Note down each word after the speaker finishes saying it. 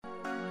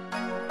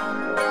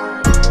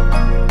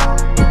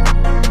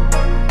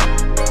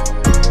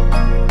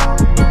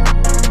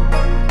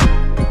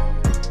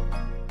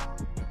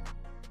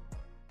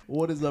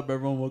What is up,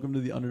 everyone? Welcome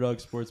to the Underdog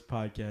Sports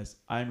Podcast.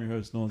 I'm your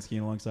host, Nolan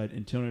Skeen, alongside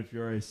Antonio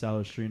Fiore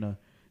Salestrina.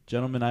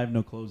 Gentlemen, I have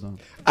no clothes on.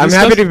 I'm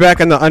happy to be back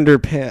on the Underdog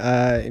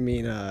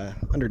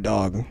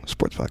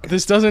Sports Podcast.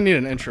 This doesn't need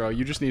an intro.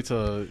 You just need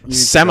to...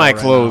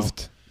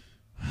 Semi-clothed.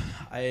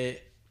 I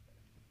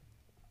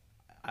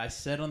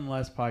said on the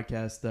last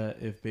podcast that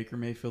if Baker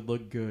Mayfield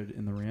looked good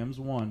and the Rams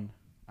won,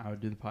 I would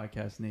do the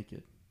podcast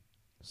naked.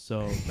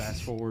 So,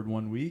 fast forward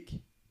 1 week.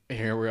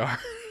 Here we are.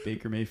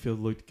 Baker Mayfield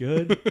looked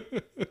good.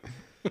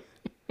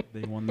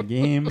 They won the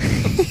game.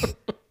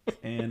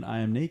 And I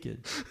am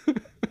naked.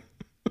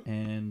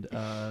 And,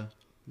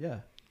 yeah.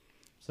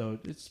 So,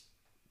 it's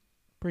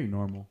pretty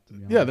normal, to be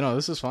honest. Yeah, no,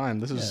 this is fine.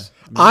 This is...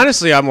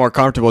 Honestly, I'm more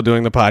comfortable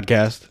doing the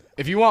podcast.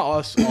 If you want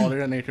us all to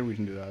get naked, we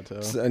can do that, too.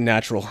 It's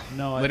natural.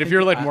 No, But if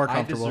you're, like, more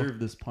comfortable... I deserve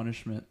this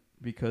punishment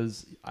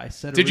because I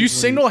said... Did you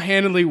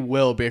single-handedly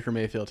will Baker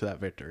Mayfield to that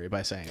victory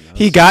by saying this?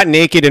 He got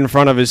naked in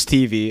front of his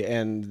TV,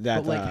 and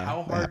that But, like,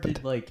 how hard happened.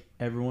 did, like,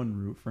 everyone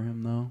root for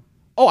him, though?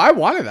 Oh, I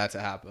wanted that to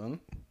happen.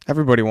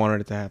 Everybody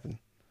wanted it to happen.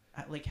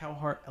 Like, how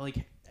hard... Like,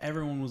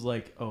 everyone was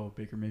like, oh,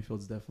 Baker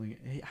Mayfield's definitely...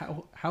 Hey,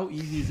 how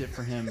easy is it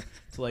for him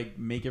to, like,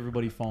 make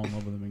everybody fall in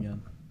love with him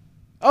again?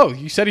 Oh,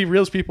 you said he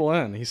reels people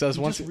in. He says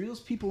He once... just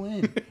reels people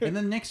in. And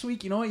then next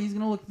week, you know what? He's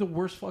going to look the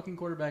worst fucking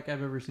quarterback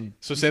I've ever seen.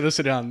 So say this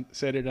down.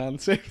 Say it down.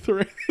 Say it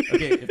three.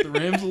 Okay, if the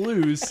Rams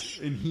lose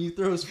and he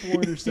throws 4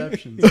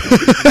 interceptions...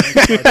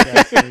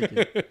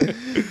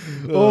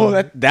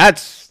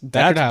 That's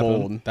happen.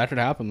 bold. That could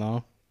happen,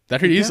 though. That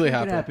could easily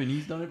Could happen.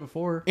 He's done it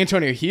before.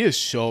 Antonio, he is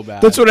so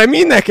bad. That's what I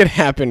mean. That could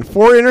happen.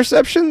 4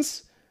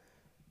 interceptions?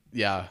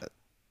 Yeah.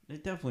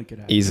 It definitely could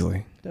happen.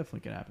 Easily.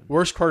 Definitely could happen.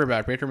 Worst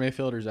quarterback, Baker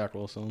Mayfield or Zach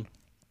Wilson?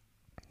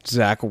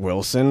 Zach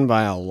Wilson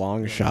by a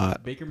long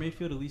shot. Baker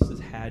Mayfield at least has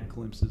had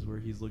glimpses where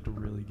he's looked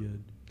really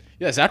good.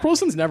 Yeah, Zach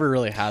Wilson's never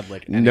really had,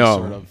 like, any No.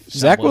 sort of... Zach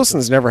semblance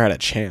Wilson's of- never had a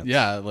chance.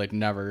 Yeah, like,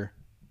 never.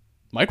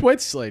 Mike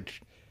White's, like...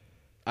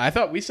 I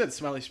thought we said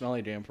smelly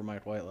jam for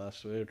Mike White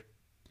last week.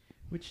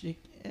 Which,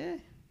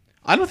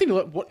 I don't think...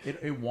 What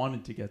it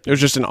wanted to get It there. was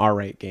just an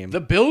R-rate game.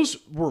 The Bills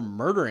were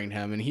murdering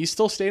him, and he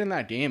still stayed in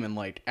that game and,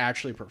 like,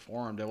 actually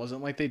performed. It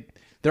wasn't like they...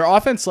 Their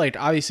offense, like,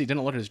 obviously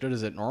didn't look as good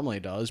as it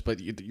normally does, but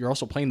you're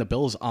also playing the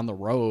Bills on the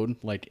road,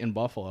 like, in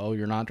Buffalo.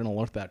 You're not going to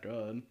look that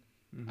good.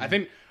 Mm-hmm. I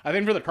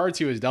think for the cards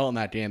he was dealt in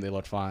that game, they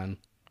looked fine.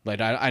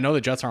 Like, I know the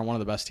Jets aren't one of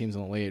the best teams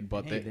in the league,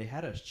 but they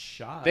had a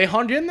shot. they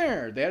hung in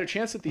there. They had a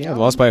chance at the Yeah, end.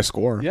 they lost by a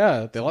score.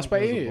 Yeah, they lost by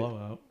It was a 8.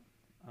 blowout.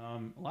 A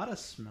lot of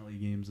smelly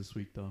games this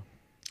week, though.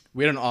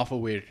 We had an awful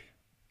week.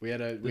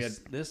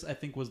 This I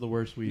think was the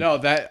worst week. No,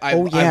 I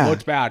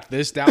looked back.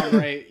 This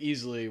downright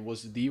easily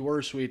was the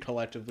worst week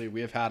collectively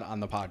we have had on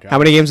the podcast. How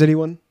many games did he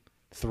win?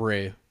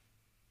 3,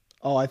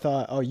 Oh, I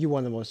thought... Oh, you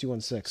won the most. You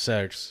won 6.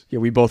 6. Yeah,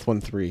 we both won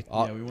 3.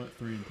 Yeah, we went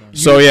 3 and 10.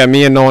 So, yeah,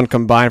 me and Nolan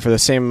combined for the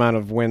same amount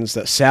of wins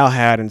that Sal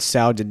had, and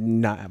Sal did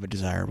not have a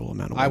desirable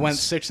amount of wins. I went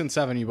 6 and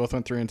 7. You both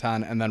went 3 and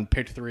 10, and then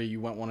picked 3. You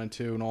went 1 and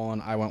 2.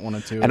 Nolan, I went 1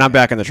 and 2, And I'm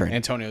back in the train.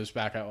 Antonio's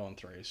back at 0 and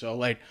 3. So,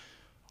 like,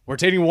 we're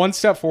taking 1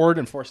 step forward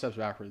and 4 steps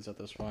backwards at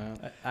this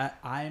point.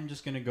 I'm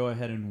just going to go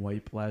ahead and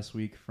wipe last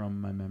week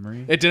from my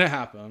memory. It didn't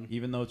happen.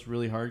 Even though it's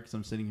really hard because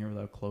I'm sitting here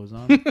without clothes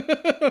on.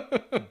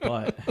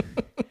 But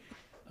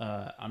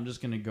I'm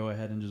just going to go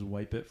ahead and just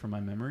wipe it from my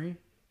memory,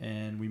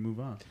 and we move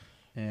on.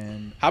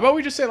 And How about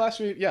we just say last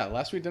week? Yeah,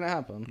 last week didn't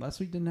happen. last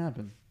week didn't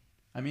happen.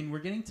 I mean, we're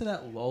getting to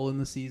that lull in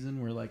the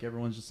season where, like,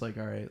 everyone's just like,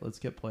 all right, let's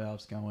get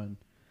playoffs going.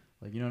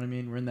 Like, you know what I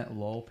mean? We're in that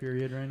lull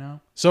period right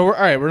now. So we're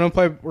all right. We're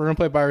gonna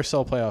play buy or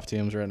sell playoff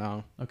teams right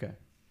now. Okay.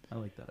 I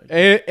like that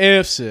idea.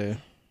 AFC.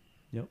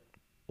 Yep.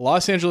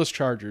 Los Angeles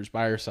Chargers,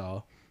 buy or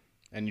sell.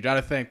 And you got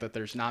to think that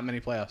there's not many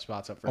playoff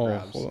spots up for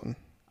grabs. Hold on.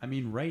 I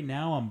mean, right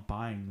now I'm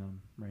buying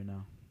them right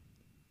now.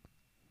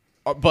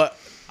 But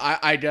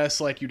I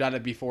guess, like, you got to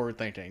be forward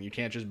thinking. You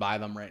can't just buy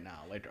them right now.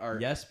 Like,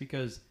 Yes,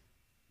 because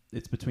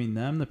it's between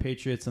them, the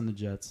Patriots, and the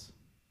Jets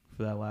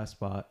for that last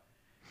spot.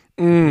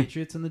 The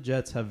Patriots and the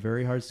Jets have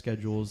very hard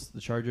schedules. The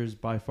Chargers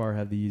by far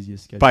have the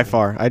easiest schedule. By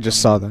far. I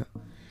just saw that.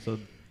 So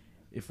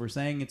if we're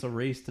saying it's a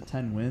race to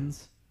 10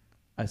 wins,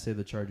 I say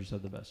the Chargers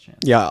have the best chance.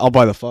 Yeah, I'll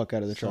buy the fuck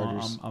out of the So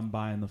Chargers. I'm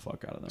buying the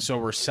fuck out of them. So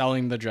we're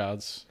selling the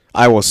Jets,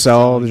 I will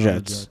sell the Selling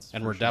on Jets.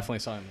 and for we're sure. definitely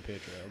selling the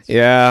Patriots.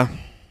 Yeah.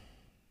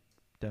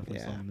 Definitely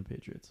Yeah. selling the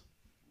Patriots.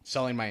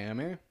 Selling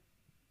Miami?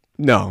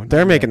 No,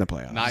 they're making the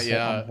playoffs. Not I'm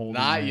yet. holding Not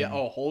Miami. yet.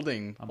 Oh,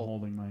 holding. I'm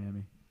holding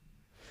Miami.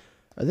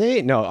 Are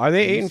they? No, are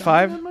they Are you 8 and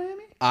selling 5? on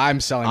Miami?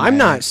 I'm selling. I'm Miami.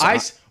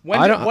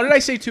 not- What did I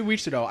say 2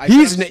 weeks ago?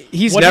 He's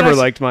what did never I-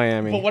 liked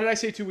Miami. But what did I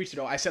say 2 weeks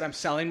ago? I said I'm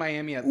selling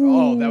Miami at.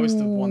 Oh, that was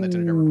the one that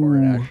didn't get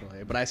recorded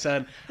actually. But I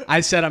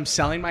said I'm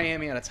selling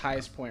Miami at its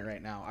highest point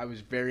right now. I was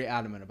very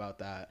adamant about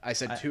that. I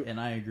said two, And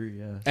I agree,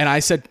 yeah. and I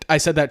said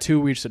that 2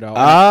 weeks ago.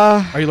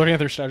 Uh, Are you looking at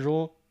their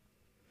schedule?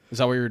 Is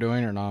that what you're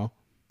doing or no?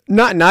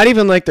 not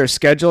even like their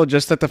schedule,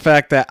 just that the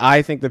fact that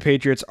I think the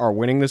Patriots are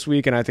winning this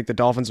week and I think the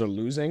Dolphins are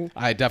losing.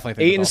 I definitely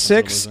think 8 and the Dolphins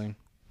are 6. losing.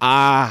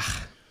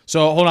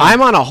 So hold on.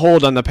 I'm on a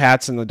hold on the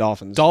Pats and the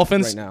Dolphins.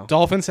 right now.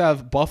 Dolphins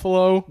have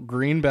Buffalo,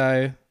 Green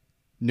Bay,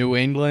 New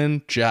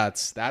England,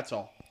 Jets. That's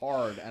a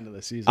hard end of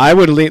the season. I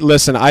would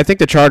listen. I think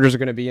the Chargers are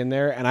going to be in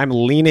there, and I'm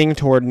leaning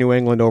toward New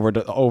England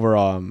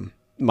over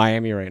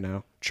Miami right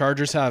now.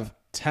 Chargers have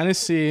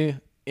Tennessee,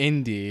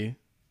 Indy,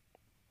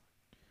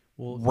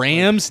 Well,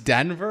 Rams,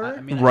 Denver.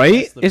 I mean, I Right?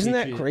 guess the Isn't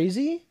that Patriot-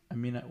 crazy? I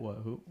mean, what?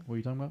 Who? What are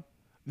you talking about?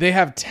 They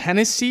have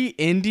Tennessee,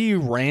 Indy,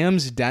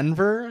 Rams,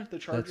 Denver. The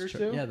Chargers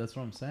do. Yeah, that's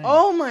what I'm saying.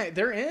 Oh my,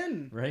 they're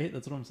in. Right.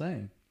 That's what I'm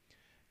saying.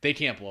 They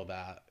can't blow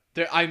that.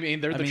 They're the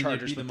It'd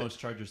Chargers. be the but most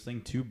Chargers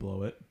thing to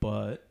blow it,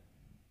 but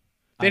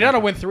they gotta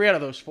win 3 out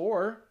of those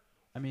 4.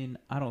 I mean,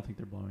 I don't think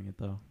they're blowing it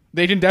though.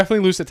 They can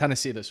definitely lose to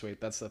Tennessee this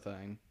week. That's the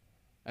thing.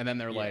 And then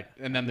they're Yeah.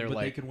 But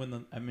they could win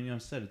the. I mean, I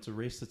said it's a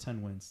race to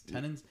 10 wins.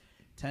 10 and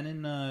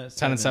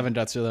 10-7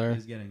 Jets are there.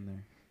 is getting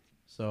there.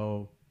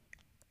 So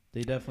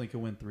they definitely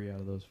could win 3 out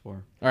of those 4.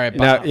 All right,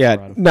 Now, but, yeah.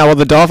 Colorado. Now, well,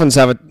 the Dolphins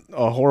have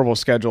a horrible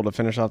schedule to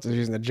finish off the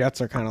season. The Jets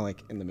are kind of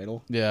like in the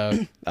middle. yeah.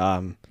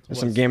 There's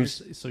some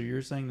games. So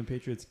you're saying the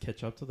Patriots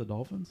catch up to the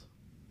Dolphins?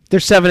 They're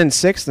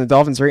 7-6, and the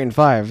Dolphins are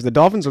 8-5. The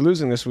Dolphins are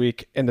losing this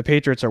week, and the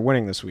Patriots are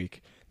winning this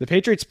week. The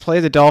Patriots play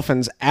the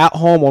Dolphins at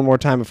home one more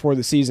time before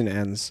the season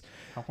ends.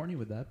 How horny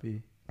would that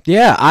be?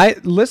 Yeah, I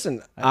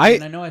I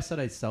know I said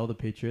I'd sell the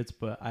Patriots,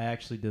 but I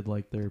actually did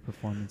like their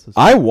performances.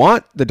 I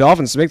want the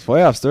Dolphins to make the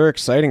playoffs. They're an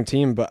exciting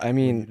team, but I You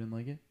mean, didn't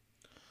like it?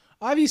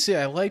 Obviously,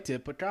 I liked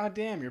it, but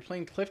goddamn, you're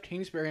playing Cliff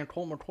Kingsbury and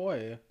Colt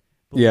McCoy.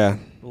 But yeah.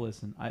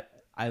 Listen,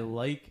 I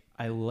like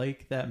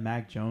that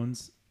Mac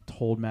Jones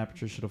told Matt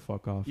Patricia to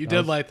fuck off. You That did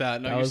was- like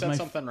that. No, that you was said my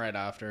something right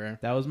after.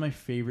 That was my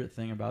favorite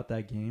thing about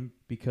that game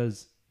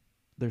because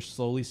they're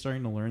slowly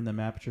starting to learn that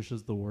Matt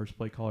Patricia's the worst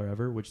play caller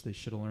ever, which they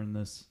should have learned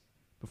this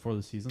before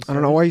the season I started.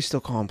 don't know why you still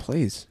call him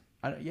plays.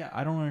 I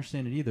don't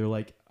understand it either.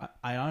 Like,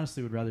 I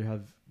honestly would rather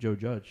have Joe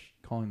Judge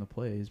calling the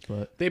plays,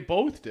 but They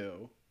both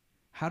do.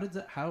 how did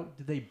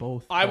they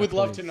both? I call would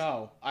love plays? to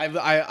know.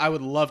 I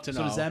would love to know.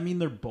 So does that mean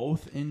they're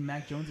both in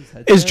Mac Jones's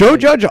head? Is Joe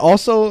Judge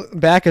also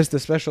back as the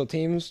special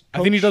teams I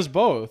think he coach? does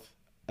both.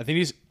 I think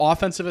he's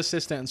offensive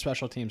assistant and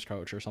special teams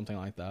coach or something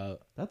like that.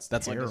 That's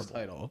like terrible. his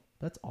title.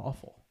 That's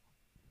awful.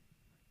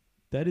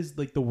 That is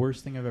like the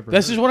worst thing I've ever.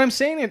 This heard. is what I'm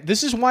saying.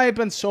 This is why I've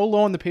been so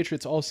low on the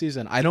Patriots all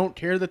season. I don't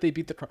care that they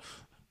beat the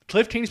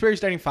Cliff Kingsbury's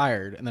getting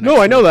fired. In the No,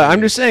 next I know 2 that. I'm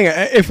weeks. just saying,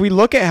 if we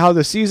look at how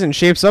the season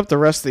shapes up the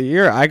rest of the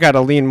year, I got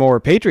to lean more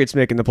Patriots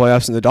making the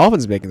playoffs than the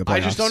Dolphins making the playoffs. I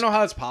just don't know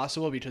how it's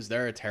possible because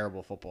they're a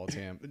terrible football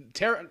team.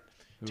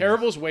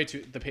 Terrible's way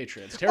too the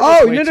Patriots. Terrible's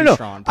Oh, way no, too no, no.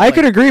 strong, but I like-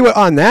 could agree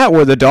on that,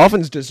 where the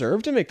Dolphins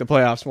deserve to make the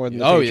playoffs more than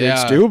the Oh,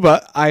 Patriots yeah. do,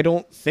 but I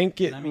don't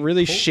think it I mean,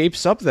 really Colt-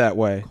 shapes up that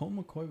way. Colt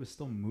McCoy was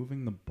still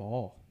moving the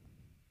ball.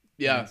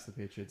 Yeah. Against the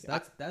Patriots.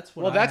 That's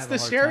what. Well, I that's have the a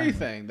hard scary time with.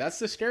 thing. That's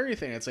the scary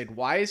thing. It's like,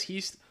 why is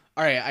he?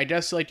 All right, I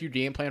guess like you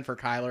game plan for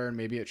Kyler, and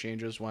maybe it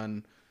changes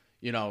when,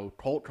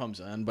 Colt comes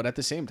in. But at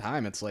the same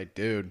time, it's like,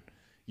 dude,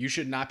 you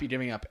should not be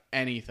giving up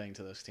anything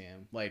to this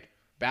team. Like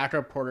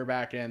backup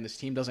quarterback in. This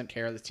team doesn't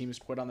care. This team has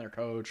quit on their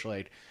coach.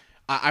 Like,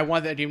 I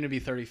want that game to be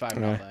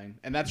 35-0,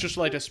 and that's just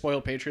like a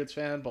spoiled Patriots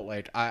fan. But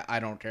like, I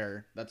don't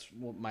care. That's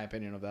what my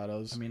opinion of that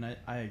is. I mean,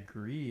 I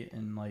agree,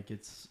 and like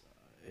it's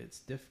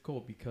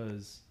difficult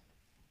because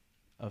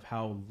of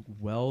how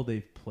well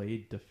they've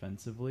played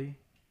defensively,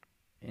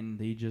 and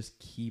they just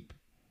keep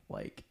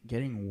like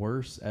getting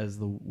worse as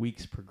the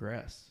weeks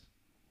progress.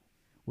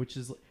 Which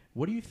is,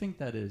 what do you think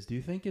that is? Do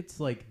you think it's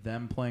like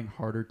them playing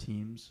harder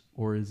teams,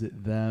 or is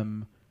it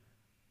them?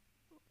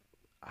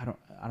 I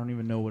don't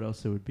even know what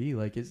else it would be.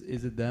 Like, is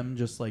it them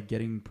just like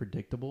getting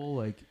predictable?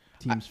 Like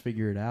teams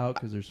figure it out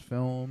because there's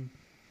film.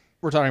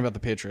 We're talking about the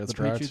Patriots, The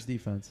correct? Patriots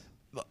defense.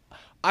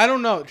 I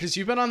don't know, because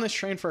you've been on this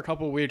train for a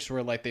couple of weeks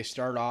where like they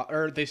start off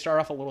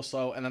a little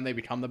slow and then they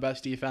become the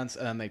best defense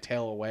and then they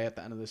tail away at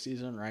the end of the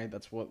season, right?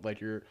 That's what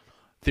like your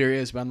theory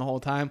has been the whole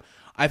time.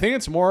 I think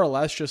it's more or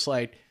less just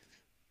like,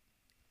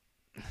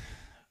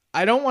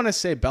 I don't want to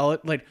say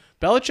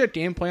Belichick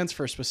game plans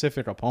for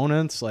specific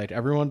opponents, like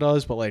everyone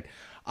does, but like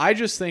I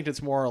just think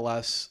it's more or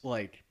less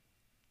like,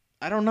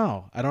 I don't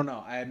know. I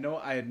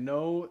had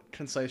no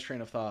concise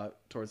train of thought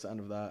towards the end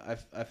of that.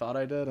 I thought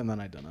I did, and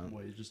then I didn't.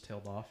 What, you just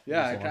tailed off? You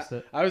Yeah, just lost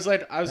it? I was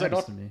like,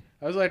 Happens to me.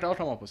 I'll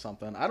come up with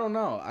something. I don't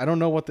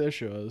know what the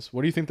issue is.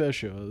 What do you think the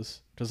issue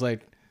is? Because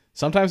like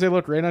sometimes they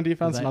look great on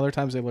defense, and other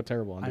times they look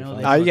terrible on I know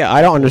defense. they- Yeah,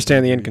 I don't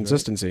understand the Injuries, right?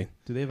 inconsistency.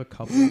 Do they have a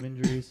couple of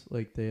injuries?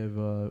 Like they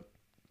have.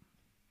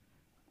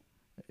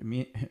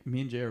 Me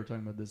and Jay were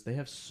talking about this. They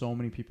have so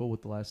many people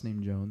with the last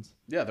name Jones,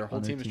 Yeah, their whole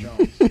on their team is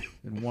team.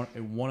 Jones.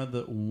 and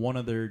one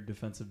of their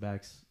defensive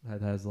backs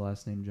has the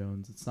last name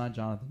Jones. It's not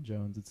Jonathan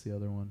Jones. It's the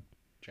other one,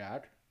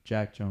 Jack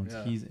Jones.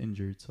 Yeah. He's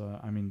injured. So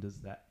I mean,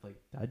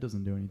 that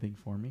doesn't do anything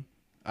for me?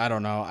 I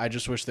don't know. I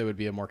just wish they would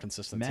be a more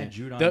consistent Matt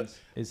team. Judon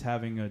is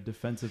having a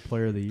defensive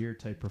player of the year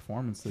type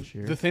performance this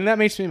year. The thing that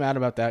makes me mad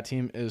about that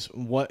team is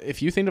what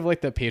if you think of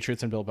like the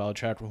Patriots and Bill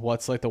Belichick,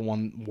 what's like the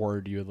one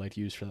word you would like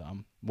to use for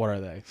them? What are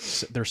they?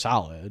 They're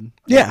solid.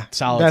 Yeah,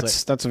 solid.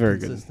 that's a very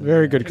good, Consistent,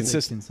 very yeah. good It's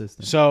consistent.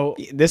 consistent. So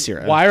This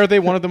year, why are they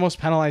one of the most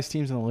penalized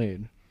teams in the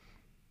league?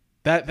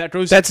 That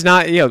goes. That's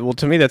not. Yeah. Well,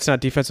 to me, that's not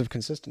defensive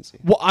consistency.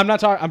 well, I'm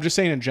not talking. I'm just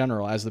saying in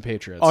general as the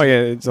Patriots. Oh yeah,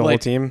 it's the whole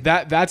Like, team.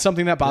 That's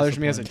something that bothers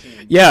me as a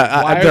team.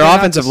 Yeah, Why are their they not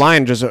offensive just-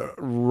 line just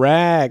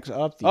rags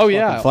up these Oh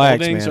yeah, fucking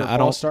flags, holdings man. or I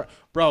don't. start,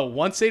 bro.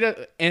 Once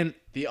they and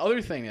the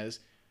other thing is,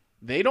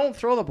 they don't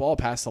throw the ball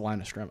past the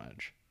line of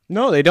scrimmage.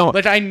 No, they don't.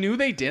 Like I knew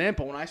they didn't,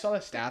 but when I saw the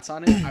stats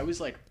on it, I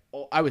was like,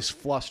 oh, I was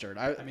flustered.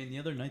 I mean, the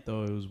other night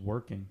though, it was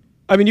working.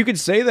 I mean, you could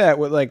say that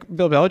with like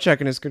Bill Belichick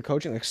and his good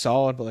coaching, like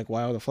solid, but like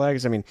why all the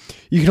flags? I mean,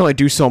 you can only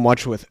do so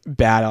much with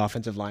bad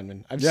offensive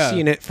linemen. I've Yeah.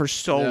 seen it for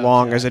so Yeah.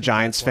 long Yeah, as I a think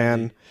Giants that's why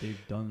fan.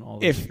 they've done all.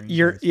 The If screen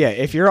your plays.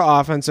 if your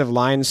offensive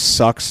line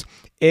sucks,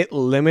 it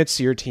limits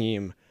your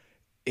team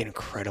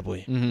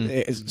incredibly.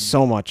 It's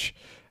so much.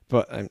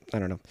 But I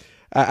don't know.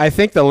 I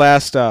think the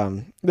last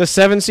the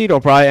 7 seed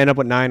will probably end up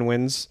with 9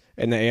 wins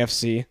in the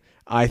AFC.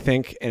 I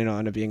think, and it'll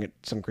end up being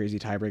some crazy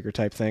tiebreaker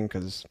type thing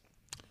because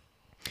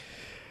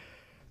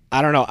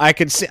I don't know. I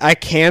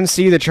can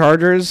see the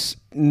Chargers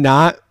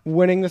not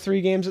winning the 3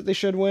 games that they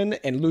should win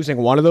and losing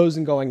one of those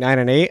and going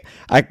 9-8.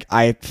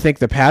 I think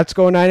the Pats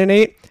go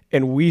 9-8,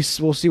 and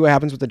we'll see what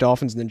happens with the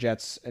Dolphins and the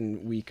Jets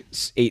in week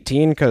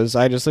 18 because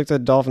I just looked at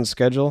the Dolphins'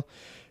 schedule.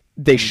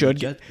 They should The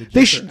get Jets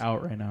they are should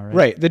out right now, right?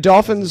 right. The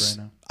Dolphins.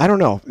 right now. I don't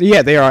know.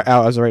 Yeah, they are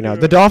out as of right now.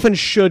 The Dolphins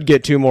should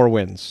get 2 more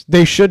wins.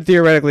 They should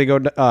theoretically go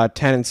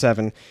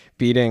 10-7,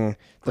 beating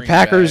the Green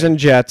Packers Bay. and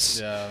Jets,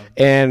 Yeah.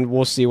 and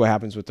we'll see what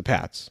happens with the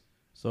Pats.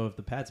 So if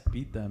the Pats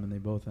beat them and they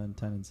both end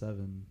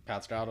 10-7,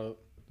 Pats got it.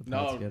 Pats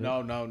No, get it.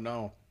 no.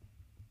 no,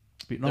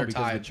 They're because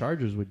tied. the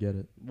Chargers would get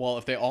it. Well,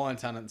 if they all end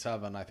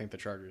 10-7, I think the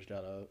Chargers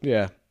got it.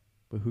 Yeah.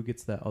 But who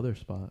gets that other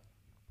spot?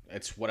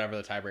 It's whatever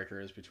the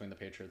tiebreaker is between the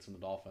Patriots and the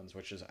Dolphins,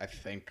 which is I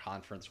think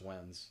conference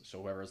wins. So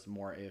whoever has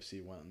more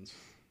AFC wins.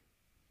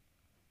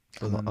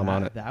 So I'm then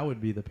on it. That would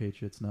be the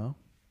Patriots, no?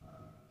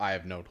 I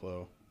have no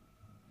clue.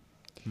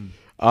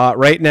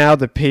 Right now,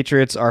 the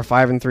Patriots are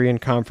 5-3 in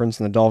conference,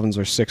 and the Dolphins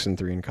are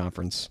 6-3 in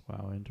conference.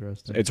 Wow,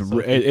 interesting. It's So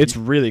it's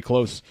really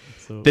close.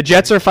 so The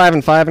Jets are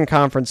 5-5 in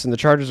conference, and the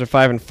Chargers are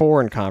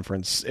 5-4 in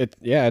conference.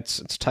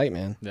 It's tight,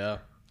 man. Yeah.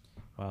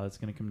 wow, it's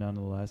gonna come down to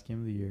the last game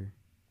of the year.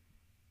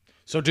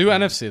 So do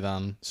NFC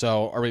then.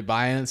 So are we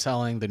buying and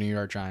selling the New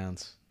York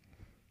Giants?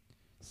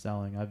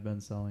 Selling. I've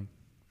been selling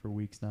for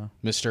weeks now.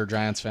 Mr.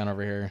 Giants fan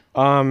over here.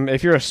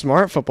 If you're a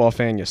smart football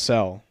fan, you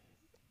sell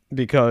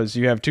because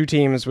you have 2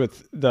 teams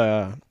with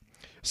the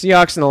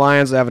Seahawks and the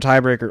Lions that have a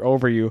tiebreaker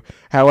over you.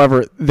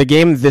 However, the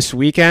game this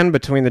weekend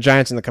between the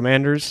Giants and the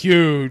Commanders,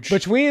 Huge.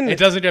 between It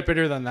doesn't get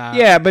bigger than that.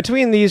 yeah,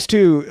 between these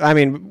two, I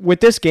mean,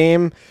 with this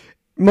game,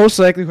 most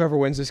likely whoever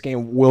wins this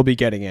game will be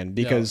getting in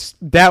because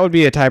that would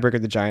be a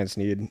tiebreaker the Giants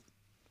need.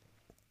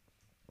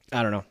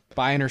 I don't know.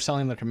 Buying or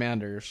selling the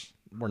Commanders.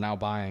 We're now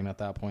buying at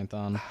that point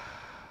then.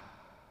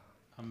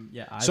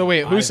 Yeah. So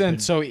wait, who's I've in? been-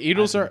 So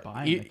Eagles I've are been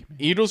buying the Commanders.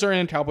 Eagles are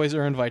in, Cowboys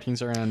are in,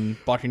 Vikings are in,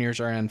 Buccaneers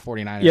are in,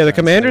 49ers. Yeah, are the in.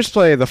 Commanders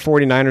play the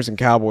 49ers and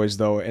Cowboys,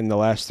 though, in the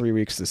last 3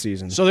 weeks of the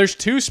season. So there's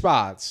 2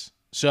 spots.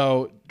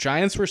 So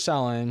Giants were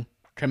selling,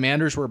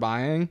 Commanders were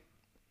buying.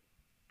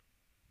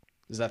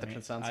 Is that the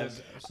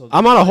consensus?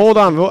 I'm on a hold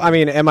on vote. I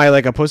mean, am I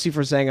like a pussy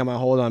for saying I'm on a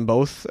hold on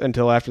both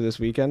until after this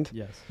weekend?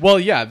 Yes. Well,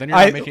 yeah. Then you're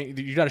I- not making.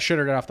 You got to shit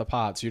it off the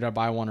pot. So you got to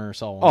buy one or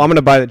sell one. Oh, I'm going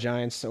to buy the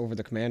Giants over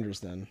the Commanders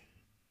then.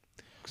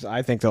 Because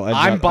I think they'll edge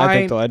I'm out, buying. I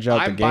think they'll edge out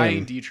I'm the game.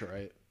 buying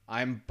Detroit.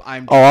 I'm.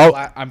 Oh, I'll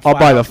I'm I'll flat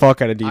buy out- the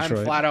fuck out of I'm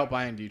Detroit. flat out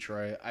buying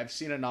Detroit. I've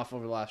seen enough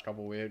over the last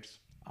couple weeks.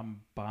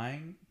 I'm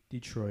buying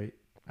Detroit.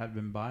 I've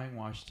been buying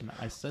Washington.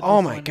 I said. Oh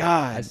this my when-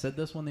 God. I said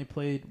this when they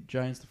played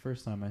Giants the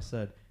first time. I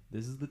said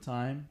this is the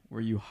time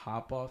where you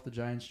hop off the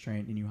Giants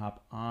train and you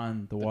hop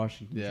on the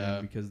Washington Yeah.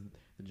 train because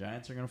the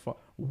Giants are gonna fall.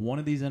 One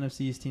of these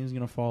NFC's teams is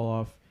gonna fall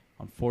off.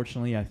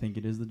 Unfortunately, I think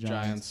it is the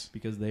Giants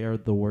because they are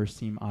the worst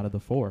team out of the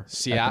 4 at the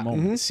Seattle.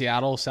 moment.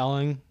 Seattle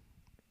selling.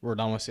 We're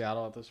done with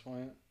Seattle at this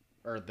point,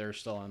 or they're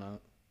still in it.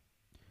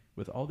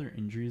 With all their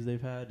injuries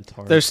they've had, it's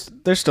hard.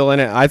 They're still in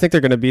it. I think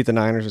they're going to beat the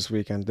Niners this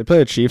weekend. They play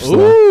the Chiefs, though.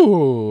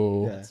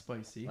 Ooh. Yeah.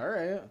 Spicy. All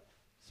right.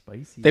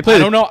 Spicy. They play I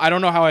the- don't know. I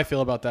don't know how I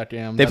feel about that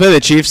game. They play the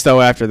Chiefs, though,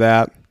 after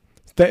that.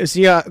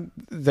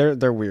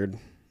 They're weird.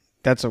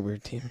 That's a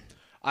weird team.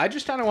 I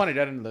just kind of want to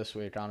get into this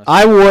week, honestly.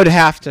 I would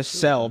have to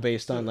sell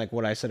based on like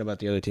what I said about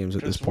the other teams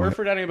at this Because we're point.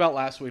 forgetting about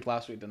last week.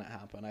 Last week didn't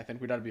happen. I think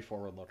we got to be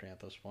forward looking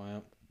at this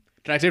point.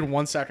 Can I take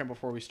 1 second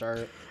before we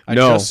start?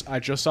 No. I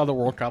just saw the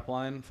World Cup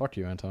line. Fuck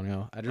you,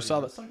 Antonio. I just saw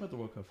the. Let's talk about the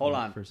World Cup. Hold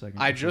on. for a second.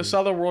 I before just we-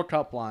 saw the World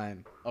Cup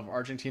line of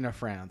Argentina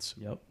France.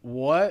 Yep.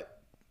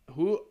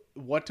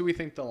 What do we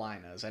think the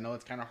line is? I know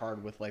it's kind of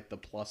hard with like the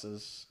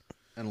pluses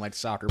and like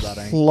soccer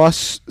betting.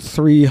 Plus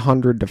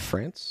 300 to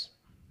France.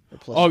 Or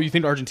plus- Oh, you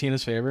think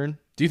Argentina's favored?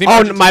 Do you think? Oh,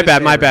 Argentina's my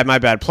bad, my favored? bad, my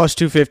bad. Plus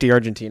 250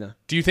 Argentina.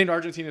 Do you think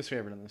Argentina's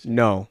favored in this?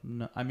 No.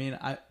 No, I mean,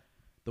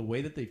 the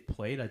way that they've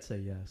played, I'd say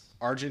yes.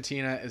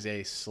 Argentina is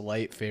a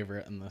slight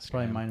favorite in this.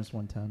 Probably game. minus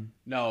 110.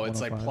 No,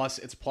 it's like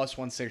 105. plus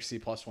 160,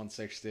 plus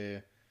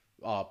 160,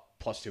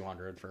 plus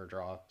 200 for a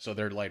draw. So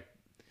they're like,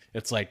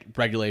 it's like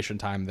regulation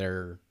time.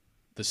 They're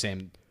the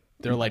same.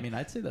 They're like, I mean,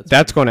 I'd say that's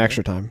That's pretty going fair.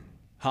 extra time.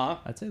 huh?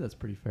 I'd say that's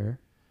pretty fair.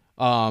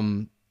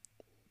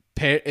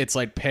 Pitt, it's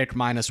like Pitt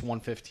minus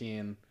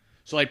 115.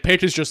 So like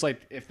Pitt is just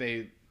like if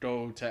they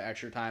go to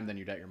extra time, then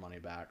you get your money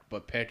back.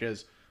 But Pitt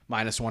is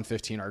minus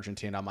 115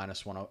 Argentina,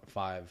 minus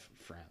 105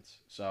 France.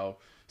 So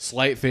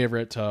slight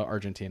favorite to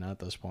Argentina at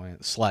this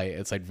point. Slight.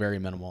 It's like very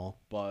minimal.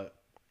 But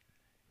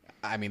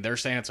I mean, they're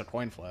saying it's a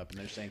coin flip, and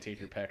they're saying take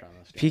your pick on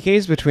this game.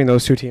 PKs between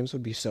those two teams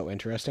would be so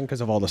interesting because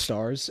of all the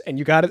stars, and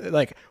you got it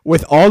like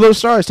with all those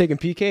stars taking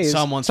PKs,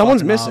 someone's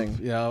fucking missing. up.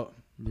 Yeah.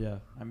 Yeah,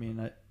 I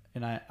mean,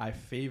 I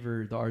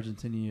favor the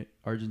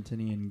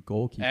Argentinian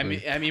goalkeeper. I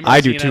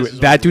do too. Martinez is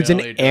a That dude's an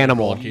really good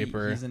animal.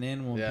 goalkeeper. He's an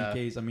animal in Yeah.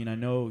 PKs. I mean, I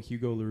know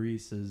Hugo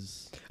Lloris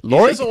is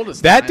Lord, as old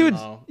as that time, dude.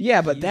 though.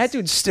 Yeah, but He's- that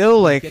dude's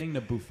still like getting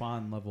to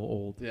Buffon level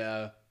old.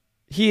 Yeah.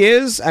 he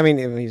is. I mean,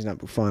 he's not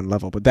Buffon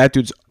level, but that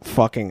dude's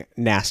fucking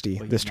nasty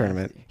But he's this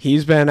tournament. nasty.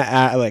 He's been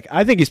like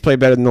I think he's played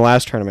better than the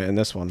last tournament in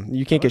this one.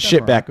 You can't How get about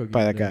shit back Morocco by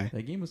game that today? guy.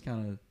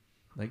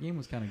 That game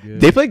was kind of good.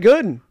 They played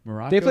good.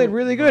 Morocco, they played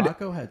really good.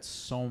 Morocco had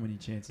so many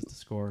chances to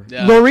score.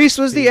 Yeah. Lloris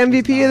was the Fate was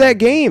MVP not- of that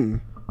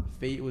game.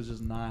 Fate was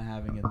just not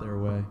having it their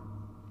way,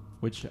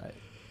 which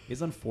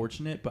is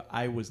unfortunate. But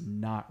I was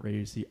not ready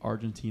to see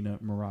Argentina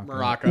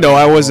Morocco. No,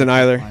 I wasn't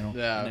either. Final,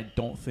 Yeah. and I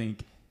don't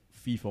think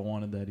FIFA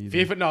wanted that either.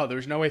 FIFA, no,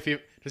 there's no way FIFA.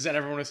 Does that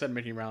everyone would have said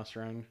Mickey Mouse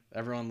wrong?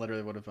 Everyone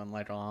literally would have been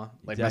like, "Oh,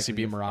 like Exactly. Messi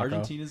beat If Morocco."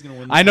 Argentina's gonna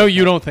win. I know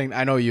you World don't think.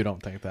 I know you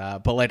don't think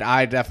that, but like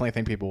I definitely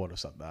think people would have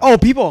said that. Oh,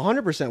 people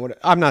 100% would.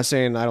 I'm not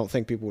saying I don't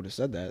think people would have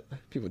said that.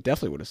 People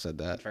definitely would have said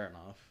that. Fair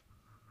enough. Cup.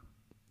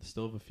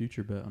 Still have a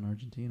future bet on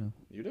Argentina.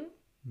 You do?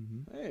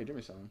 Mm-hmm. Hey, give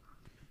me some.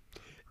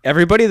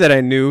 Everybody that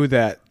I knew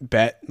that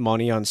bet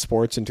money on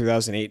sports in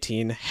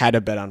 2018 had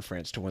a bet on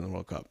France to win the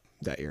World Cup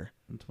that year.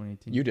 In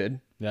 2018, You did.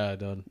 Yeah, I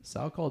did.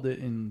 Sal called it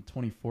in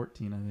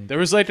 2014, I think. There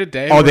was like a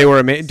day. Oh, where they were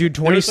amazing, dude.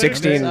 There was, like,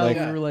 2016, Sal, like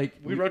we were like,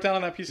 we wrote down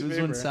on that piece it of was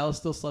paper. when Sal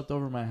still slept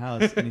over my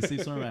house, and he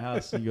sleeps over my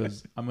house, and he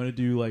goes, "I'm gonna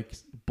do like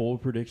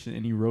bold prediction,"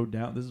 and he wrote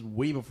down. This is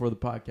way before the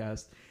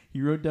podcast.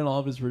 He wrote down all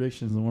of his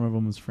predictions, and one of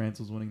them was France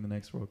was winning the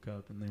next World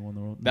Cup, and they won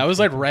the World. That was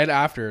like right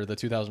after the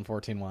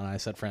 2014 one. I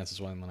said France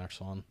is winning the next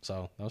one,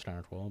 so that was kind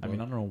of cool. I but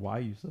mean, I don't know why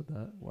you said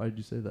that. Why did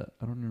you say that?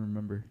 I don't even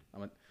remember.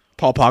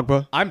 Paul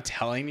Pogba. I'm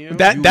telling you,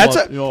 That- You that's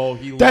love- a- oh,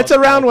 he That's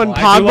loves around Paul when Pogba.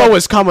 I do Pogba love-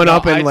 was coming no,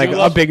 up I in do like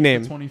love a big The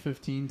name.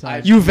 2015 I-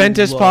 time.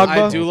 Juventus love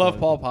Pogba? I do love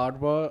Paul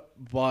Pogba,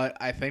 but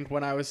I think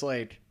when I was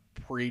like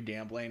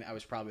pre-gambling, I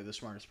was probably the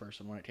smartest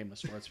person when it came to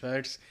sports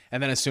picks.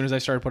 And then as soon as I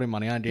started putting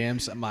money on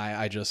games,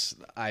 I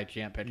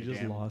can't pick You a just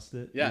game. lost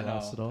it. Yeah, You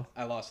lost it all.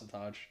 I lost the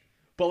touch.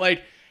 But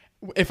like,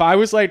 if I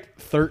was like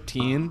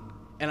 13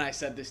 and I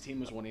said this team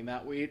was winning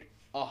that week,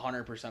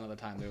 100% of the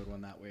time they would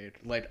win that week.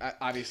 Like,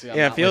 obviously, I'm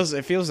Yeah, not,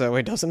 it feels that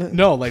way, doesn't it?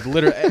 no, like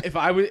literally, if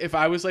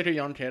I was like a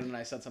young kid and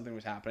I said something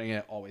was happening,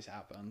 it always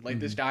happened. Like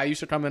this guy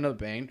used to come into the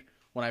bank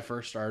when I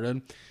first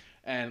started,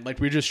 and like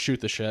we just shoot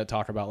the shit,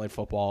 talk about like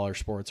football or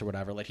sports or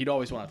whatever. Like he'd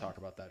always want to talk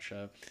about that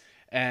shit,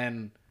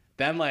 and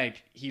then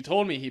like he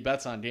told me he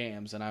bets on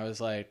games, and I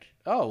was like,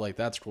 oh, like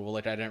that's cool.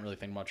 Like I didn't really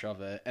think much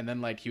of it, and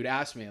then like he would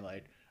ask me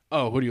like,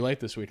 oh, who do you like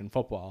this week in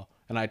football?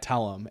 And I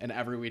tell him, and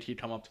every week he'd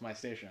come up to my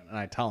station, and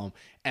I tell him,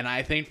 and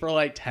I think for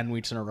like 10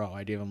 weeks in a row,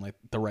 I gave him like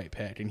the right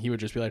pick, and he would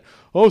just be like,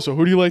 oh, so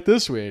who do you like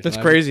this week? That's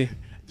And I- crazy.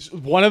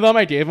 One of them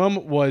I gave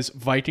him was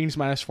Vikings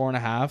minus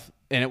 4.5,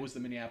 and it was the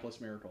Minneapolis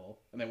Miracle,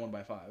 and they won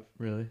by 5.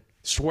 Really?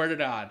 Swear to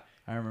God.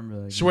 I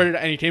remember that. Swear to God.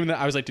 And he came in,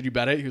 I was like, did you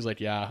bet it? He was like,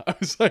 yeah. I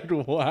was like, I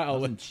wow.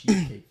 was in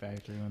Cheesecake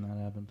Factory when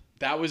that happened.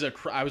 That was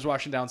I was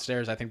watching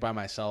downstairs, I think by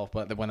myself,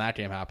 but when that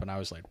game happened, I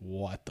was like,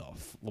 what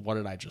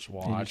did I just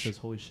And he watch? says,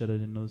 "Holy shit! I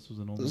didn't know this was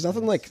an old." There's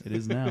nothing like- it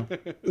is now.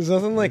 There's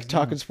nothing like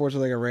talking sports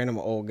with like a random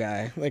old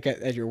guy like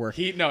at your work.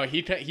 He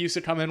used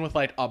to come in with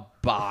like a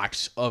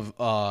box of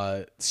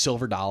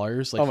silver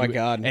dollars. Like Oh my he would-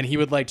 God. And he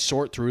would like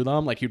sort through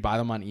them. Like he'd buy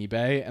them on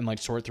eBay and like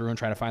sort through and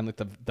try to find like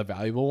the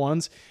valuable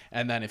ones.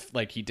 And then if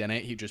like he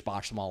didn't, he'd just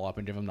box them all up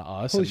and give them to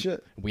us. Holy and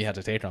shit. We had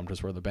to take them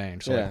because we're the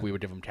bank. So Yeah. like we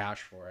would give him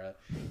cash for it.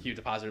 He would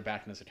deposit it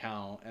back in his account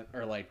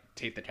or like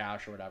take the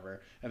cash or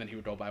whatever. And then he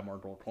would go buy more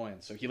gold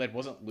coins. So he like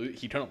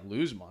he couldn't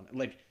lose money.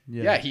 Like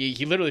Yeah.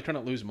 he literally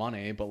couldn't lose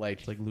money. But like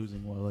It's like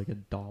losing what, like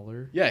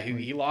 $1? yeah,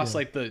 he lost yeah.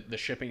 like the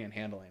shipping and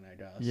handling, I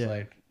guess. Yeah.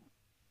 Like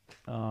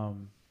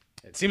Um,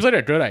 it seems like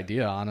a good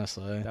idea,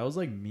 honestly. that was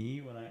like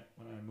me when I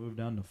moved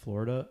down to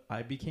Florida.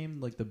 I became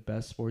like the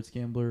best sports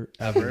gambler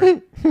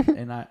Ever.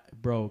 and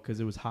because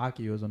it was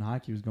hockey. It was when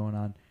hockey was going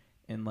on,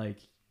 and like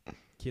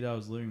kid I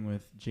was living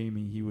with,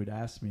 Jamie, he would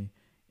ask me,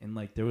 and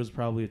like there was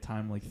probably a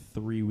time like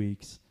 3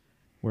 weeks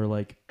where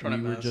like Trying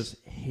to we were miss.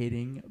 just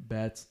hitting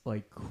bets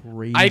like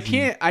crazy. I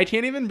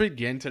can't even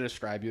begin to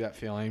describe you that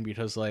feeling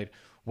because like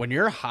when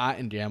you're hot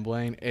in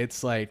gambling,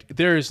 it's like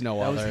there is no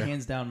That was other.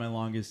 hands down my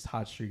longest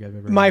hot streak I've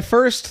ever. My had.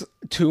 first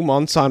 2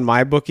 months on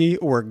my bookie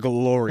were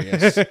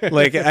glorious.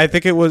 Like I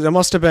think it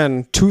must have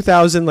been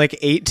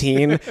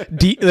 2018.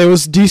 It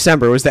was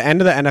December. It was the end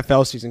of the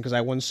NFL season because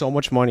I won so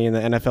much money in the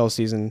NFL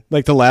season,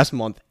 like the last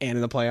month and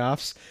in the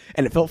playoffs,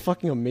 and it felt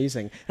fucking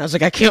amazing. And I was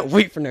like, I can't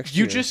wait for next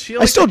You year. just feel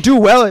I like still do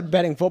well at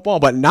betting football,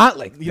 but not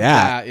like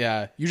that.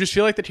 Yeah. You just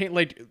feel like the team,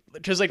 like,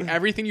 just like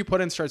everything you put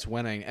in starts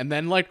winning, and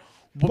then like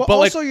But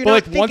also, you're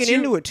not thinking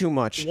into it too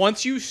much.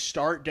 Once you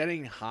start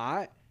getting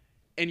hot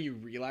and you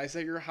realize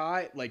that you're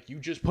hot, like you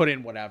just put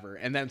in whatever,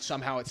 and then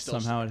somehow it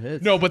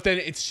hits. No, but then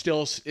it's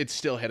still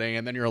hitting,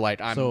 and then you're like,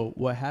 So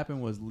what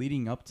happened was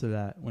leading up to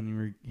that, when we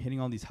were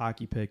hitting all these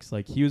hockey picks,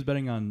 like he was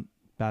betting on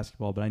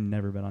basketball, but I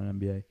never bet on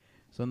NBA.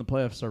 So then the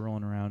playoffs start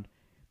rolling around,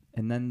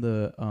 and then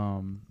the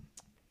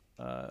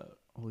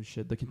holy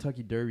shit, the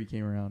Kentucky Derby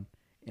came around,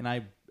 and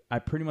I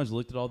pretty much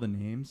looked at all the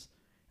names,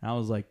 and I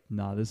was like,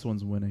 nah, this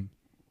one's winning.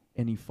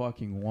 And he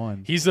fucking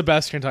won. He's the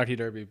best Kentucky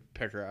Derby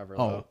picker ever.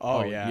 Though.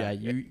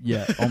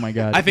 Yeah. Oh my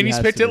god. I think he's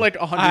picked it like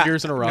 100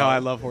 years in a row. No, I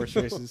love horse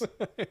races.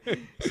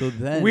 So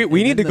then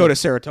we need to go to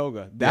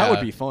Saratoga. That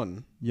would be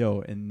fun. Yo,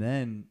 and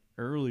then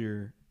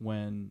earlier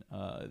when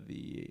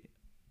the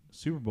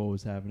Super Bowl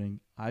was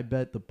happening, I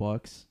bet the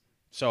Bucks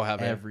so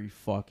heavy every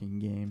fucking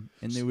game,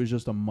 and it was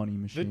just a money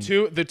machine.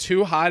 The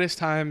two hottest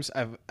times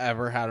I've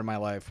ever had in my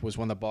life was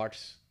when the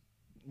Bucks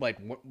like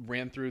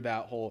ran through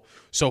that whole.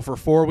 So for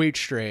 4 weeks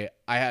straight,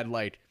 I had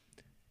like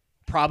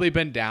probably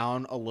been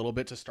down a little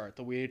bit to start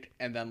the week,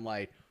 and then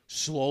like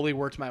slowly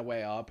worked my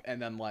way up, and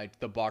then like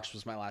the Bucks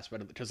was my last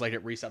bet because like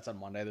it resets on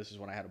Monday. This is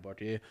when I had a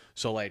bookie.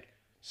 So like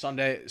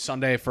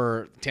Sunday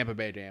for Tampa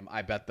Bay game,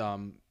 I bet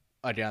them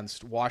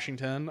against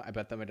Washington. I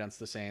bet them against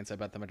the Saints. I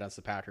bet them against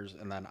the Packers,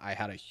 and then I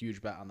had a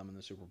huge bet on them in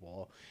the Super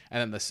Bowl.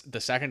 And then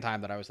the second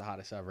time that I was the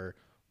hottest ever,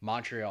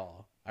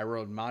 Montreal. I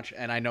rode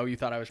and I know you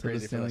thought I was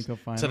crazy for this.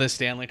 To the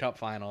Stanley Cup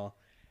final.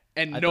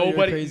 And nobody thought you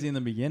were crazy in the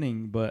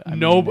beginning, but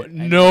nobody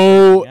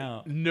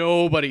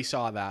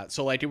saw that.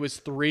 So like it was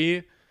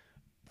three.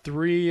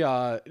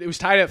 It was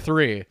tied at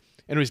 3.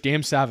 And it was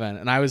game 7,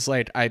 and I was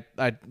like, I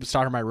was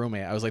talking to my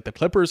roommate. I was like, the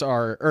Clippers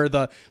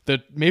the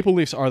Maple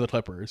Leafs are the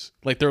Clippers.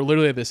 Like they're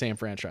literally the same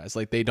franchise.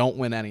 Like they don't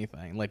win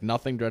anything. Like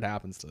nothing good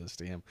happens to this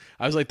team.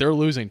 I was like, they're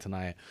losing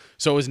tonight.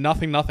 So it was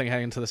nothing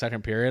heading into the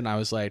second period. And I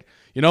was like,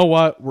 you know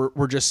what?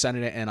 We're just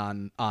sending it in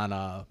on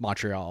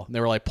Montreal. And they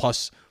were like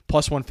plus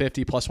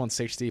 150, plus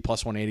 160,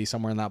 plus 180,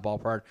 somewhere in that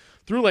ballpark.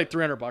 Threw like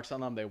 $300 on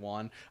them. They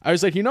won. I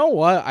was like, you know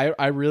what?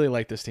 I really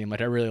like this team.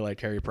 Like I really like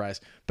Carey Price.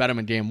 Bet him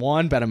in game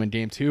 1, bet him in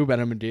game 2, bet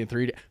him in game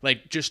 3.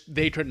 Like just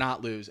they could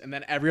not lose. And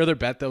then every other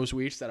bet those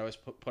weeks that I was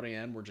putting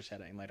in were just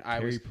hitting. Like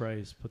Carey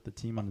Price put the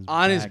team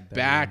on his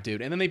back,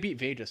 dude. And then they beat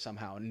Vegas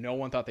somehow. No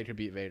one thought they could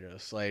beat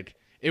Vegas. Like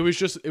it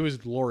was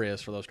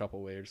glorious for those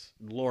couple weeks.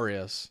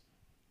 Glorious.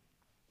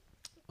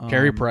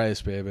 Carey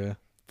Price, baby.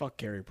 Fuck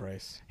Carey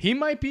Price. He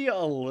might be a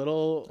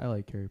little. I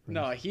like Carey Price.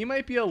 No, he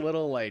might be a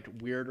little like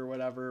weird or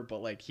whatever,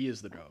 but like he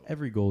is the GOAT.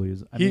 Every goalie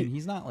is. I mean,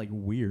 he's not like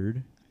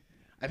weird.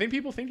 I think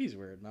people think he's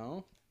weird.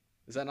 No,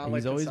 is that not like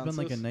he's always consensus?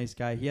 been like a nice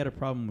guy. He had a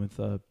problem with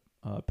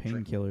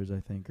painkillers,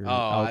 I think, or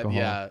alcohol.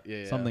 Yeah.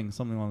 Something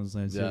along those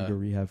lines. He had to go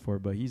rehab for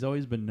it, but he's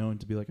always been known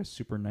to be like a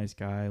super nice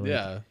guy.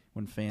 Like,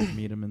 when fans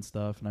meet him and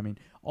stuff. And I mean,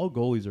 all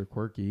goalies are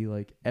quirky.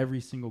 Like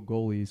every single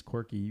goalie is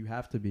quirky. You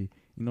have to be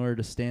in order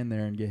to stand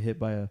there and get hit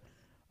by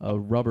a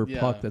rubber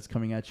puck that's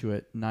coming at you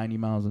at 90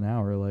 miles an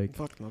hour. Like,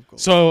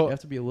 so you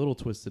have to be a little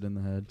twisted in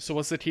the head. So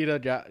what's the key to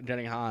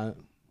getting hot?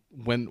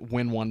 Win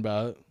one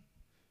bet.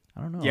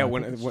 I don't know.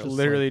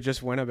 Yeah,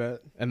 just win a bet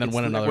and then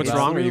win another. What's bet.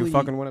 wrong with you?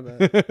 Fucking win a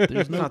bet.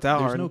 There's not that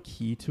hard. There's no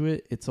key to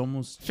it. It's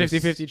almost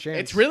 50-50 chance.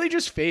 It's really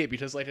just fate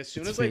because like as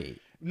soon as like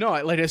fate. No,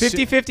 like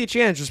 50-50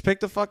 chance. Just pick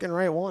the fucking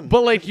right one.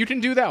 But like you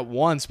can do that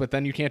once, but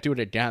then you can't do it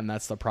again.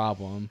 That's the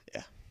problem.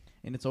 Yeah.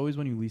 And it's always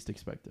when you least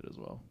expect it as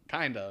well.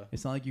 Kinda.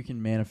 It's not like you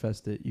can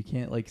manifest it. You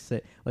can't like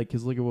say like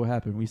because look at what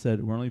happened. We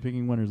said we're only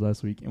picking winners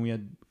last week, and we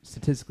had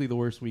statistically the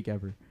worst week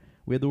ever.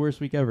 We had the worst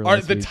week ever.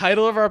 The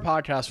title of our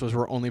podcast was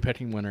 "We're Only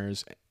Picking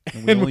Winners,"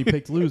 and we only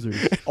picked losers.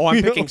 Oh,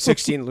 I'm picking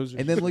 16 losers.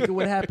 And then look at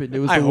what happened. It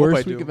was the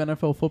worst week of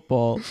NFL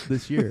football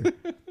this year.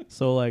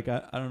 So like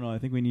I don't know. I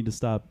think we need to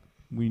stop.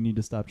 We need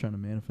to stop trying to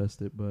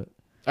manifest it. But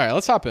all right,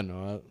 let's hop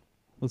into it.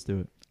 Let's do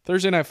it.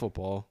 Thursday Night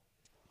Football.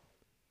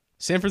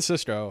 San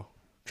Francisco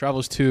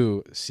travels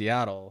to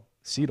Seattle.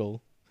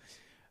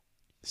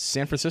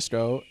 San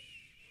Francisco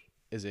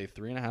is a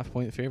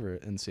 3.5-point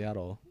favorite in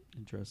Seattle.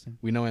 Interesting.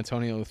 We know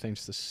Antonio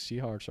thinks the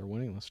Seahawks are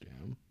winning this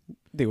game.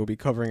 They will be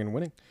covering and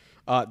winning.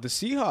 The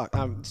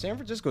Seahawks, San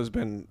Francisco's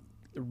been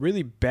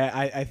really bad.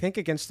 I think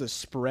against the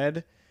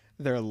spread,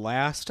 their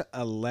last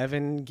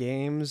 11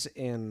 games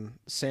in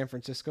San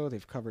Francisco,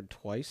 they've covered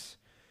twice.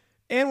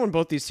 And when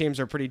both these teams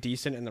are pretty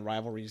decent and the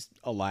rivalry's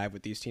alive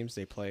with these teams,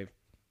 they play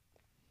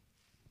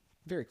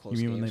very close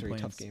games, very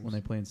tough games. When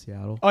they play in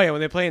Seattle? Oh, yeah, when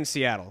they play in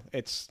Seattle.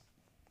 It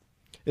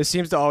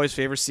seems to always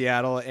favor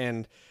Seattle,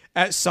 and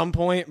at some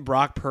point,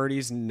 Brock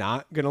Purdy's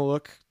not going to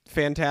look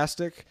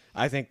fantastic.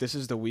 I think this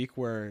is the week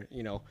where,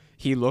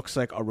 he looks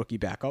like a rookie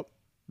backup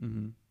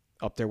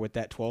up there with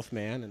that 12th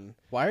man in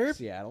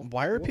Seattle.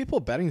 Why are people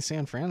betting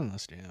San Fran in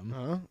this game? Yeah,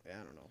 I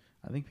don't know.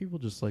 I think people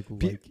just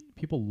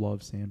people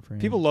love San Fran.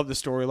 People love the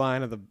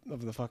storyline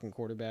of the fucking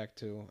quarterback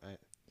too.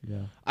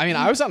 Yeah. I mean,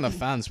 I was on the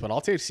fence, but I'll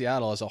take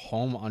Seattle as a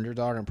home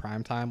underdog in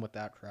primetime with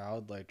that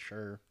crowd. Like,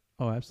 sure.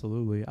 Oh,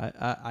 absolutely.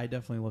 I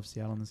definitely love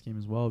Seattle in this game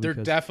as well. They're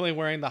definitely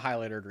wearing the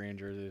highlighter green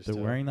jerseys.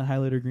 They're wearing the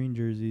highlighter green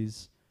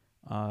jerseys.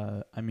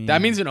 I mean,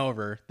 That means an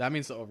over. That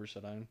means the over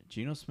sitting.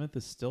 Geno Smith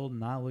is still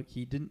not look.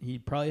 He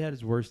probably had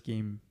his worst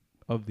game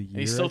of the year. And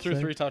he still I'd threw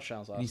say. 3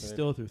 touchdowns And last he week.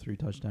 still threw 3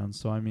 touchdowns.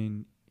 So I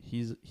mean,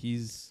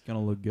 he's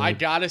gonna look good. I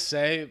gotta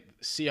say,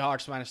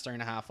 Seahawks minus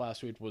 3.5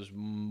 last week was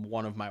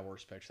one of my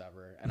worst picks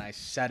ever, and I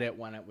said it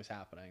when it was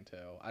happening too.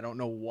 I don't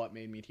know what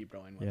made me keep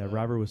going with Yeah, it.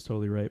 Robert was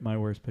totally right. My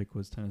worst pick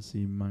was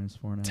Tennessee minus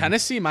 4.5.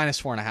 Tennessee minus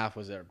 4.5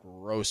 was a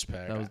gross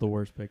pick. That was the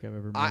worst pick I've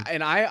ever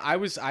made.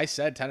 I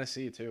said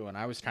Tennessee too, and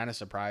I was kind of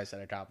surprised that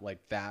it got like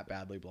that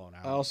badly blown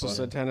out. I also But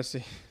said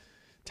Tennessee.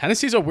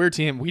 Tennessee's a weird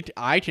team.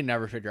 I can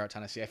never figure out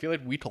Tennessee. I feel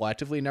like we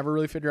collectively never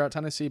really figure out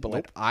Tennessee, but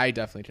like I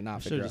definitely I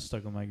cannot should figure have out. just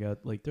stuck with my gut.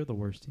 Like they're the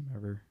worst team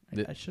ever.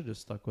 I should have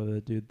stuck with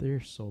it, dude. They're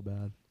so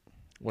bad.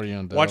 What are you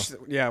gonna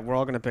do? We're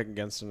all gonna pick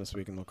against them this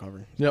week and they'll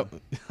cover. Yep,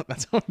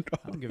 that's how I'm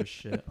I don't give a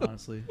shit,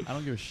 honestly. I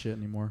don't give a shit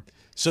anymore.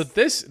 So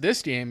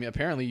this game,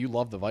 apparently you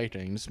love the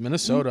Vikings.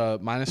 Minnesota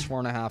minus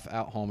 4.5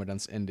 at home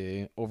against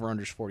Indy. Over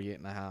unders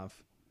 48.5.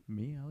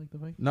 Me, I like the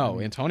Vikings. No, I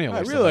mean, Antonio. I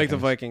likes really like the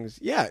Vikings.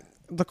 Yeah,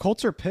 the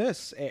Colts are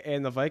pissed,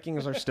 and the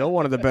Vikings are still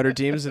one of the better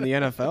teams in the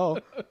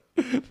NFL.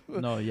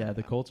 no, yeah,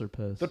 the Colts are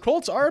pissed. The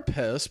Colts are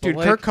pissed, but Dude,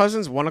 like, Kirk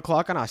Cousins 1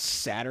 o'clock on a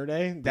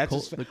Saturday.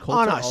 That's The Colts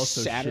on are a also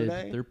Saturday.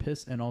 shit. They're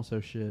pissed and also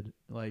shit.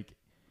 Like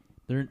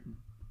they're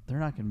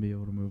not gonna be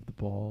able to move the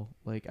ball.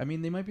 Like I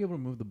mean, they might be able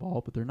to move the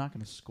ball, but they're not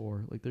gonna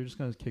score. Like they're just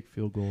gonna kick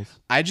field goals.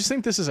 I just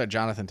think this is a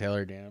Jonathan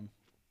Taylor game.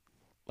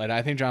 Like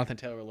I think Jonathan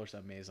Taylor looks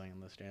amazing in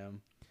this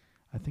game.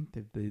 I think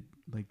that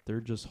their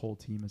just whole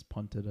team is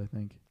punted. I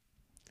think.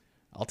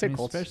 I'll take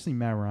Colts. Especially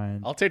Matt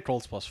Ryan. I'll take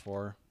Colts plus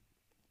 4.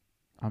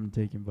 I'm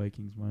taking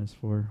Vikings minus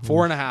 4.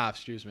 4.5.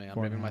 Excuse me. I'm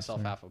 4.5, giving myself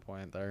sorry. half a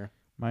point there.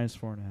 Minus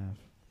 4.5.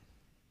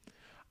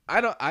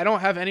 I don't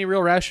have any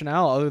real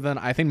rationale other than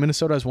I think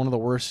Minnesota is one of the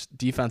worst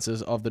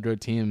defenses of the good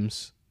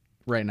teams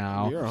right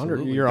now. You're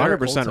Absolutely.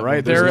 100%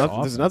 right. They're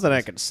There's nothing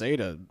I can say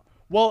to.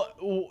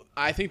 Well,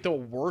 I think the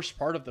worst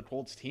part of the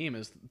Colts team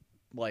is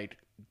like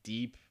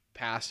deep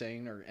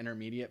passing or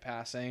intermediate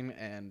passing,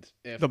 and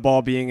if The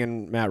ball being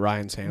in Matt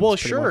Ryan's hands. well,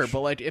 pretty sure, much.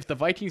 but like if the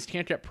Vikings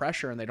can't get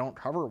pressure and they don't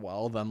cover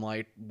well, then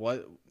like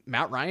what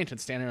Matt Ryan can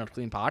stand in a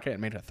clean pocket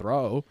and make a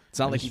throw. It's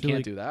not I like just he feel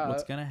can't do that.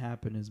 What's gonna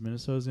happen is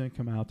Minnesota's gonna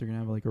come out. They're gonna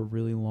have like a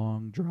really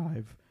long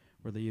drive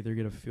where they either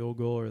get a field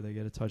goal or they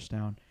get a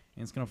touchdown,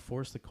 and it's gonna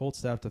force the Colts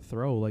staff to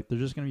throw. Like they're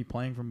just gonna be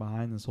playing from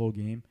behind this whole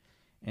game,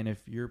 and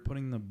if you're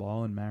putting the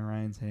ball in Matt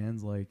Ryan's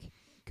hands, like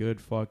good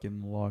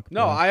fucking luck.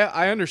 No, bro.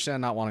 I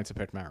understand not wanting to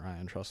pick Matt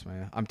Ryan. Trust me,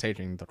 I'm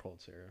taking the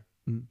Colts here.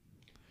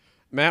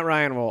 Matt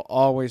Ryan will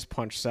always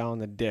punch Sal in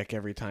the dick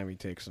every time he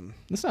takes him.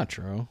 That's not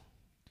true.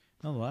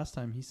 No, the last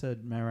time he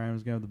said Matt Ryan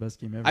was gonna have the best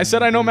game ever. I said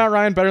and I know he did. Matt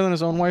Ryan better than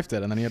his own wife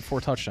did, and then he had 4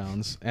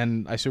 touchdowns,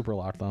 and I super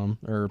locked them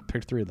or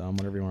picked 3 of them,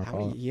 whatever you want to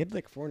call it. He had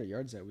like 400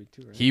 yards that week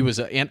too, right? He was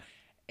and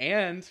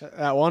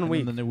that one And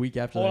week. then the week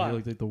after Hold that, on. he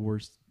looked like the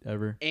worst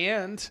ever.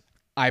 and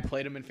I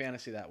played him in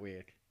fantasy that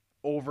week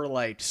over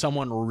like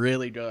someone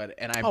really good,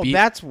 and I Oh, beat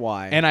that's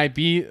why. and I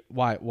beat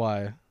why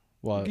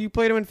what You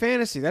played him in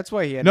fantasy. That's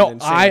why he had no an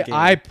insane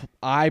game.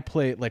 I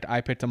played like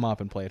I picked him up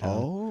and played him.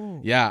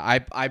 Oh. Yeah,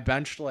 I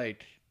benched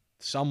like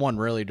someone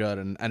really good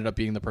and ended up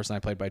being the person I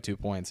played by 2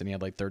 points, and he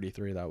had like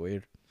 33 that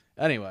week.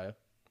 Anyway,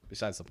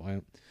 besides the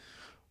point.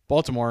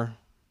 Baltimore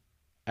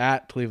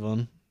at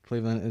Cleveland.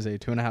 Cleveland is a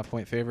 2.5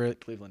 point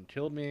favorite. Cleveland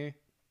killed me.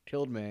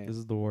 This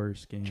is the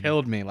worst game.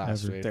 Killed me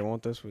last Ever. week. They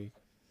won't this week.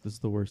 This is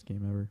the worst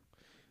game ever.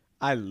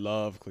 I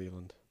love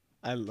Cleveland.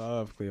 I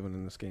love Cleveland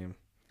in this game.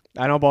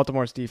 I know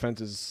Baltimore's defense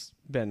has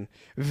been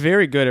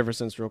very good ever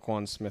since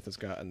Roquan Smith has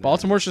gotten there.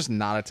 Baltimore's just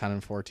not a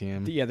 10-4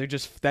 team. Yeah,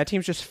 that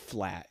team's just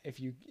flat. If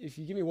you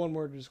give me one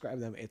word to describe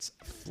them, it's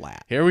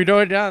flat. Here we go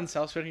again.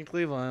 South picking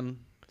Cleveland.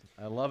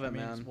 I love it, I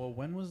mean, man. well,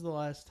 when was the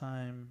last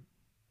time?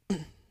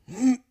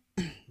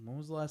 When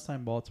was the last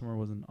time Baltimore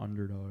was an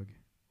underdog?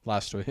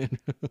 Last week.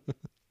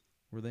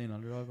 Were they an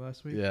underdog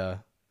last week? Yeah.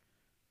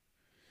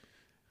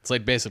 It's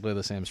like basically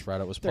the same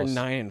spread. It was They're plus.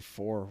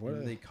 9-4.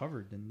 What? They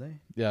covered, didn't they?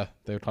 Yeah,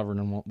 they covered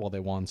and well, they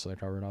won, so they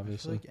covered I feel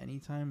obviously. like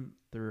anytime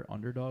they're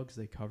underdogs,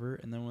 they cover,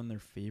 and then when they're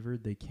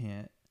favored, they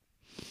can't.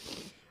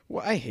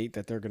 Well, I hate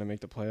that they're gonna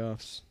make the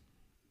playoffs.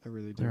 I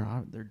really do.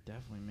 They're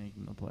definitely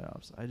making the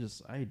playoffs.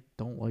 I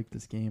don't like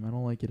this game. I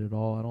don't like it at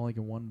all. I don't like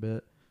it one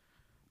bit.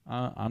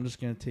 I'm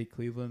just gonna take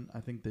Cleveland.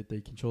 I think that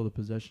they control the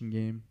possession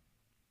game,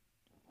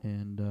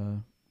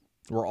 and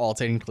We're all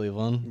taking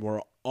Cleveland. We're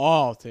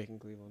all taking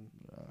Cleveland.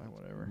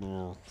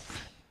 whatever.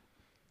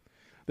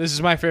 This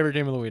is my favorite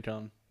game of the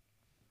weekend.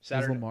 Is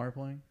Saturday. Lamar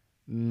playing?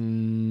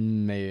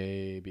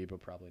 Maybe,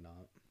 but probably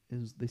not.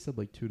 They said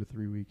like 2 to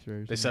 3 weeks, right?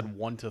 or They something? said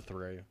 1 to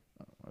 3.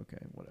 Oh, okay,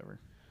 whatever.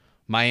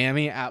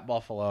 Miami at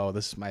Buffalo.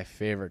 This is my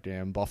favorite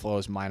game. Buffalo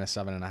is minus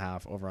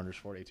 7.5. Over under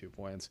 42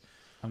 points.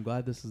 I'm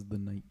glad this is the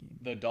night game.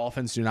 The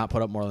Dolphins do not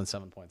put up more than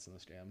 7 points in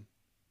this game.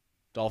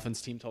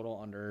 Dolphins team total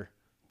under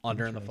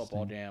in the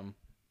football game.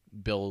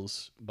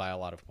 Bills by a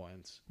lot of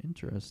points.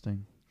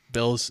 Interesting.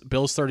 Bills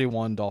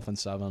 31,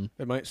 Dolphins 7.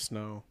 It might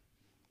snow.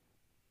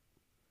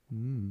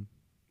 Mm,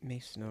 May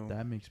snow.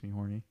 that makes me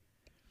horny.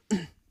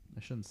 I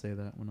shouldn't say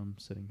that when I'm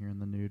sitting here in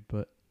the nude,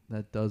 but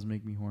That does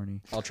make me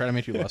horny. I'll try to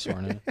make you less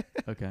horny.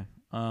 Okay.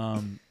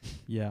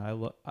 Yeah,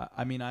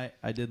 I mean,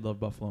 I did love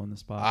Buffalo in the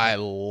spot.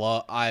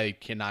 I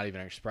cannot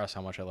even express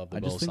how much I love the I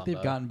Bills. just think they've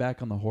Sunday. gotten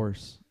back on the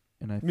horse,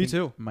 and I Me think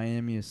too.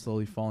 Miami is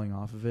slowly falling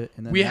off of it.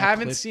 And then We that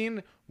haven't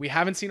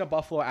clip- seen a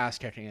Buffalo ass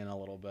kicking in a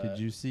little bit. Did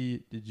you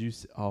see?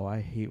 Oh, I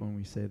hate when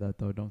we say that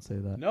though. Don't say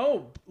that.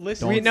 No,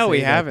 listen. Don't We know say we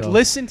that, haven't. though.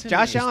 Listen to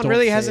Josh me. Allen don't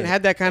really say hasn't it.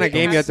 had that kind of It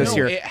game has- yet this no,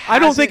 year. it I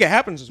don't think hasn't- it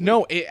happens this week.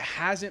 No, it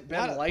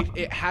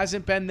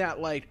hasn't been that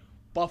like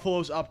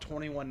Buffalo's up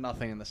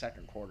 21-0 in the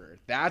second quarter.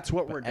 That's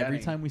what we're getting. Every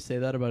time we say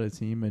that about a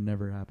team, it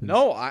never happens.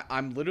 No,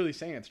 I'm literally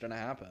saying it's gonna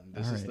happen.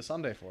 This All is right. the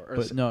Sunday for. Or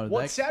But no, well,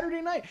 that- it's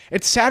Saturday night.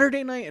 It's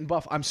Saturday night in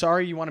Buffalo. I'm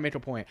sorry, you want to make a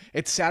point.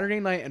 It's Saturday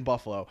night in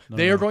Buffalo. No,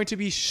 they no. are going to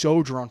be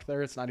so drunk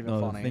there. It's not even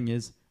No, funny. the thing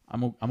is,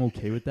 I'm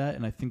okay with that,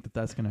 and I think that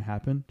that's gonna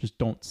happen. Just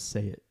don't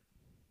say it.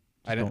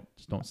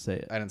 Just don't say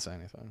it. I didn't say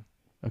anything.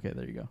 Okay,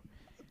 there you go.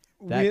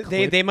 That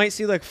They might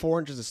see like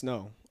 4 inches of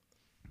snow.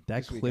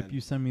 That this clip weekend.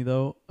 you sent me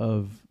though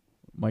of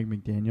Mike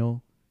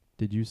McDaniel,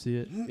 did you see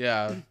it?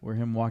 Yeah, Where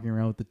him walking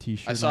around with the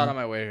T-shirt. I saw it on on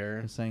my way here.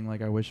 and saying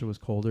like, "I wish it was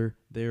colder."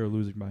 They are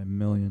losing by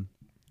 1,000,000.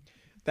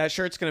 That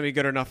shirt's gonna be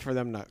good enough for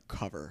them to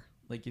cover.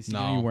 Like, is he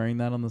gonna be No. wearing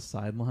that on the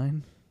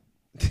sideline?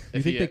 You If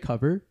think he- they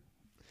cover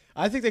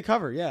I think they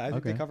cover. Yeah, I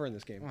think they Okay. cover in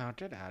this game. Wow,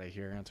 get out of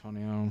here,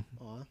 Antonio.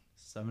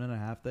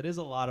 7.5? That is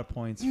a lot of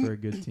points for a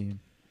good team.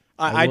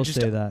 I will just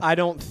say that. I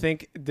don't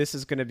think this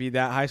is going to be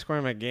that high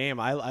scoring of a game.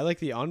 I like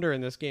the under in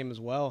this game as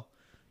well.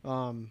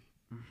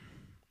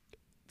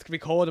 It's gonna be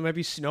cold. It might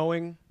be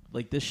snowing.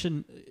 Like this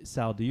shouldn't.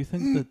 Sal, do you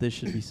think that this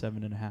should be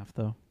 7.5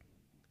 though?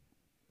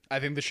 I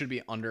think this should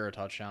be under a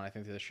touchdown. I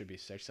think this should be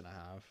 6.5.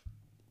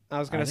 I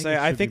was gonna think say it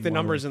I should think be the more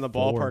numbers like in the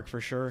 4. ballpark for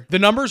sure. The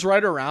number's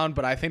right around,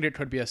 but I think it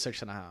could be a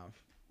 6.5.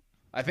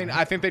 I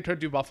think they could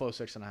do Buffalo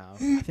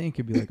 6.5. I think it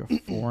could be like a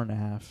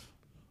 4.5.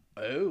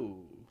 Oh,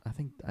 I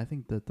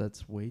think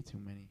that's way too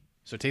many.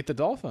 so take the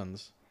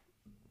Dolphins.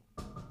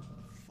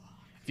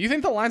 If you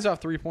think the line's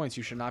off 3 points,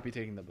 you should not be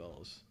taking the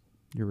Bills.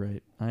 You're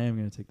right. I am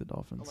gonna take the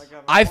Dolphins.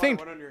 I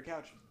think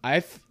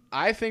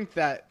I think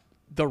that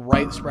the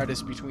right spread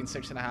is between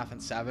 6.5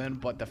 and 7,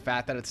 but the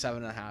fact that it's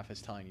 7.5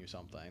 is telling you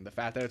something. The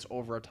fact that it's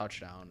over a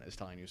touchdown is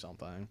telling you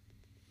something.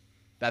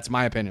 That's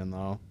my opinion,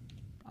 though,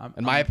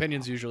 and my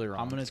opinion's usually wrong.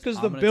 I'm gonna. It's because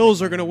I'm the gonna Bills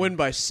take are gonna Miami. win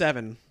by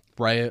 7.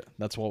 Right?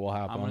 That's what will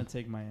happen. I'm gonna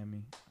take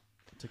Miami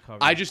to cover.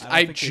 I don't think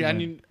they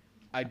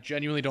win.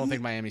 genuinely don't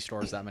think Miami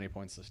scores that many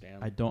points this game.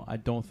 I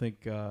don't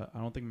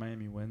think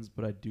Miami wins,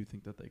 but I do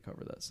think that they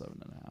cover that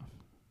 7.5.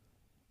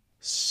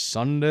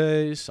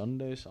 Sunday.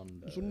 Sunday.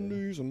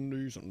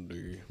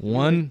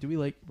 One. Do we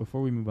like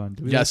before we move on?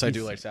 Do we Yes, I these-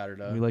 do like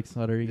Saturday. Do we like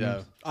Saturday Yeah.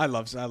 games? I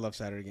love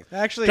Saturday games.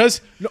 Actually,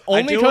 Because I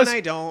only do because and I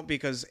don't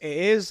because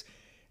it's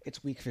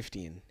week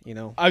 15. You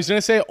know. I was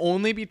gonna say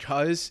only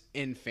because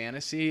in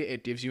fantasy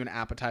it gives you an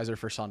appetizer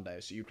for Sunday,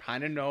 so you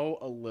kind of know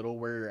a little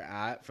where you're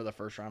at for the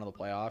first round of the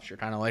playoffs. You're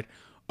kind of like,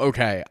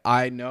 okay,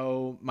 I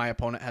know my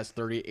opponent has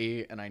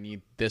 38, and I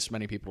need this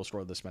many people to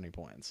score this many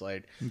points.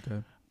 Like,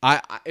 Okay.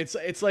 it's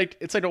like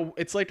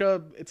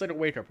a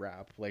wake up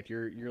wrap. Like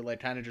you're like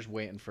kind of just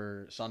waiting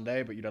for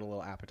Sunday, but you got a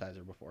little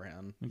appetizer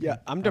beforehand. Okay. Yeah,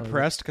 I'm I like it.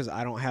 depressed because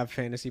I don't have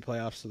fantasy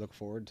playoffs to look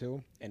forward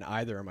to in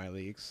either of my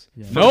leagues.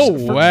 Yeah. No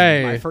First-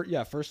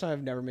 way. First time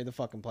I've never made the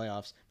fucking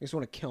playoffs. Makes me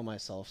want to kill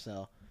myself.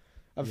 So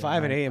I'm Yeah,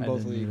 5 and 8 in I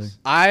both didn't leagues.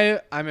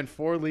 I'm in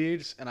 4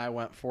 leagues and I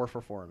went 4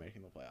 for 4 in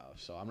making the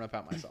playoffs. So I'm gonna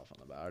pat myself on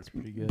the back.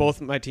 Pretty good. Both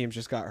my teams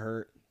just got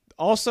hurt.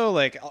 Also,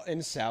 like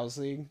in Sal's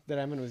league that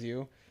I'm in with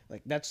you,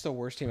 like that's the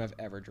worst team I've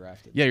ever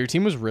drafted. Yeah, your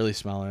team was really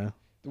smelly.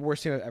 The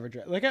worst team I've ever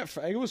drafted. Like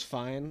it was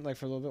fine, like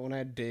for a little bit when I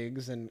had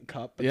Diggs and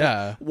Cup. But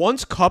Yeah.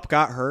 once Cup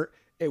got hurt,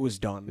 it was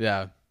done.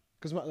 Yeah.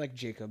 Because like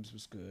Jacobs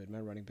was good. My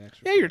running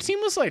backs were Yeah, good. your team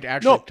was like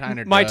actually No, kind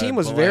of my team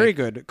was very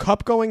good.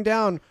 Cup going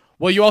down.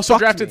 Well, you also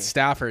fucked drafted me.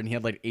 Stafford and he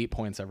had like 8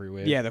 points every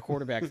week. Yeah, the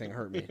quarterback thing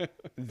hurt me.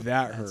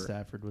 That Matt hurt.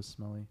 Stafford was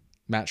smelly.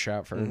 Matt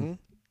Stratford. Mhm.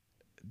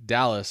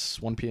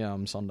 Dallas, 1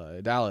 p.m.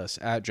 Sunday. Dallas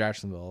at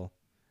Jacksonville.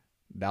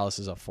 Dallas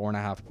is a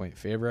 4.5 point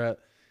favorite.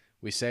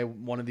 We say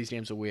one of these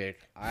games a week.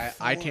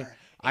 I can't.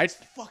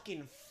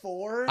 fucking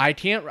 4. I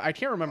can't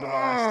remember the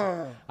last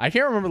time. I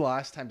can't remember the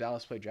last time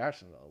Dallas played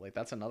Jacksonville. Like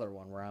that's another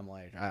one where I'm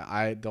like,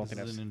 I don't This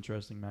think is I've an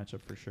interesting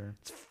matchup for sure.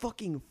 It's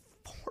fucking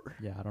 4.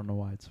 Yeah, I don't know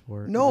why it's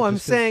 4. No, Is it I'm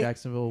just 'cause saying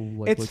Jacksonville.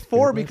 Like, It's looked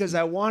 4 good last because week?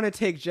 I want to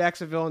take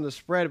Jacksonville in the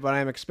spread, but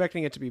I'm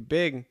expecting it to be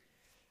big.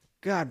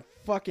 God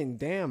fucking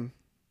damn.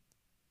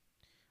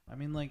 I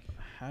mean, like,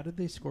 how did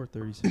they score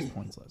 36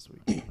 points last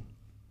week?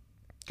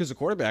 Because the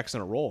quarterback's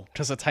on a roll.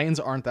 because the Titans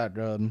aren't that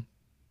good.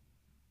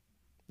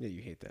 Yeah,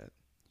 you hate that.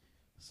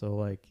 So,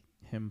 like,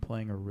 him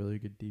playing a really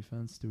good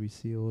defense. Do we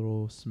see a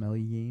little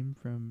smelly game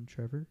from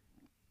Trevor?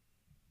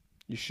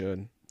 You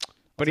should.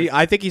 But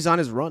I think he's on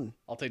his run.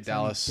 I'll take I mean,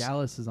 Dallas.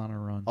 Dallas is on a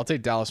run. I'll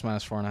take Dallas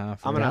minus 4.5.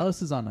 I'm gonna-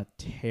 Dallas is on a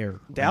tear.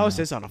 right Dallas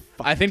now. is on a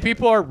fucking I think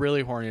people are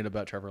really horny to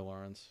bet Trevor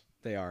Lawrence.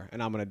 They are,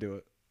 and I'm going to do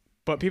it.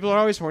 But people are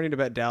always horny to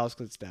bet Dallas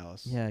because it's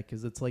Dallas. Yeah,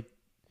 because it's like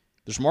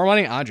There's more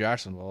money on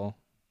Jacksonville.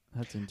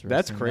 that's interesting.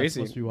 That's crazy. That's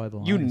supposed to be why the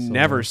line You is so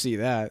never low. see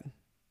that.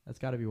 That's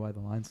got to be why the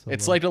line's so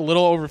It's low. like a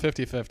little over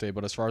 50-50,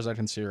 but as far as I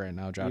can see right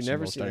now, never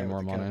Jacksonville's see getting that more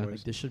with the money. Cowboys.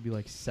 Like, this should be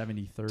like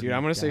 70-30. Dude,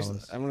 I'm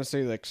Dallas. gonna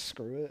say like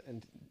screw it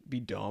and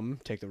be dumb,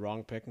 take the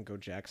wrong pick and go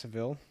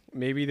Jacksonville.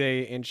 Maybe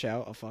they inch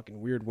out a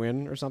fucking weird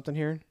win or something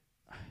here.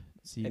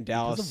 See, and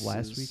because Dallas of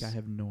last is- week, I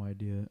have no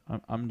idea.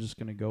 I'm just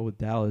gonna go with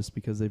Dallas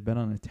because they've been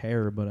on a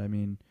tear. But I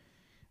mean,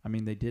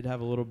 they did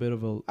have a little bit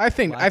of a I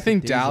think Dallas.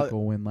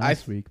 lackadaisical win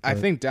last week. I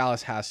but think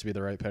Dallas has to be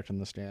the right pick in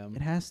this game.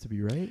 it has to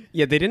be right.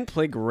 Yeah, they didn't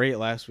play great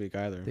last week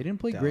either. They didn't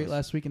play great Dallas.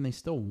 last week, and they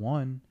still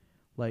won.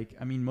 Like,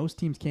 I mean, most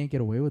teams can't get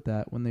away with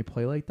that when they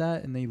play like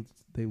that, and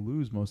they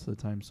lose most of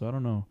the time. So I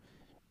don't know.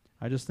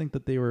 I just think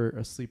that they were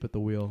asleep at the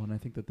wheel, and I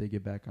think that they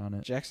get back on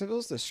it.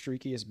 Jacksonville's the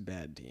streakiest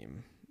bad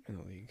team in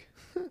the league.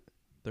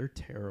 They're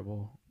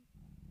terrible.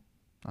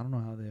 I don't know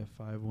how they have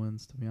 5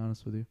 wins. To be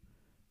honest with you,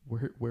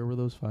 where were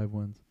those 5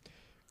 wins?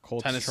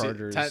 Colts, Tennessee,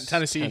 Chargers,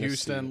 Tennessee,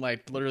 Houston,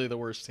 like literally the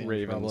worst team.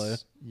 Ravens. Probably.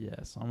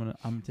 Yes,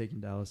 I'm taking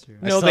Dallas here.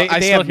 No, I they still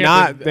have can't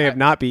not. believe- They have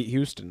not beat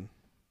Houston.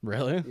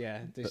 Really?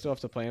 Yeah, they still have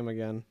to play them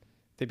again.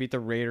 They beat the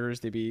Raiders.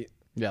 They beat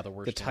Yeah, the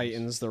worst. the teams.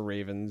 Titans, the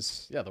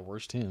Ravens, Yeah, the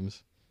worst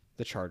teams.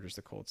 the Chargers,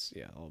 the Colts.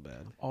 Yeah, all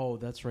bad. Oh,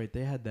 that's right.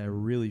 They had that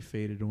really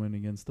faded win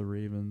against the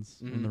Ravens,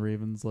 and the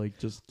Ravens like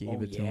just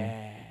gave it to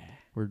them.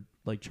 Where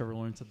like Trevor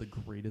Lawrence had the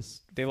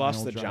greatest. They lost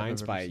final the drive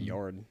Giants I've by ever a seen.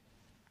 yard.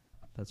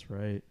 That's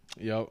right.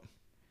 Yep.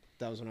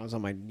 That was when I was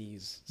on my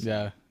knees.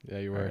 Yeah,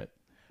 you were. All right.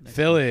 Next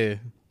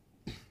Philly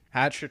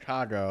at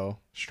Chicago.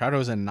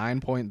 Chicago's a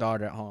 9-point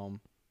dog at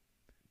home.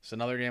 It's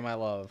another game I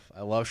love.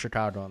 I love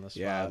Chicago on this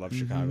spot. Yeah, I love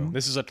Chicago.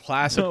 This is a one.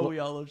 classic. So we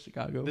all love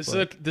Chicago. This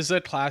but is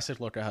a classic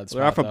look ahead spot.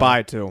 They're off a though.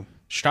 bye too.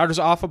 Chicago's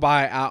off a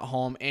bye at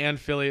home, and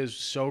Philly is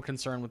so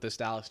concerned with this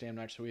Dallas game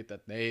next week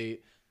that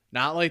they,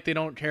 not like they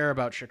don't care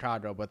about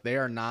Chicago, but they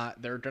are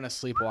not. They're gonna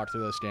sleepwalk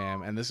through this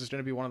game, and this is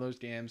gonna be one of those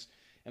games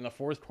in the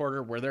fourth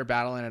quarter where they're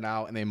battling it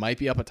out, and they might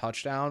be up a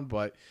touchdown,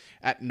 but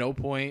at no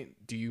point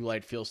do you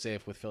like feel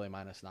safe with Philly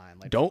 -9.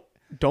 Like,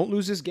 Don't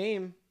lose this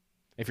game.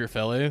 if you're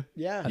Philly,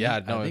 Yeah.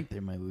 I think they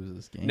might lose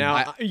this game.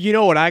 Now you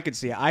know what I could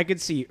see. I could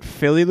see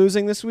Philly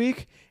losing this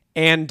week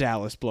and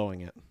Dallas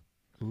blowing it.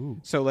 Ooh.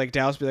 So like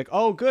Dallas be like,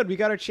 oh good, we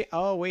got our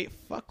oh wait,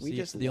 fuck, we See,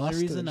 just the lost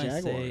only reason to the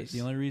Jaguars.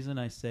 the only reason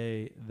I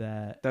say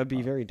that That'd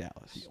be very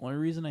Dallas. the only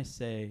reason I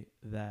say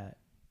that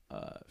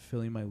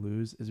Philly might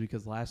lose is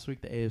because last week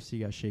the AFC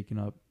got shaken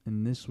up,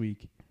 and this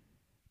week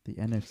the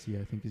NFC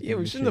I think is Yeah, gonna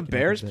we've be seen the shaken up a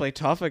Bears bit. play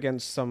tough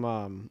against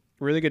some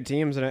really good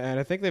teams, and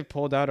I think they've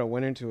pulled out a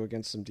win or two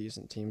against some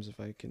decent teams. If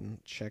I can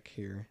check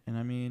here, And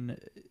I mean,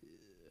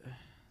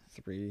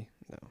 3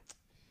 no.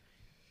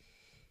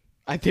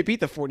 They beat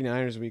the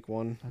 49ers week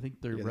 1. I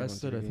think they're Yeah, they won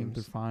rested. 3 I think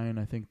they're games. fine.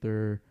 I think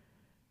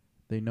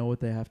they know what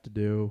they have to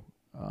do.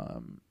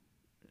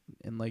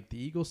 And like the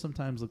Eagles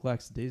sometimes look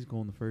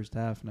lackadaisical in the first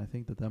half, and I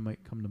think that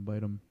might come to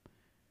bite them.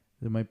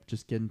 They might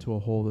just get into a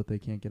hole that they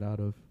can't get out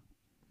of.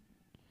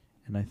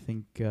 And I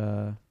think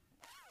the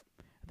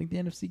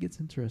NFC gets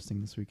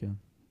interesting this weekend.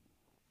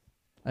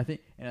 I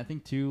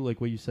think too, like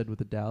what you said with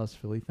the Dallas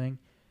Philly thing,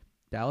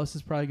 Dallas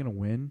is probably gonna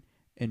win,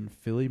 and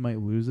Philly might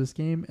lose this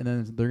game, and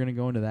then they're gonna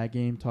go into that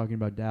game talking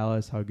about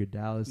Dallas, how good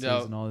Dallas is,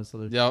 and all this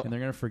other, Yep. and they're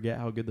gonna forget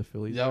how good the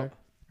Phillies Yep.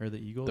 are, or the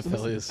Eagles. The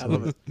Phillies. I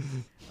love it.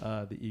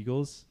 The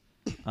Eagles,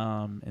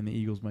 and the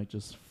Eagles might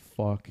just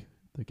fuck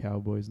the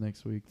Cowboys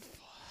next week.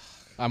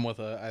 I'm with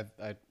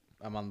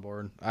I'm on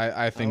board.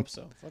 I I think hope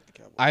so. Fuck the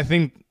Cowboys. I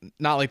think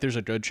not like there's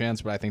a good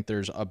chance, but I think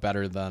there's a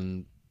better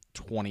than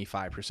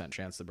 25%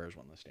 chance the Bears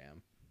win this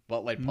game.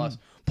 But like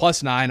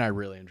plus 9, I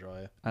really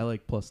enjoy. I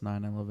like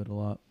 +9. I love it a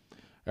lot.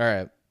 All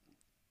right.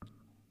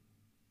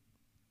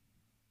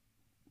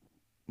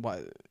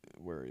 Why?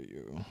 Where are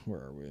you? Where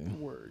are we?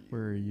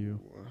 Where are you?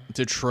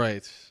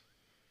 Detroit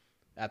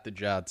at the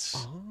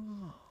Jets.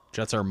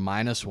 Jets are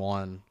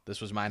 -1.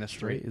 This was -3.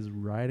 Detroit is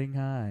riding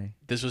high.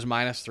 This was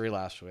 -3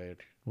 last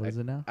week. What is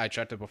it now? I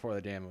checked it before the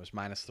game. It was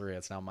 -3.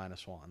 It's now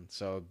 -1.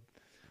 So,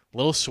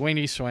 little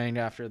swingy swing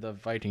after the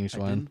Vikings I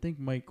win. didn't think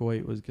Mike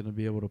White was going to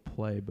be able to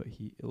play, but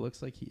it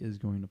looks like he is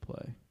going to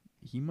play.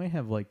 He might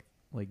have like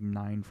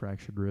 9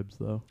 fractured ribs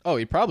though. Oh,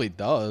 he probably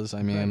does.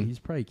 I mean, He's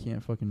probably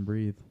can't fucking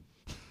breathe.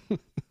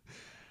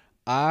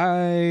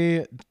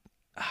 I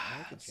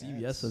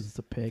CBS says it's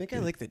a pick. I think I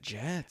like the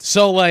Jets.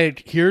 so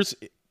like here's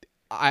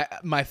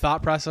my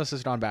thought process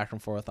has gone back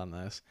and forth on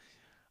this.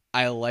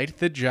 I like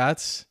the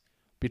Jets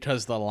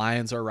because the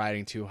Lions are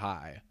riding too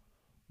high,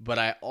 but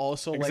I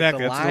also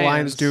Exactly, like that's what the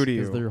Lions do to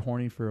because you. they're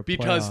horny for a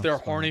because playoff they're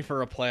spot, horny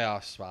for a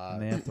playoff spot.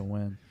 and they have to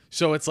win.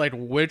 So it's like,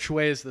 which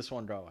way is this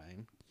one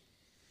going?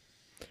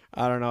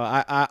 I don't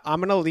know. I'm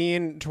gonna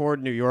lean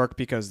toward New York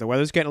because the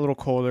weather's getting a little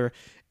colder,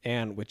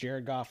 and with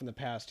Jared Goff in the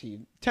past, he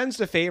tends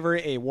to favor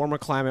a warmer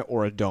climate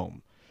or a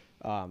dome.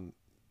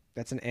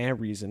 That's an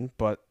reason,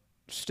 but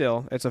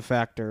still, it's a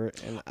factor.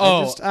 And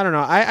I don't know.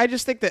 I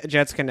just think the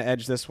Jets can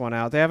edge this one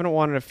out. They haven't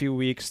won in a few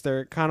weeks.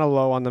 They're kind of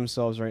low on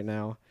themselves right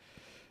now.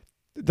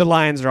 The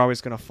Lions are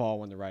always gonna fall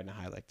when they're riding a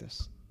high like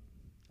this.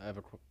 I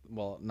have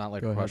not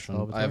like Go a ahead, question.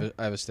 Salvatore.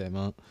 I have a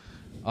statement.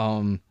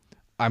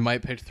 I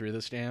might pick 3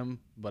 this game,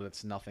 but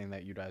it's nothing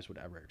that you guys would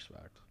ever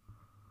expect.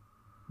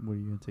 What are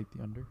you gonna take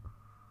the under?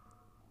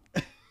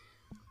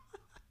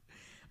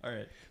 All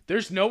right.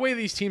 There's no way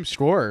these teams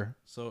score.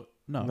 So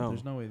no, No.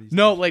 there's no way these.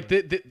 No, teams like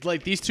score.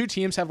 like these two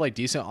teams have like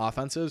decent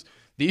offenses.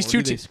 These Or two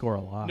do they teams score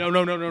a lot. No.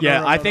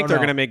 Yeah, no, I no, think no, they're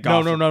no. gonna make No,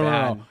 golf no, no,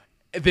 bad. no.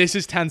 This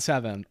is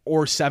 10-7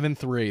 or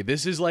 7-3.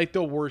 This is like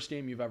the worst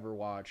game you've ever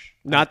watched.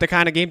 Not the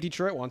kind of game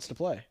Detroit wants to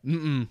play.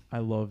 I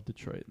love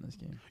Detroit in this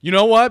game. You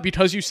know what?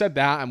 Because you said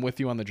that, I'm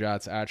with you on the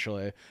Jets,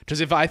 actually. Because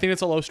if I think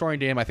it's a low-scoring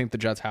game, I think the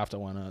Jets have to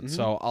win it.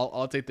 So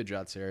I'll take the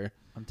Jets here.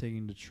 I'm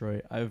taking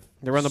Detroit.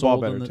 They run the ball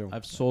sold on better, too.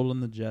 I've sold on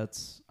the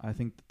Jets. I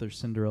think that their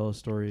Cinderella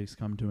story has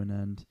come to an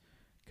end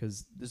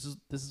because this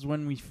is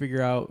when we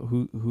figure out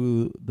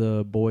who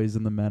the boys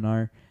and the men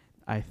are.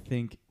 I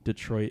think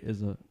Detroit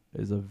is a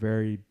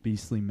very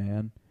beastly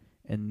man,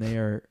 and they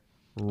are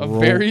A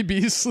very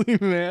beastly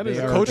man. They Is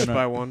are Coached gonna-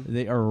 by one.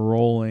 They are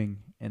rolling,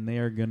 and they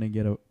are gonna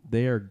get a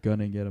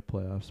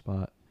playoff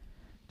spot.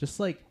 Just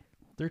like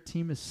their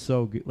team is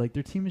so good. Like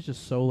their team is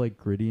just so like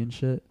gritty and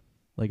shit.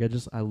 Like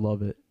I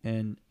love it.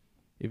 And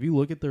if you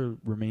look at their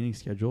remaining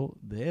schedule,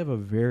 they have a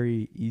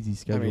very easy I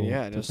schedule mean,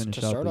 yeah, to just finish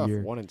to out start the off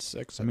year.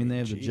 1-6. I mean, they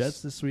have the jeez.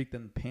 Jets this week,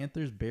 then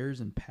Panthers, Bears,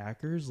 and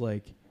Packers.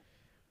 Like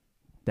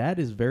that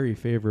is very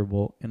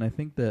favorable, and I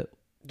think that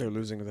They're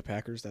losing to the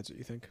Packers. That's what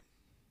you think?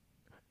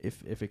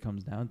 if it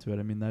comes down to it,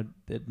 I mean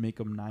that'd make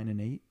them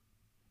 9-8.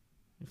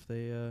 If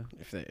they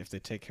If they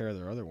take care of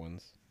their other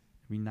ones.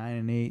 be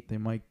 9-8, they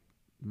might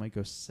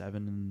go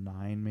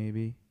 7-9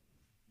 maybe.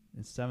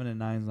 And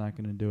 7-9 is not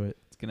going to do it.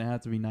 It's going to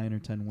have to be 9 or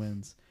 10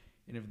 wins.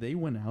 And if they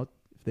win out,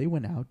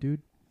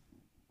 dude,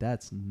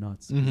 that's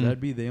nuts. 'Cause Mhm.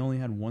 that'd be they only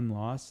had one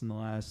loss in the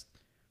last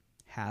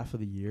half of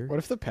the year. What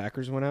if the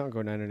Packers went out and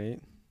go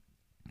 9-8?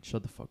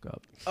 Shut the fuck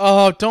up.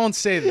 Oh, don't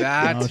say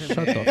that. No, to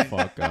shut me. the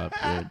fuck up,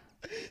 dude.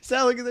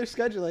 Sal, look at their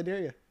schedule. I dare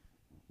you.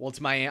 Well, it's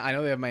Miami. I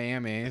know they have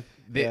Miami.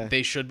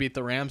 They should beat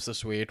the Rams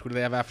this week. Who do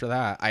they have after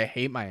that? I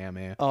hate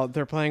Miami. Oh,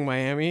 they're playing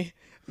Miami.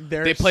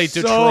 They play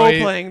so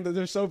Detroit.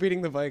 They're so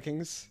beating the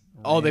Vikings.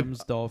 Oh, they-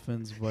 Rams,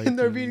 Dolphins, Vikings. And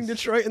they're beating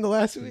Detroit in the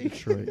last week.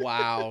 Detroit.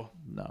 Wow.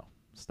 No,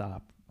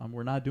 stop.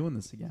 We're not doing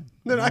this again.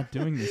 They're We're not- not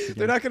doing this again.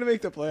 They're not going to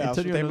make the playoffs, but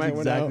Antonio they knows might win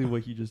exactly out.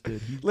 what he just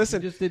did. He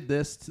Listen. just did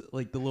this to,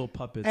 like the little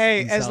puppets.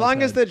 Hey, in as Sal's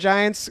long as head. the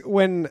Giants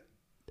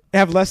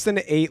have less than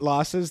 8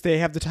 losses, they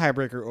have the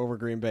tiebreaker over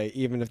Green Bay,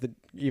 even if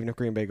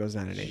Green Bay goes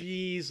 9-8.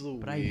 Jeez Louise,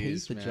 But I hate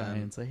the man.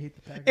 Giants. I hate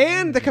the Packers.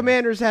 And the anyway.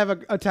 Commanders have a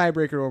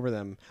tiebreaker over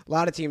them. A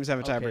lot of teams have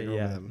a Okay, tiebreaker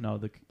yeah. over them. No,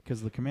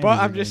 because the Commanders. But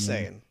are I'm just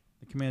getting in. saying,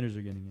 The Commanders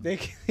are getting in. they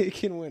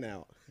can win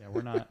out. Yeah,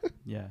 we're not.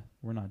 Yeah,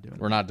 we're not doing.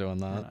 We're not doing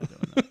that.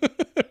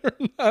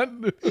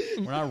 that.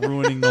 We're not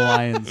ruining the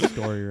Lions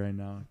story right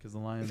now because the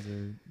Lions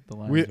are.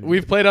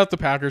 We've played out the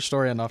Packers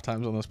story enough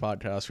times on this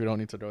podcast. We don't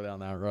need to go down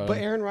that road. But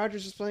Aaron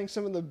Rodgers is playing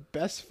some of the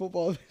best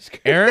football of his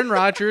career. Aaron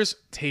Rodgers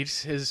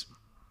takes his.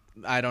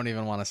 I don't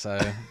even want to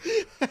say.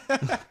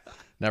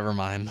 Never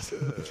mind.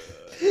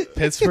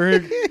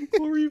 Pittsburgh.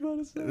 What were you about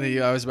to say?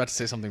 I was about to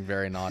say something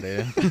very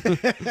naughty.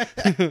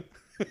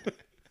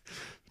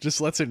 Just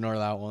let's ignore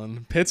that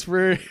one.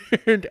 Pittsburgh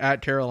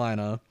at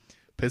Carolina.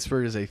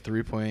 Pittsburgh is a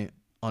 3-point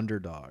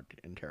underdog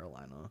in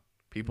Carolina.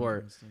 People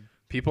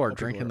are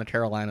drinking the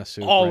Carolina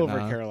soup all right over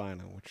now.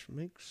 Carolina, which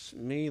makes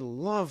me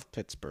love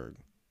Pittsburgh.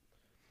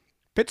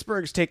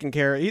 Pittsburgh's taking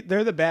care.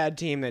 They're the bad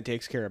team that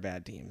takes care of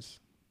bad teams.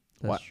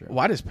 That's true.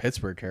 Why does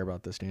Pittsburgh care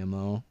about this game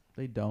though?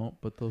 They don't,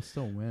 but they'll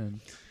still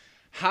win.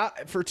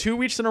 For 2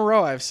 weeks in a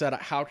row, I've said,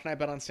 how can I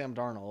bet on Sam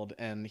Darnold?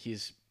 And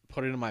he's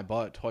put it in my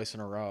butt twice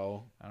in a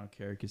row. I don't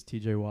care because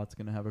T.J. Watt's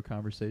gonna have a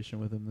conversation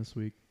with him this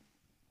week.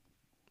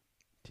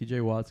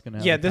 T.J. Watt's gonna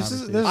have Yeah, a this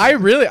is-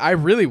 conversation. I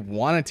really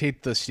want to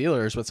take the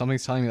Steelers, but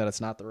something's telling me that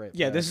it's not the right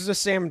Yeah, pick. this is a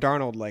Sam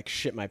Darnold like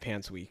shit my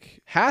pants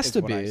week. Has is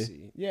to what I be.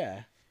 see.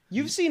 Yeah,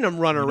 you've seen him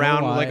run You know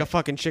around why? like a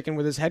fucking chicken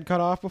with his head cut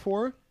off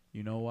before.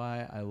 You know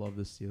why I love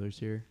the Steelers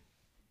here?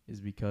 Is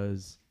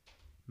because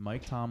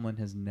Mike Tomlin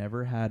has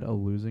never had a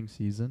losing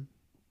season.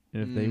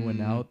 And if they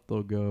win out,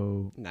 they'll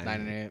go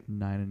 9-8.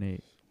 9-8.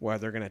 Well,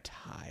 they're gonna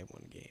tie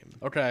one game.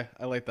 Okay,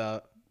 I like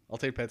that. I'll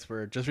take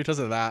Pittsburgh. Just because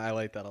of that, I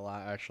like that a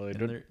lot, actually.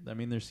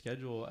 And their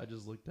schedule, I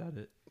just looked at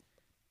it.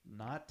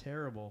 Not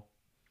terrible.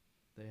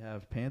 They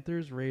have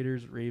Panthers,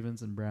 Raiders,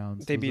 Ravens, and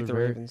Browns. They Those beat are the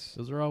very- Ravens.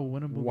 Those are all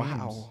winnable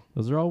Wow. games.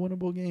 Those are all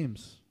winnable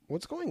games.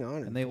 What's going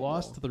on? And they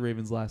lost to the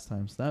Ravens last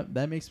time. So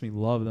that makes me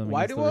love them.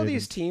 Why against do the all these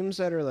Ravens. teams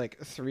that are like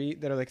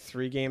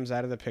 3 games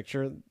out of the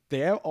picture?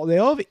 They all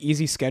have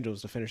easy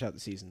schedules to finish out the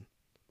season.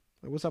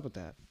 Like, what's up with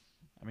that?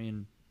 I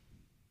mean,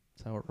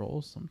 that's how it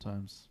rolls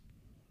sometimes.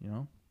 You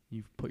know,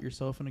 you put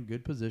yourself in a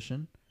good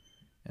position,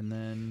 and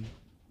then,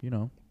 you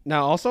know.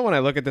 Now, also when I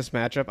look at this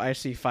matchup, I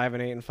see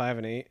 5-8 and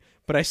 5-8,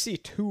 but I see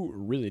 2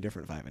 really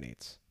different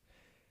 5-8s.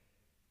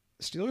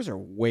 Steelers are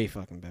way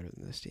fucking better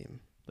than this team.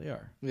 They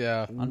are.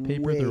 Yeah. On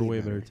paper, they're a way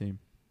better. better team.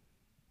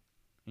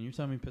 And you're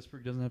telling me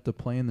Pittsburgh doesn't have to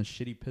play in the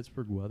shitty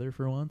Pittsburgh weather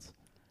for once?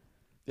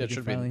 Yeah, They it can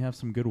should be. finally have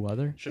some good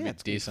weather? Should Yeah, be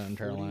it's gonna be decent in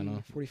 40,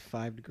 Carolina.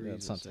 45 degrees. Yeah,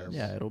 it's not it says. terrible.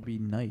 Yeah, it'll be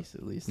nice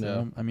at least.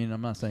 Yeah. I mean,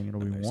 I'm not saying it'll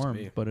be Nice to warm,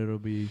 be. but it'll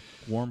be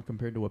warm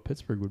compared to what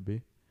Pittsburgh would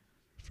be.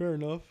 Fair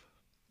enough.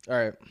 All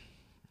right.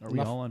 Are we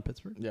all on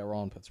Pittsburgh? Yeah, we're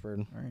all in Pittsburgh.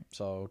 All right.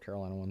 So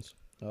Carolina wins.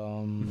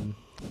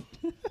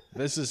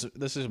 This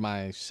is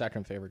my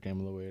second favorite game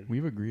of the week.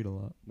 We've agreed a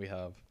lot. We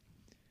have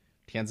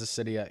Kansas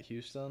City at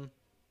Houston.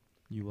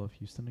 You love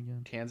Houston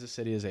again? Kansas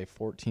City is a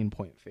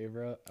 14-point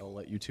favorite. I will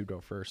let you two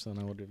go first, then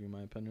I will give you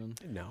my opinion.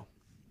 No.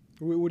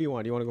 What do you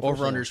want? Do you want to go first?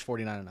 Over-under's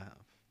 49.5.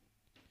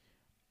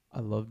 I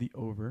love the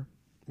over,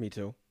 Me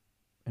too.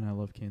 and I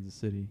love Kansas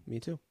City. Me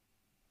too.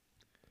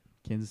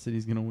 Kansas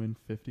City's gonna win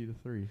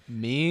 50-3.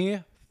 Me,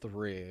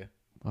 3.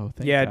 Oh,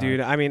 thank Yeah, God. dude.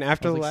 I mean, I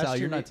after was the like, last Sal,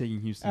 two you're not weeks, taking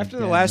Houston. after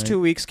the again, last right? 2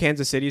 weeks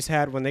Kansas City's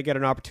had when they get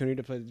an opportunity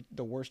to play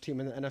the worst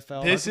team in the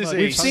NFL. This is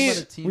we've a- seen Talk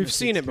about a team we've that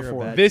seen takes it care of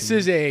before. bad This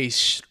teams. is a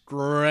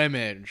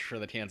scrimmage for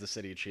the Kansas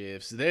City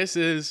Chiefs. This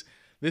is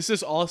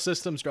all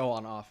systems go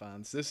on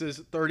offense. This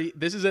is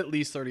at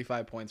least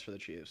 35 points for the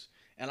Chiefs.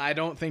 And I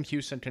don't think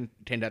Houston can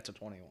get to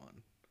 21.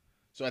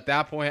 So at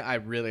that point, I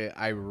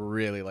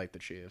really like the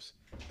Chiefs.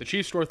 The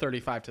Chiefs score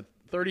 35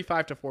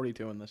 to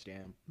 42 in this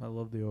game. I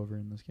love the over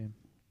in this game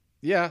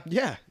Yeah.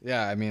 Yeah,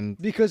 Yeah, I mean,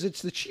 because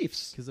it's the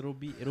Chiefs. because it'll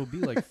be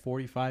like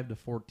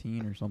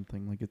 45-14 or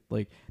something.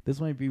 Like this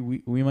might be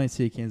we might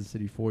see a Kansas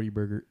City 40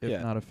 burger, if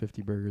Yeah. not a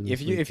 50 burger. This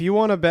If you week. if you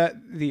want to bet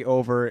the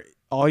over,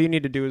 all you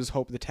need to do is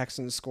hope the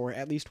Texans score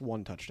at least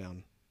one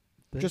touchdown.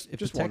 if just the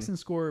one. Texans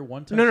score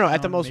one No, touchdown,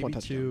 at the most maybe one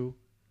touchdown. 2,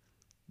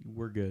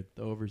 we're good.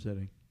 The over's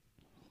hitting.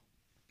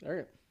 all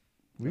right.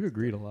 We've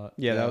agreed a lot.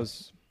 Yeah, Yeah. that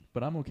was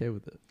But I'm okay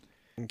with it.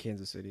 in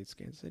Kansas City. It's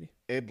Kansas City.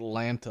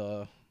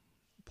 Atlanta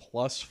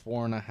plus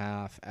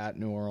 4.5 at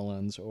New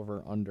Orleans.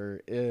 Over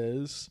under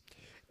is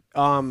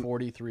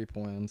 43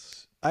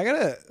 points. I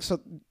gotta. So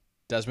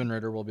Desmond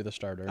Ridder will be the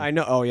starter. I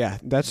know. Oh yeah,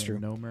 that's Yeah, true.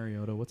 No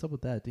Mariota. What's up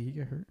with that? Did he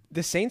get hurt?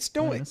 The Saints Did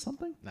I don't. miss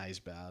something? Nah, he's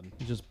bad.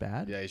 He's just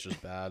bad. Yeah, he's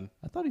just bad.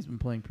 I thought he's been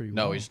playing pretty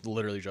well. No, he's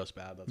literally just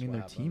bad. I That's mean, what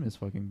their happened. team is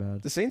fucking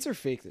bad. The Saints are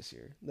fake this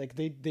year. Like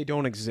they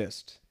don't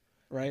exist,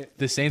 right?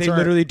 The Saints They are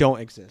literally don't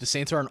exist. the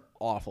Saints are an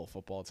awful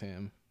football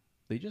team.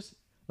 They just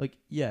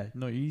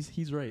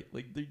he's right.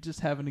 Like they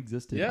just haven't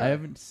existed. Yeah. I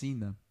haven't seen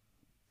them.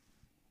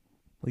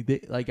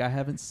 I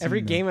haven't seen Every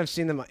them. game I've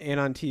seen them in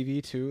on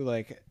TV too.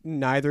 Like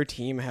neither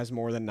team has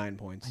more than 9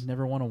 points. I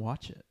never want to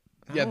watch it.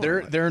 Yeah,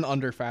 Oh, they're an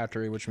under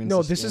factory, which means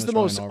no. This is the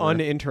game most rolling over.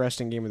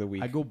 uninteresting game of the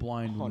week. I go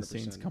blind when the 100%.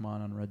 Saints come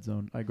on Red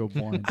Zone. I go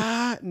blind.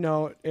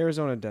 No.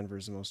 Arizona Denver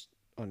is the most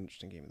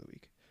uninteresting game of the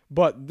week.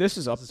 But this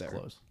is up This is there.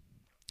 close.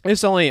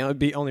 It's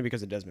only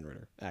because of Desmond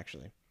Ridder,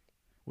 actually.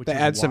 Which That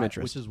is adds some why-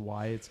 interest. Which is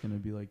why it's going to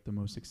be like the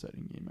most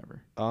exciting game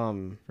ever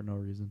for no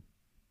reason.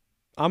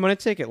 I'm gonna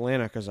take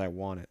Atlanta because I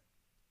want it.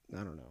 I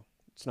don't know.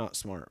 It's not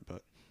smart,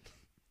 but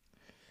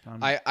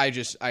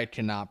I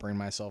cannot bring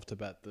myself to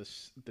bet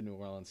the New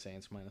Orleans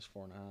Saints minus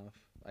 4.5.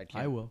 I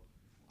can't. I will.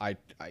 I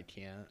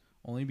can't.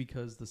 Only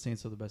because the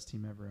Saints are the best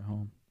team ever at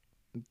home.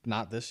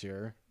 Not this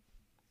year.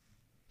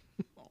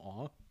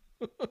 Aw.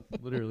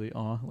 Literally,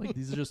 like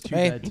these are just two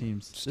Hey, bad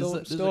teams. still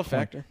this is a coin-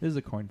 factor. This is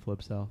a coin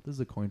flip, Sal. This is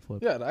a coin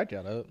flip. Yeah, I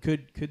get it.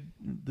 Could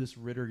this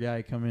Ritter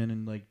guy come in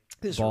and like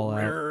this ball out?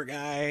 Ridder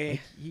guy.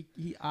 Like,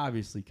 he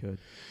obviously could,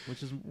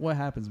 which is what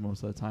happens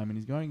most of the time, and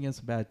he's going against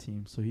a bad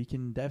team, so he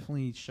can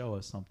definitely show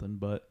us something.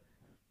 But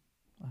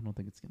I don't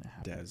think it's gonna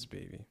happen. Dez,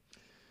 baby.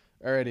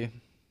 Alrighty.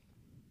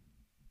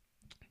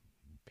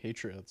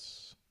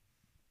 Patriots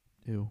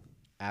Ew,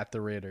 at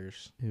the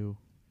Raiders. ew.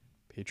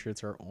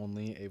 Patriots are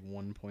only a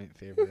 1-point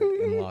favorite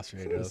in Las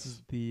This Vegas.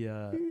 is the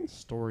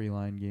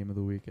storyline game of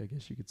the week, I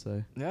guess you could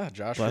say. Yeah,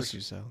 Josh. Bless versus-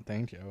 you, Sal.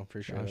 Thank you.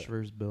 Appreciate Josh it.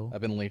 versus Bill.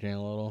 I've been leaking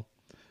a little.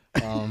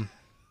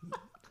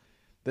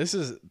 This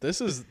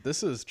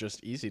is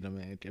just easy to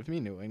make. Give me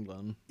New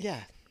England.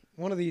 Yeah,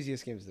 one of the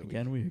easiest games of the week.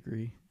 Again, we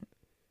agree.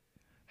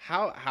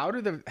 How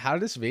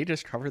does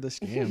Vegas cover this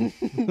game?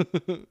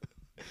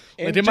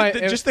 And Like,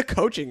 just the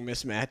coaching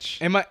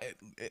mismatch. Am I?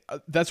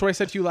 That's what I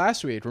said to you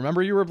last week.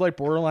 Remember, you were like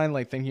borderline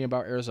like thinking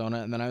about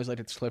Arizona, and then I was like,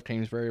 it's Cliff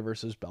Kingsbury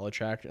versus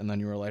Belichick, and then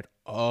you were like,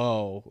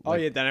 oh, Oh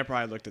like, yeah, then I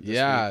probably looked at this.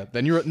 yeah. week.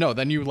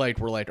 Then you like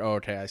were like, oh,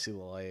 okay, I see the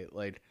light.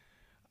 Like,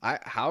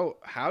 how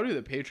do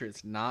the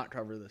Patriots not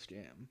cover this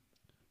game?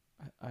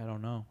 I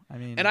don't know. I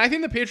mean, And I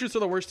think the Patriots are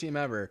the worst team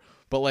ever,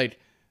 but like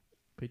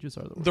Patriots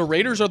are the worst. the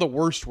Raiders are the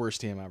worst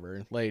team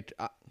ever. Like,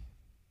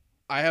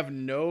 I have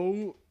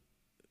no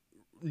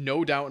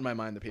doubt in my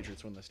mind the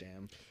Patriots win this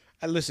game.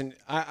 Listen,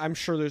 I'm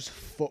sure there's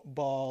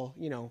football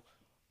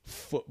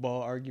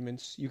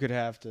arguments you could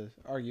have to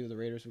argue the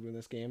Raiders would win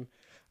this game.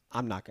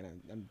 I'm not gonna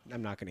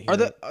hear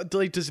Are it.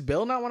 like does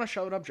Bill not want to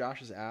shove it up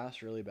Josh's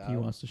ass really bad? He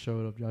wants to show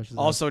it up. Josh is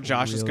Also, ass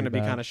Josh is really gonna be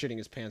bad. kind of shitting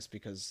his pants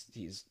because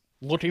he's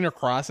Looking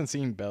across and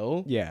seeing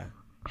Bill. yeah.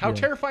 How Yeah.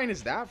 terrifying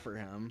is that for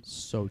him?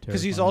 so terrible.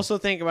 Because he's also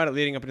thinking about it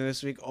leading up into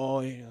this week.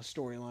 Oh,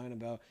 storyline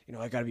about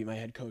I got to be my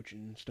head coach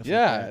and stuff.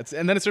 Yeah, like that.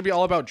 and then it's gonna be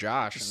all about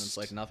Josh, and it's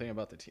like nothing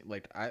about the team.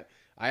 Like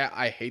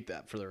I hate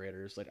that for the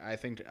Raiders. Like I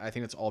think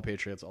it's all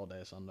Patriots all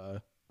day Sunday.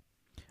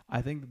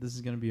 I think that this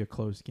is going to be a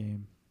close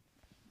game,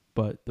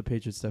 but the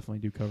Patriots definitely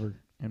do cover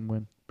and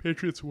win.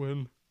 Patriots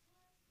win.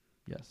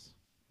 Yes.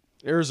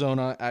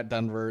 Arizona at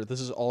Denver.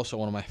 This is also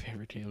one of my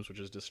favorite teams, which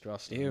is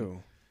disgusting.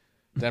 Ew.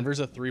 Denver's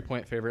a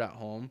 3-point favorite at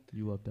home.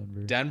 You love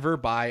Denver. Denver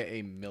by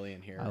a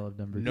million here. I love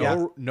Denver.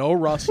 No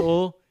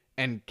Russell,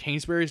 and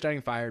Kingsbury's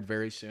getting fired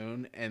very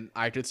soon, and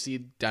I could see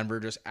Denver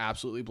just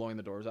absolutely blowing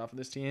the doors off of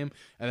this team,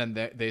 and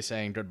then they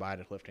saying goodbye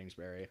to Cliff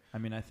Kingsbury. I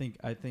mean, I think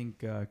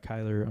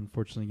Kyler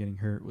unfortunately getting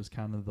hurt was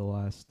kind of the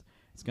last.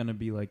 It's gonna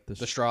be like The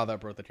straw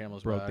that broke the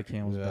camel's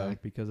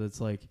back because it's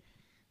like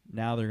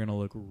now they're gonna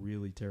look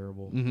really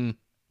terrible. Mm-hmm.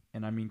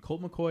 And I mean,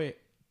 Colt McCoy.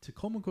 To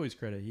Colt McCoy's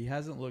credit, he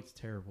hasn't looked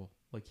terrible.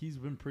 Like he's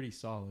been pretty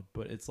solid,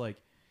 but it's like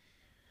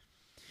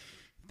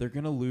they're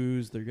gonna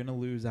lose. They're gonna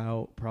lose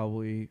out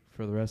probably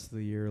for the rest of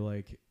the year.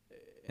 Like,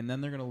 and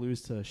then they're gonna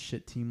lose to a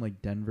shit team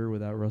like Denver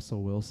without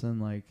Russell Wilson.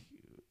 Like,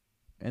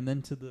 and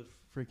then to the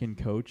freaking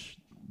coach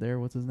there.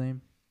 What's his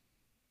name?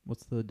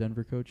 What's the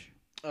Denver coach?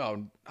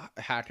 Oh,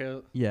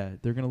 Hackett. Yeah,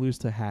 they're gonna lose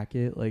to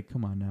Hackett. Like,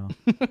 come on now.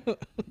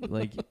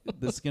 Like,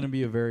 this is gonna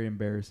be a very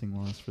embarrassing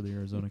loss for the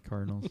Arizona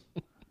Cardinals.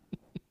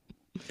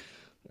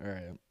 All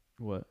right.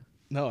 What?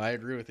 No, I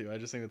agree with you. I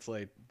just think it's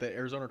like the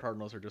Arizona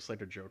Cardinals are just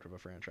like a joke of a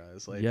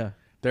franchise. Like, Yeah.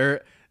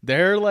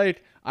 they're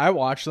like, I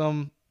watched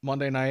them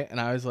Monday night and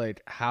I was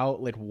like, how,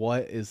 like,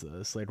 what is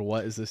this? Like,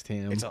 what is this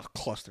team? It's a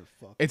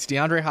clusterfuck. It's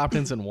DeAndre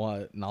Hopkins and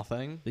what?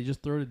 Nothing. They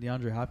just throw to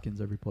DeAndre Hopkins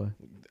every play.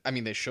 I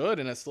mean, they should,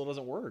 and it still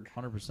doesn't work.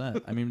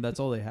 100%. I mean, that's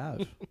all they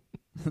have.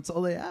 That's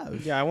all they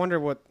have. Yeah, I wonder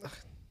what.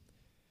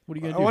 What are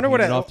you gonna I do? wonder Hand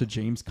what it a- off to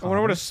James I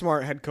wonder what a Conner?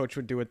 smart head coach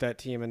would do with that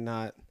team and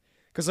not.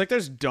 Because, like,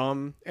 there's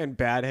dumb and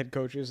bad head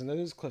coaches, and then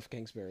there's Cliff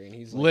Kingsbury, and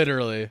he's like,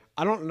 Literally.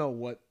 I don't know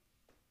what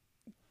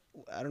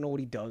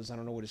he does. I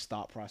don't know what his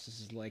thought process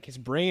is like. His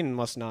brain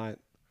must not.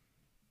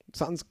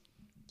 Something's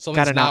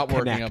Something's not not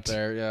working connect. up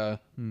there. Yeah.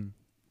 Hmm.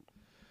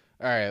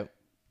 All right.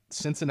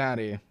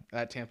 Cincinnati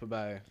at Tampa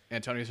Bay.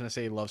 Antonio's going to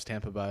say he loves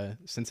Tampa Bay.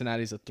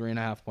 Cincinnati's a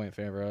 3.5-point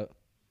favorite.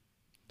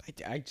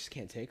 I just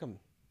can't take him.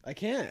 I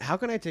can't. How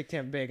can I take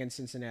Tampa Bay against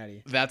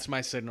Cincinnati? That's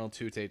my signal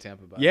to take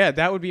Tampa Bay. Yeah,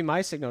 that would be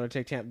my signal to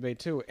take Tampa Bay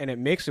too, and it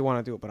makes me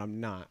want to do it, but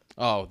I'm not.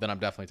 Oh, then I'm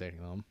definitely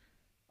taking them.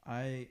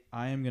 I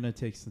am gonna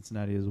take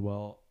Cincinnati as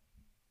well.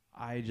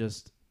 I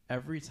just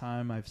every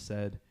time I've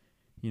said,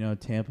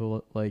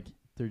 Tampa, like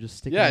they're just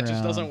sticking Yeah, around. it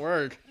just doesn't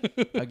work.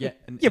 Again,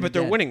 Yeah, but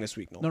they're winning this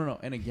week. No.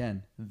 And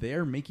again,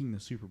 they're making the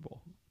Super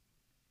Bowl.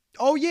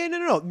 Oh yeah,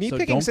 no. Me So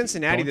picking don't-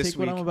 Cincinnati don't this take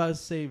week. what I'm about to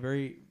say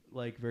very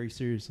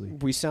seriously.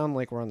 We sound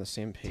like we're on the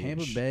same page.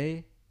 Tampa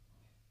Bay,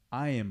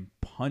 I am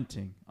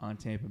punting on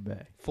Tampa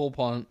Bay. Full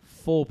punt.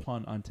 Full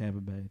punt on Tampa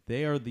Bay.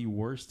 They are the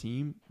worst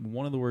team,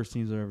 one of the worst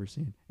teams I've ever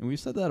seen. And we've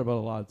said that about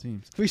a lot of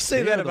teams. We say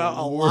They that are the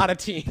about a worst. lot of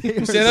teams.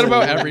 You say that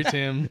about every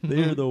team.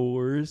 They are the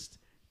worst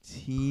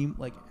team.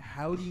 Like,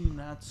 how do you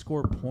not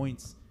score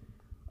points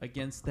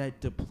against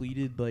that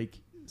depleted, like,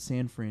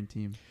 San Fran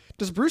team?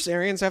 Does Bruce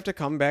Arians have to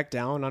come back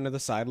down onto the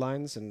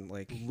sidelines and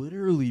like?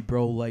 Literally,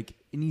 bro. Like,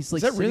 and he's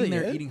like that sitting really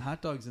there it? eating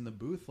hot dogs in the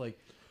booth. Like,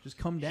 just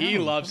come down. He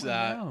loves Come on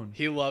that. down.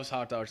 He loves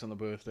hot dogs in the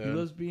booth, dude. He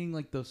loves being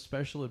like the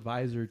special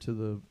advisor to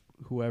the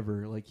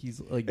whoever. Like, he's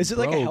like, Is it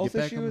like a "Bro, health get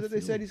back on issue the that they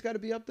field." said he's got to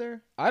be up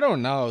there? I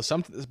don't know.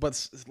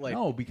 Like,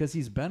 No, because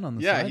he's been on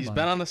the yeah, sideline. he's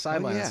been on the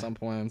sideline yeah. at some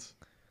points.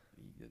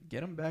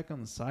 Get him back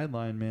on the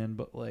sideline, man.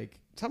 But like,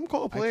 Some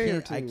call a I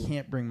player can't, I too.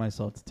 can't bring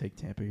myself to take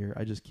Tampa here.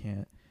 I just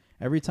can't.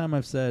 Every time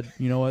I've said,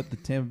 you know what, the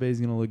Tampa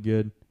Bay's gonna look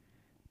good,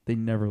 they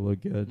never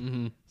look good.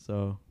 Mm-hmm.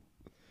 So,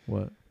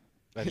 what?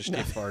 I just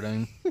keep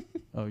farting.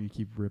 Oh, you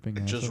keep ripping.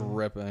 Just asshole?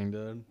 ripping,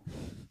 dude.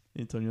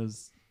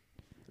 Antonio's.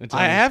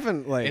 I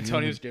haven't like.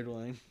 Antonio's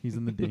giggling. He's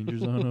in the danger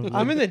zone. Of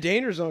I'm in the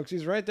danger zone because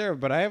he's right there,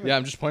 but I haven't. Yeah,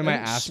 I'm just pointing I my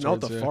haven't ass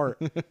smelled the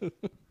towards you. fart.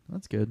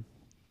 That's good.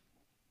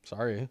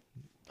 Sorry.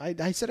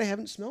 I said I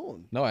haven't smelled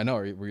him. No, I know.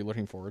 Were you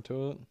looking forward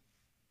to it?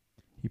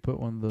 He put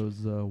one of those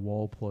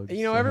wall plugs.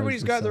 You know, that has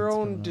everybody's the got their scents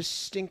own coming out.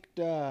 distinct.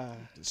 The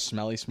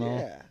smelly smell.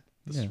 Yeah.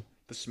 Yeah,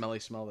 The smelly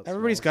smell. That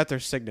Everybody's smells. got their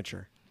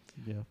signature.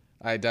 yeah.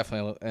 I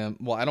definitely am.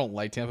 Well, I don't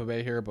like Tampa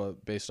Bay here,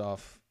 but based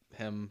off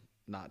him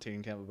not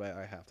taking Tampa Bay,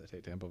 I have to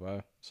take Tampa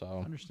Bay. So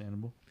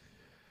Understandable.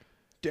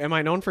 Am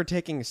I known for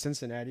taking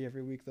Cincinnati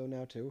every week though?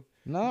 Now too.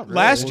 not really.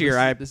 Last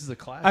year, this is a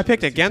clash. I of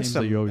picked the two against teams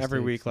that you them always every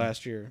take, week so.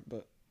 last year,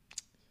 but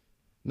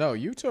No,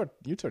 you took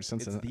It's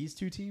Cincinnati. these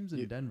two teams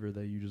in Denver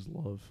that you just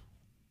love.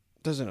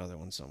 there's another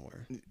one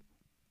somewhere.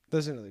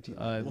 There's another team.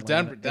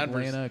 Atlanta,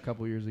 Denver's- Atlanta a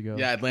couple years ago.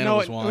 Yeah, Atlanta no,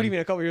 was what one. do you mean?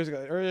 A couple years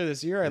ago, earlier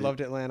this year, I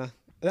loved Atlanta.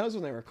 That was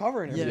when they were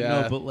covering Yeah, everything.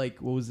 Yeah. no, but like,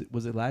 what was it?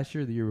 Was it last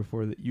year or the year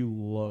before that you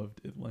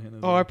loved Atlanta?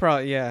 Oh, I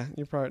probably You're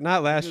probably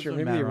not last year,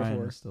 When maybe the Matt year Ryan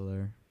before. was still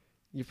there.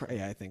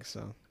 Yeah, I think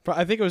so.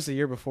 I think it was the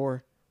year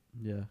before.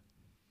 Yeah,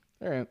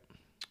 All right.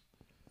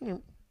 Yeah.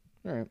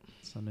 All right.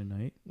 Sunday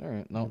night. All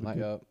right. No, Have a not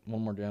good- yet.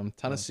 One more game.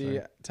 Tennessee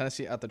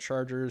at the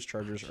Chargers.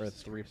 Chargers are a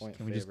 3-point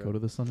Can we favorite. just go to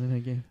the Sunday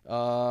night game?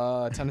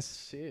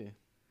 Tennessee.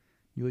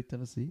 You like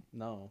Tennessee?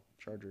 No,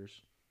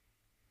 Chargers.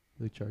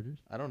 You like Chargers?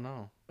 I don't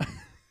know.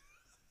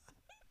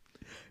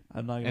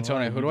 I'm not gonna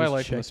Antonio, lie, who you do I just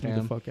like in checked this me the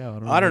game? fuck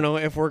out. I don't know.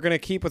 If we're going to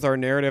keep with our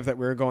narrative that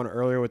we were going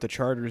earlier with the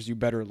Chargers, you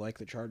better like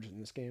the Chargers in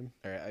this game.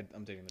 All right,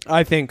 I'm taking the.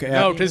 I think.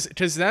 No,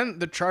 because then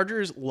the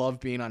Chargers love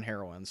being on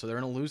heroin, so they're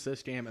gonna lose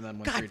this game and then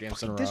win 3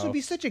 games in a row. this would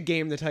be such a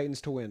game the Titans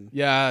to win.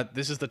 Yeah,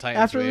 this is the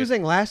Titans. After week.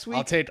 losing last week,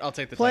 I'll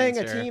take the playing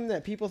Titans a here. team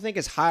that people think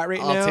is hot right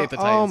I'll now. take the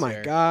Oh Titans my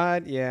here.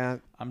 god, yeah.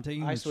 I'm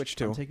taking. I switched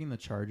too. I'm taking the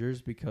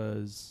Chargers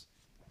because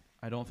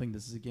I don't think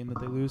this is a game that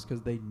they lose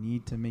because they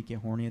need to make it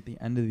horny at the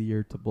end of the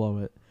year to blow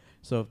it.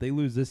 So if they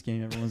lose this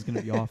game, everyone's going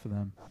to be off of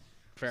them.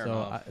 Fair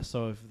enough.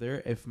 So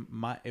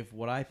if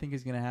what I think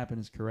is going to happen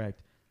is correct,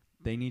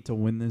 they need to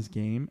win this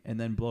game and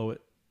then blow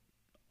it.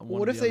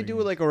 What if they do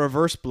like a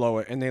reverse blow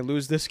it and they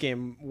lose this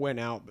game, win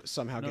out, but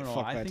somehow get fucked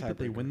by I a think that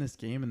they tiebreaker? win this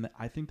game, and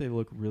I think they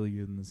look really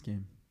good in this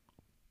game,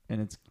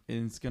 and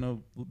it's gonna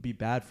be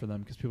bad for them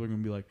because people are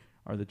gonna be like,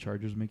 "Are the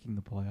Chargers making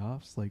the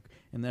playoffs?" Like,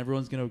 and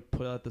everyone's gonna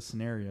put out the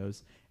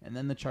scenarios, and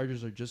then the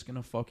Chargers are just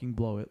gonna fucking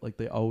blow it like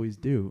they always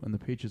do, and the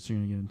Patriots are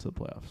gonna get into the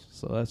playoffs.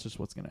 So that's just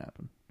what's gonna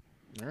happen.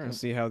 All We'll right.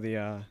 see how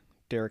the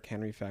Derrick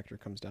Henry factor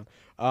comes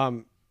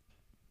down.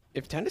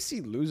 If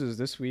Tennessee loses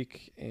this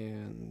week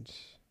and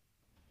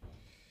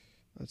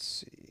let's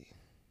see,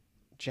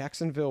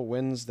 Jacksonville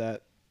wins,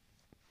 that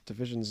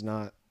division's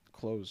not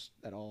closed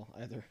at all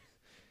either.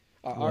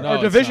 Our No,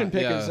 it's division not,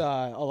 pick yeah. is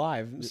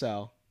alive,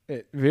 so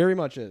it very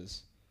much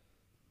is.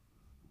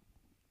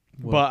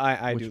 What- But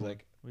I which do one?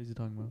 like What is he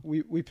talking about?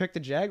 we picked the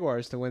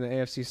Jaguars to win the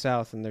AFC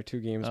South, and they're 2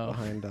 games Oh.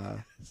 behind.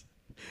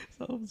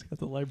 Someone's got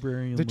the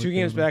librarian. They're 2 looking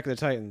games at me. back of the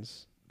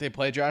Titans. They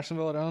play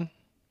Jacksonville at home.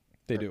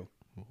 They do.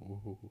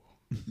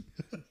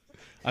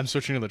 I'm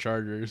switching to the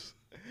Chargers.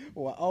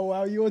 Wow, oh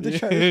wow, you want the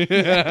Chargers?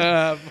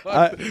 Yeah,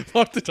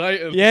 fuck the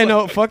Titans. Yeah,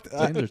 no, fuck,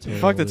 Titans are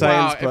fuck the terrible.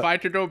 Wow, Titans. if I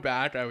could go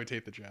back, I would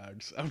take the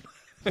Jags.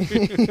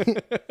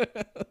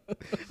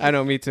 I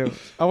know, me too.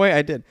 Oh wait,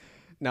 I did.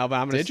 No, but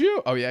I'm gonna. Did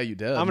you? Oh yeah, you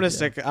did. I'm gonna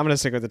stick. I'm gonna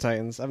stick with the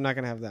Titans. I'm not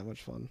gonna have that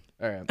much fun.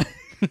 All right.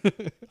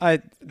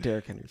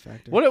 Derrick Henry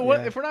factor. What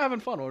Yeah. if we're not having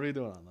fun? What are we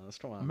doing on this?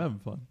 Come on. I'm having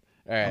fun.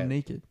 All right. I'm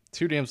naked.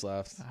 2 games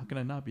left. How can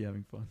I not be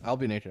having fun? I'll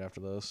be naked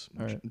after this.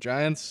 All right.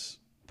 Giants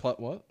plus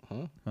what?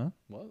 Huh?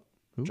 What?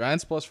 Who?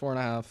 Giants plus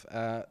 4.5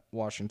 at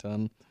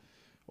Washington.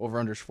 Over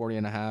under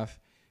 40.5.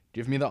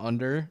 Give me the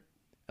under,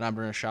 and I'm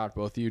gonna shock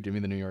both of you. Give me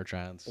the New York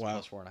Giants Wow.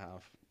 plus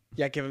 4.5.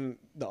 Yeah, give him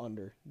the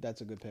under.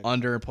 That's a good pick.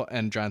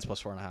 And Giants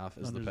plus 4.5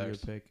 is Under's the a picks.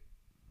 good pick.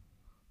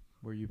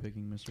 Where are you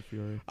picking, Mr.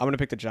 Fiore? I'm gonna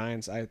pick the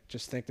Giants. I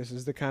just think this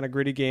is the kind of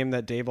gritty game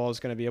that Dayball is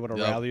gonna be able to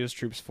Yep. rally his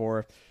troops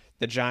for.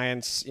 The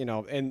Giants,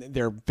 in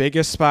their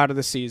biggest spot of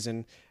the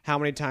season, how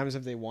many times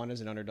have they won as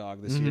an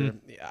underdog this year?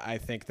 I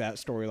think that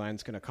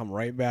storyline's gonna come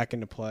right back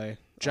into play.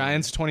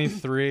 Giants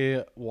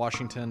 23,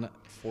 Washington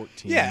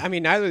 14. Yeah, I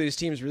mean, neither of these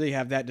teams really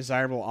have that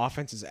desirable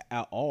offenses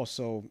at all.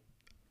 So,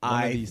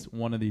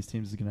 One of these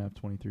teams is gonna have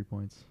 23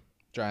 points.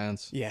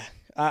 Giants. yeah,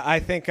 I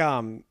think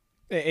when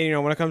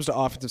it comes to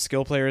offensive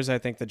skill players, I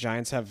think the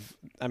Giants have.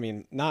 I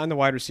mean, not in the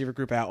wide receiver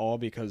group at all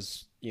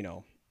because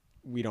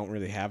we don't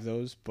really have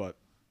those. But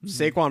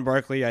Saquon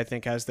Barkley, I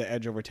think, has the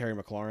edge over Terry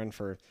McLaurin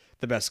for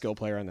the best skill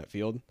player on that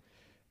field,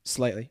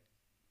 slightly.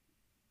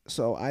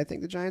 So I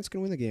think the Giants can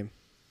win the game.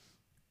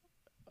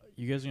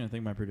 You guys are gonna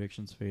think my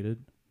prediction's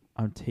faded.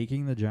 I'm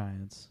taking the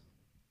Giants,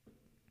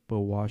 but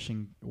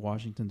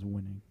Washington's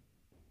winning.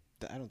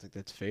 I don't think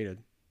that's faded.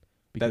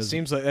 Because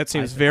That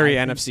seems I very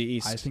think- NFC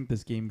East. I think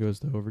this game goes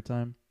to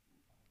overtime.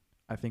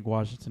 I think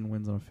Washington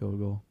wins on a field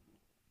goal.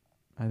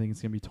 I think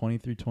it's gonna be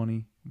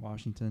 23-20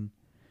 Washington.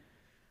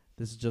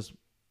 This is just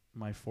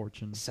my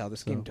fortune. That's how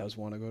this game does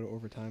want to go to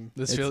overtime.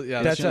 This It's- feels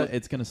yeah. that's This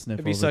It's gonna sniff.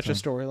 It'd be such a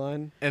overtime.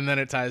 storyline. and then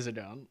it ties it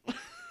down.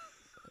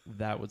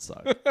 That would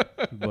suck.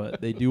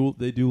 But they do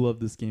love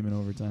this game in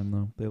overtime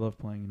though. They love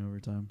playing in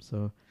overtime.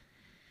 So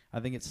I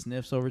think it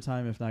sniffs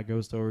overtime, if not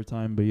goes to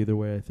overtime. But either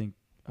way, I think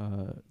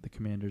the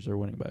Commanders are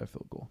winning by a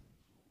field goal.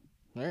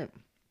 All right.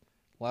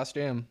 Last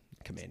game.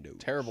 Commando.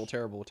 Terrible.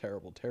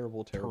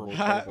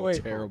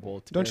 Wait.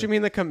 Terrible. Don't you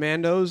mean the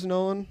Commandos,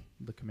 Nolan?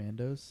 The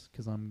Commandos,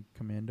 because I'm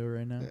commando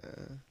right now.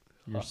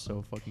 You're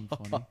so fucking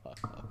funny.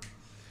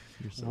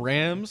 You're so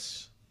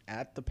Rams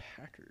at the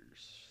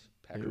Packers.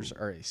 Packers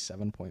are a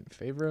 7-point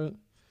favorite.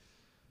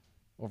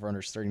 Over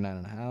under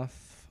 39.5.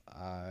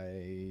 I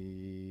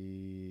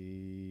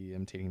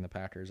am taking the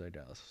Packers, I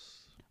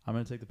guess. I'm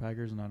gonna take the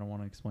Packers, and I don't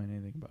want to explain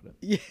anything about it.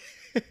 Yeah.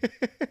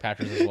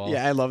 Packers as well.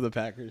 Yeah, I love the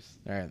Packers.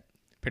 All right.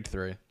 Pick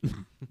 3.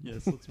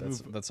 Yes, let's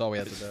move That's all we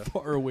had to do.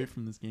 far away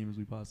from this game as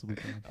we possibly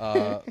can.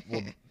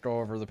 We'll go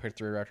over the pick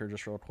 3 record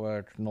just real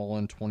quick.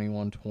 Nolan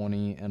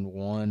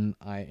 21-20-1.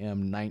 I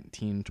am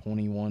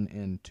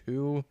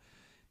 19-21-2.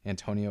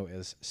 Antonio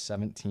is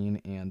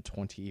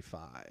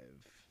 17-25.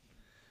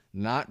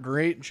 Not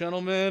great,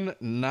 gentlemen.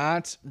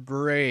 Not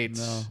great.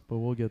 No, but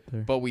we'll get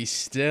there. But we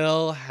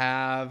still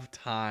have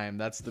time.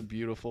 That's the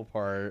beautiful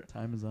part.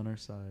 Time is on our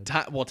side.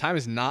 Time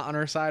is not on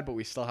our side, but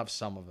we still have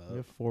some of We it.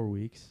 have 4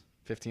 weeks.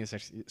 15,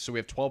 16. So we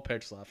have 12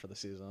 picks left for the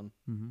season.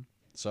 Mm-hmm.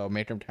 So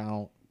make them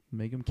count.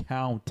 Make them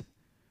count.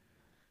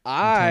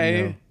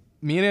 Antonio.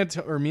 Me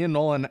and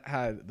Nolan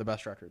had the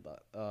best record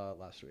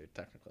last week,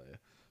 technically.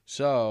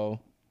 So,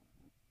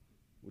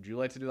 would you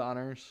like to do the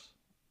honors?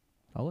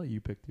 I'll let you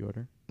pick the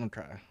order.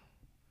 Okay.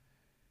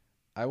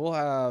 I will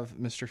have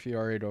Mr.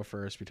 Fiore go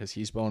first because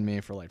he's boned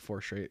me for like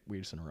 4 straight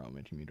weeks in a row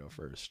making me go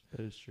first. That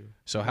is true.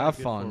 So You have had a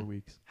good 4 fun.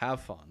 weeks. Have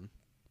fun.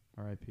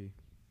 R.I.P.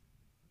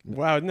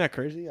 Wow, isn't that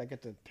crazy? I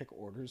get to pick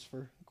orders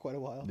for quite a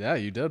while. Yeah,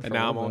 you did. And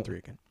now I'm on 3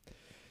 again.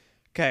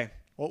 Okay.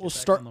 Well, we'll Get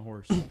back start. on the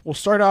horse. We'll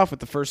start off with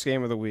the first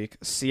game of the week.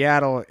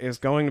 Seattle is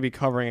going to be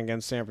covering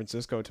against San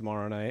Francisco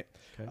tomorrow night.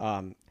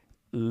 Okay.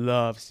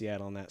 Love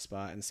Seattle in that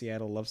spot, and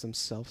Seattle loves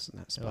themselves in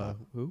that spot.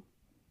 Who?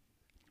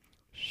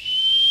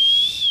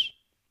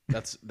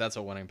 That's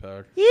a winning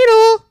pick.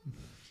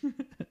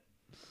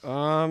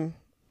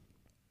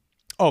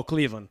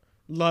 Cleveland.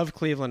 Love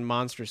Cleveland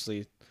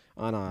monstrously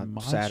on a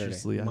Saturday.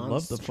 Monstrously. I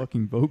love the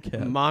fucking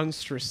vocab.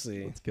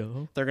 Monstrously. Let's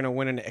go. They're gonna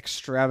win in an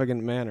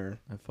extravagant manner.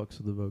 I fucks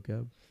with the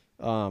vocab.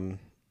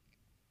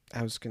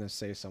 I was gonna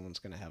say someone's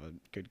gonna have a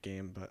good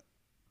game, but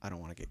I don't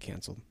want to get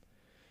canceled.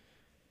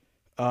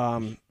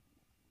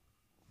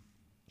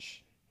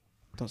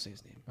 Don't say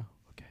his name. Oh,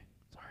 okay.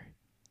 Sorry.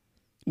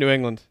 New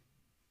England.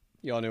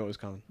 Y'all knew it was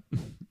coming.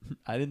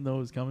 I didn't know it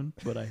was coming,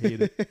 but I hate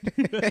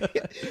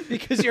it.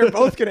 Because you're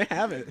both gonna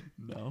have it.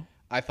 No.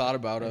 I thought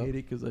about I hate it.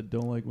 it because I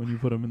don't like when you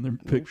put them in their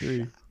pick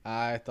 3.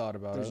 I thought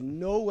about There's it.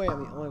 no way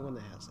I'm the only one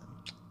that has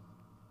them.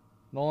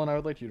 Nolan, I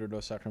would like you to go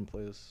second,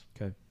 please.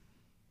 Okay.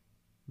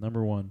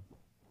 Number 1.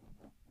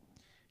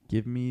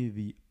 Give me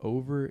the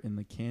over in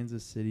the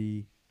Kansas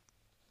City.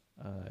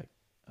 Who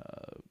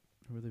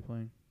are they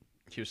playing?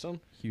 Houston?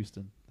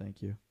 Houston.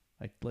 Thank you.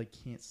 I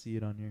can't see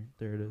it on here.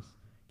 There it is.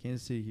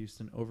 Kansas City,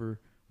 Houston over.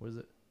 What is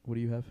it? What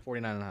do you have?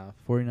 49.5.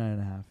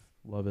 49.5.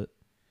 Love it.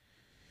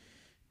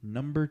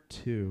 Number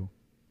 2.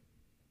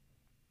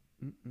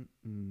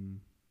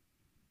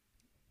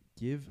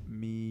 Give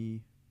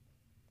me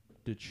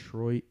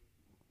Detroit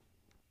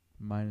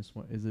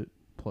 -1. Is it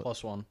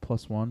 +1.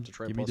 +1?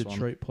 Detroit Give me +1.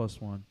 Detroit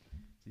 +1.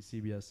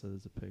 See, CBS said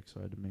it's a pick, so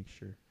I had to make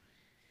sure.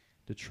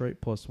 Detroit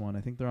 +1.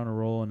 I think they're on a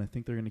roll, and I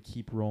think they're going to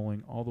keep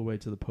rolling all the way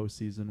to the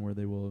postseason where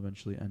they will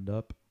eventually end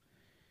up.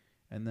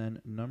 And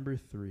then number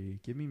 3,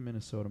 give me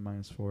Minnesota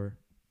 -4.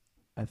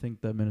 I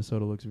think that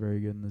Minnesota looks very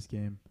good in this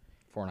game.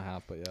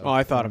 4.5, but yeah. Oh,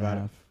 I thought about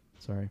it. 4.5.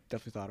 Sorry.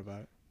 Definitely thought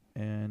about it.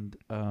 And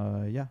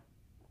yeah,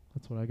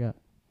 that's what I got.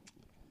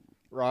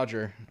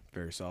 Roger.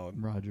 Very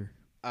solid. Roger.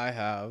 I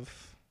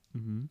have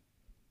Mm-hmm.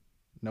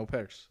 no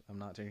picks. I'm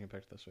not taking a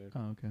pick this week.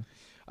 Oh, okay.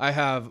 I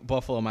have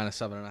Buffalo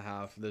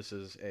 -7.5. This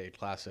is a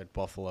classic.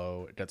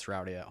 Buffalo gets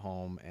rowdy at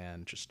home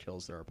and just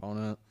kills their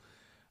opponent.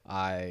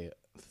 I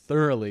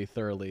thoroughly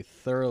think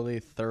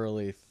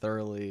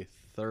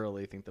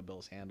the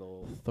Bills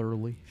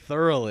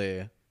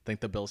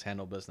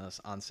handle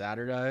business on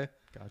Saturday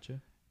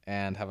Gotcha.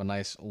 and have a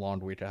nice long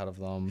week ahead of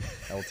them.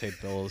 I will take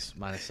Bills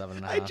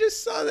 -7.5. I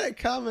just saw that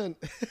comment.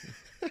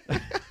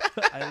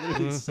 I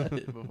literally said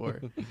it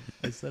before.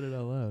 I said it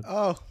out loud.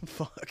 Oh,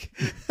 fuck.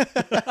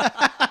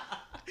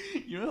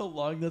 You know how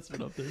long that's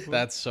been up there for?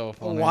 That's so A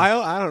funny.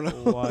 while? I don't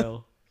know. a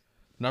while.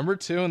 Number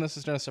 2, and this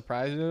is going to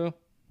surprise you,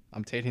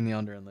 I'm taking the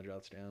under in the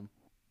Jets game.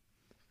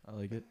 I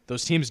like it.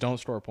 Those teams don't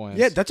score points.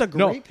 Yeah, that's a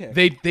great no,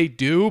 pick. They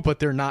do, but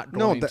they're not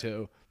No, going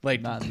to.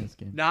 Like Not in this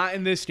game. Not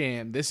in this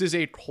game. This is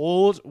a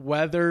cold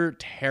weather,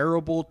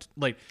 terrible.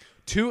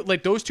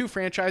 Those two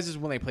franchises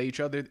when they play each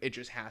other, it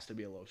just has to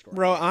be a low score.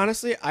 Bro,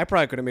 honestly, I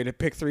probably could have made a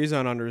pick 3s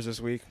on unders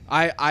this week.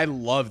 I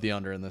love the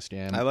under in this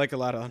game. I like a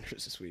lot of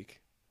unders this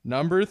week.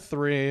 Number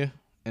 3,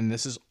 and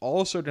this is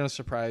also going to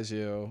surprise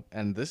you,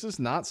 and this is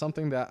not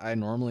something that I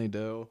normally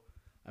do.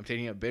 I'm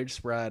taking a big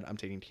spread. I'm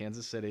taking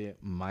Kansas City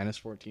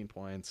 -14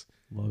 points.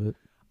 Love it.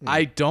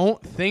 I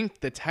don't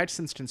think the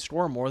Texans can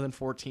score more than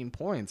 14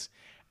 points.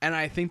 And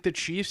I think the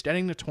Chiefs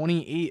getting to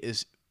 28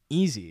 is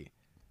easy.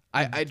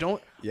 I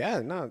don't. Yeah,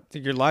 no,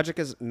 your logic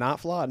is not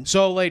flawed.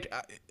 So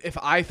if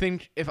I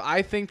think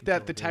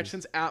that the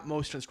Texans at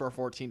most can score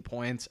 14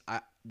 points,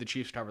 the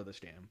Chiefs cover this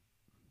game.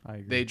 I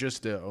agree. They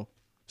just do.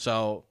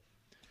 So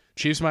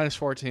Chiefs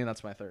 -14.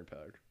 That's my third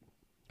pick.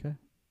 Okay.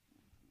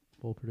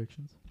 Bold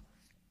predictions.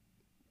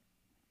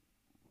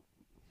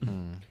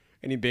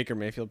 Any Baker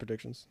Mayfield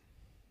predictions?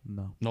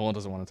 No. No one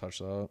doesn't want to touch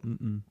that.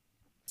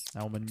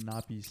 I will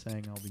not be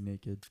saying I'll be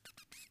naked.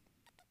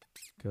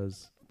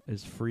 Because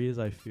as free as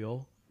I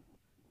feel,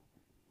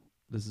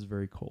 this is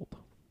very cold.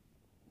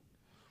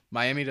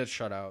 Miami did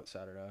shut out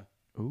Saturday.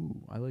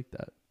 Ooh, I like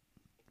that.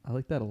 I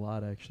like that a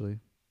lot, actually.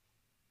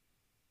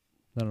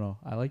 No.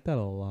 I like that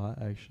a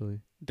lot,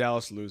 actually.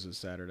 Dallas loses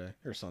Saturday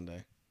or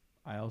Sunday.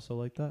 I also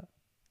like that.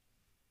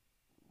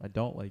 I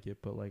don't like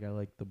it, but I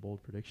like the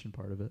bold prediction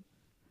part of it.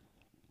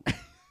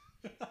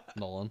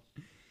 Nolan.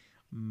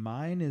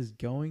 Mine is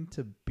going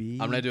to be...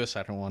 I'm gonna do a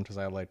second one because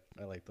I like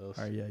this.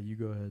 All right, yeah, you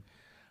go ahead.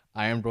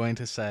 I am going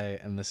to say,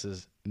 and this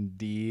is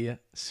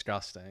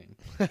disgusting,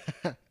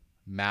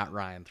 Matt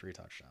Ryan 3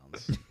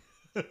 touchdowns.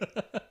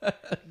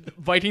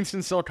 Vikings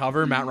can still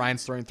cover. Matt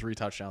Ryan's throwing 3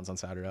 touchdowns on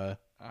Saturday.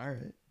 All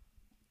right.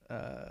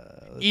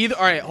 All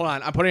right, hold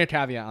on. I'm putting a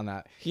caveat on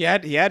that. He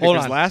had Hold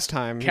because on. last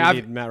time he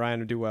needed Matt Ryan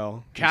to do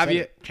well.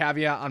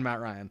 Caveat on Matt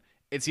Ryan.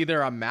 It's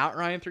either a Matt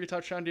Ryan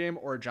 3-touchdown game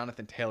or a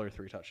Jonathan Taylor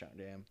 3-touchdown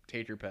game.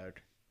 Take your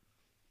pick.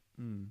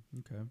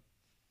 Okay.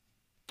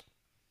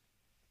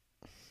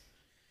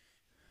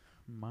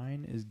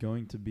 Mine is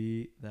going to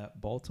be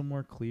that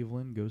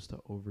Baltimore-Cleveland goes to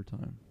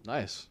overtime.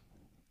 Nice.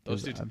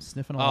 Those two. I'm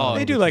sniffing a Oh, lot.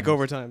 They do like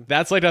overtime.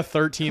 That's like a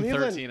 13-13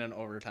 Cleveland- in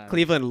overtime.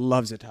 Cleveland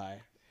loves a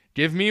tie.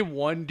 Give me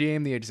one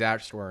game the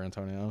exact score,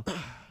 Antonio.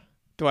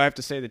 Do I have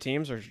to say the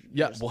teams or?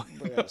 Yeah. just- What?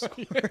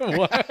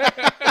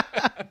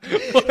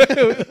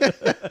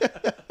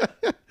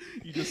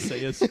 You just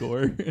say a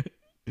score.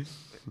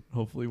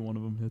 Hopefully one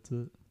of them hits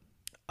it.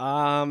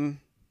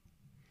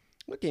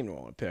 What game do I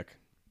want to pick?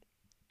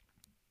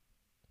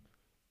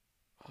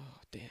 Oh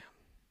damn.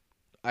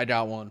 I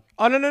got one.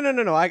 Oh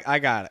no! I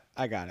got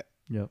it.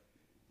 Yep.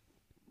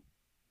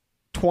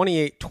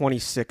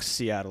 28-26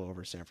 Seattle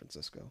over San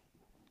Francisco.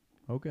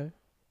 Okay.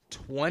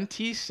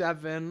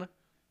 27-24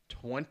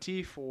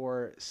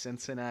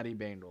 Cincinnati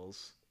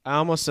Bengals. I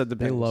almost said the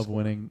They Bengals. love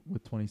winning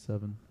with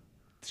 27.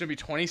 It's going to be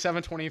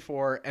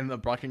 27-24, and the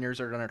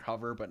Buccaneers are going to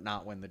cover but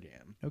not win the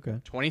game. Okay.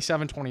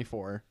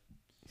 27-24.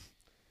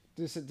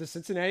 Does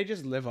Cincinnati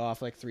just live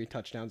off like 3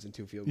 touchdowns and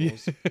 2 field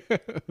goals?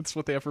 That's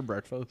what they have for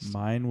breakfast.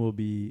 Mine will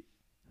be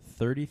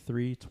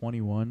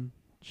 33-21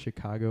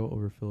 Chicago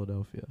over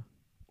Philadelphia.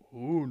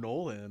 Ooh,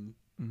 Nolan.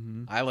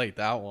 Mm-hmm. I like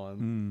that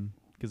one.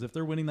 Because if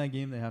they're winning that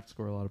game, they have to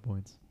score a lot of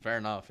points. Fair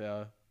enough,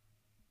 yeah.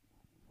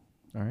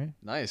 All right.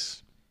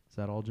 Nice. Is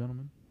that all,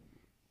 gentlemen?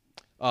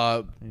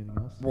 Anything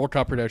else? World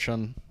Cup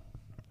prediction.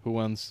 Who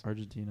wins?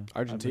 Argentina.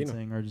 Argentina. I've been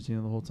saying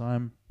Argentina the whole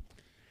time.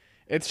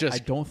 It's I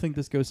just... don't think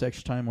this goes to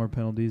extra time or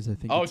penalties. I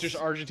think. Oh, it's just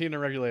Argentina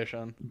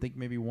regulation. I think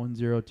maybe 1-0,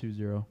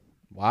 2-0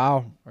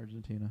 Wow.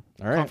 Argentina.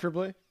 All right.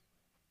 Comfortably?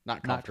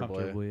 Not Not comfortably.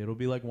 comfortably. It'll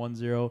be like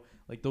 1-0.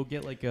 Like they'll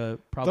get like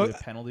probably a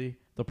penalty.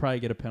 They'll probably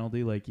get a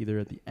penalty like either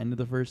at the end of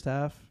the first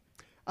half.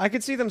 I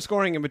could see them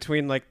scoring in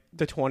between like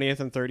the 20th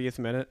and 30th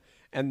minute,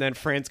 and then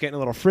France getting a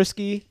little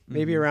frisky,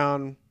 maybe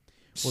around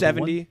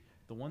 70.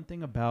 The one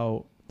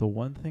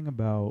thing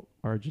about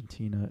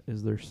Argentina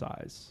is their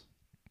size.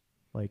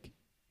 Like,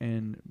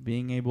 and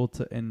being able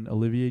to, and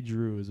Olivier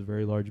Giroud is a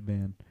very large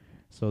man,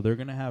 so they're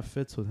gonna have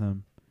fits with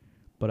him.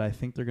 But I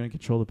think they're gonna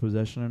control the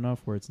possession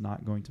enough where it's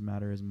not going to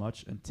matter as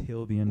much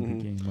until the end of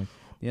the game. Like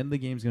the end of the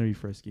game is gonna be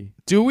frisky.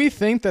 Do we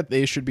think that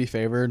they should be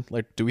favored?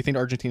 Like, do we think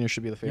Argentina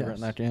should be the favorite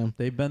in that game?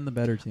 They've been the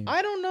better team.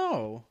 I don't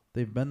know.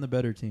 They've been the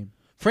better team.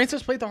 France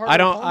has played the hardest I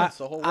don't. opponents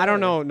the whole I don't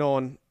way. know,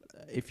 Nolan.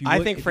 I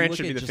think France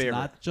should be the favorite.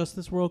 Not just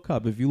this World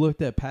Cup. If you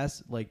looked at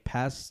past,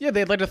 Yeah, they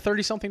had like a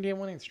 30-something game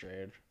winning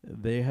streak.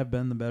 they have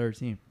been the better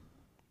team.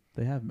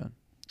 They have been.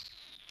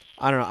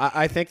 I don't know.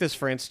 I think this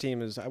France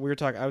team is. I was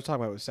talking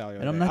about it with Sally.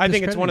 And I'm not I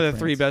think it's one of the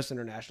discrediting 3 France. best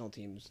international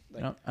teams.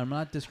 Like, No, I'm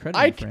not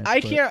discrediting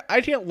France.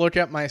 I can't look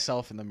at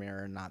myself in the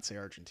mirror and not say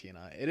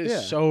Argentina. It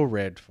is so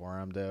rigged for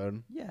them,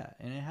 dude. Yeah,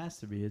 and it has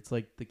to be. It's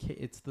like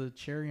it's the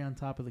cherry on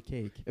top of the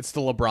cake. It's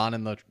the LeBron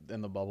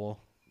in the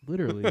bubble.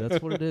 Literally,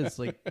 that's what it is.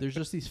 Like there's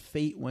just these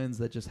fate wins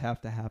that just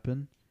have to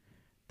happen.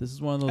 This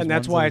is one of those, and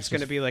that's ones why that it's going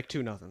to just- be like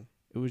 2-0.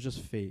 It was just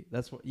fate.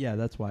 That's what. Yeah,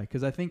 that's why.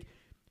 Because I think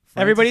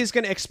Everybody's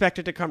going to expect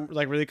it to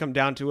really come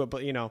down to it,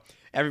 but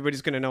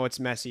everybody's going to know it's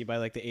messy by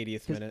like the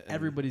 80th minute. and-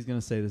 everybody's gonna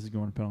say this is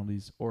going to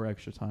penalties or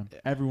extra time.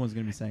 Everyone's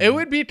gonna be saying It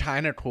would be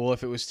kind of cool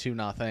if it was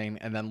 2-0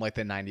 and then like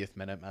the 90th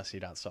minute Messi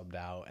got subbed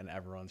out and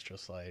everyone's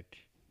just like,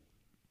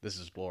 "This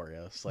is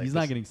glorious." Like he's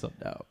not getting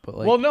subbed out, but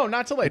like, well, no,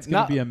 not to like it's gonna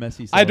not be a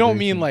messy. I don't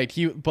mean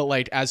celebration. but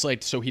like as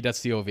like so he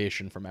gets the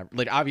ovation from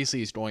like obviously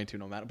he's going to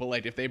no matter, but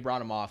like if they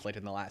brought him off like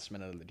in the last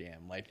minute of the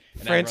game, like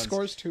and France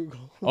everyone's- scores 2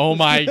 goals. Oh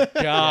my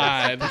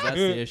god! That's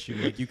the issue.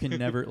 Like you can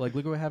never look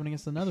at what happened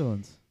against the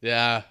Netherlands.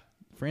 Yeah,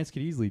 France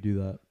could easily do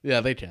that.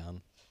 yeah, they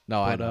can.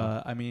 No, I But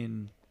know. I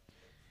mean,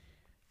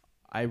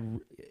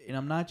 and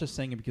I'm not just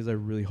saying it because I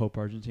really hope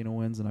Argentina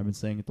wins, and I've been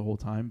saying it the whole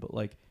time. But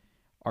like,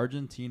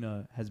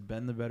 Argentina has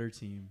been the better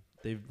team.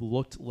 They've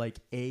looked like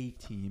a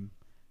team,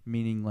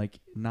 meaning like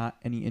not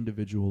any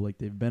individual. Like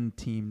they've been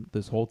a team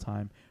this whole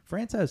time.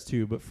 France has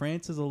too, but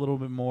France is a little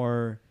bit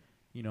more,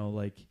 like they're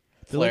like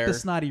the Flair.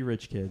 snotty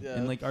rich kid, Yeah.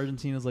 and like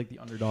Argentina's like the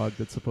underdog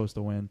that's supposed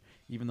to win,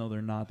 even though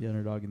they're not the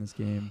underdog in this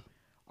game.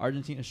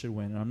 Argentina should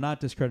win, and I'm not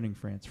discrediting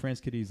France. France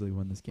could easily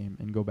win this game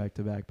and go back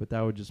to back, but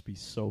that would just be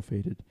so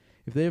fated.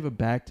 If they have a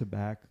back to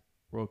back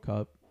World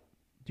Cup,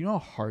 do you know how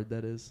hard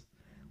that is?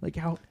 Like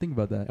think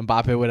about that.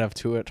 Mbappe would have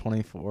 2 at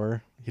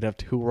 24. He'd have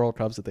 2 World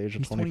Cups at the age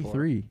of He's 24.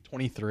 23.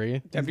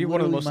 23. That'd be He's one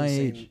of the most literally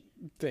my insane age.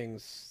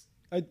 things.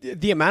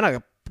 The amount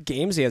of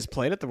games he has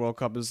played at the World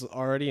Cup is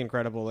already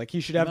incredible. Like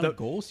he should have The amount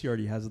the. of goals he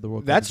already has at the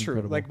World Cup. That's is true.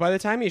 incredible. Like by the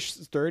time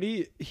he's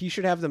 30, he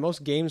should have the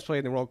most games played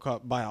in the World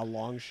Cup by a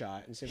long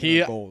shot instead He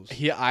of goals.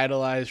 he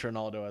idolized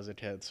Ronaldo as a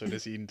kid, so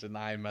does he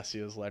deny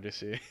Messi his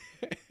legacy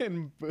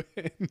and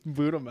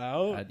boot him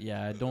out?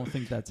 I don't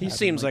think that's. He happening.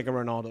 seems like a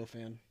Ronaldo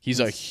fan. He's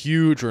a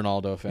huge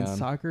Ronaldo And fan.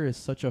 soccer is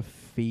such a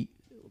fate.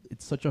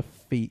 It's such a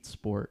fate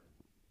sport.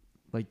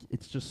 Like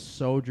it's just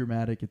so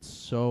dramatic. It's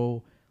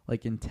so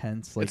like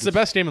intense. Like It's the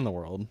best game in the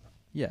world,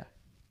 Yeah,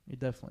 it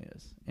definitely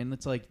is. And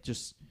it's like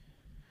just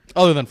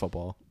other than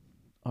football.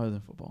 other than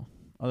football,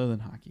 other than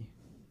hockey.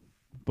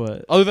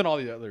 But Other than all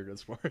the other good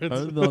sports.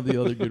 other than all the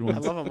other good I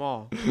ones, love them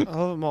all. I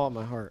love them all in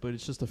my heart. but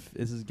it's just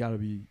this has got to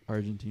be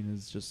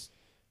Argentina's just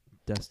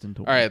destined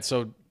to win. All right,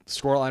 so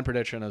scoreline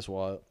prediction is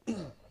what?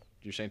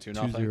 You're saying 2-0?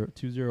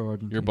 2-0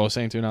 Argentina. You're both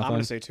saying 2-0? I'm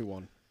gonna say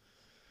 2-1.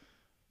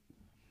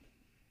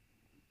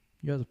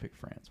 You guys will pick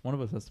France. One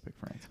of us has to pick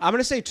France. I'm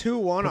gonna say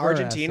 2-1 Put our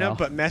Argentina, ass out.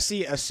 but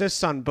Messi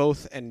assists on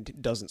both and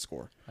doesn't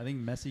score. I think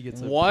Messi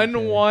gets a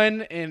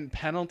 1-1 in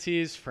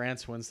penalties.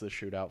 France wins the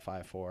shootout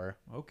 5-4. PK.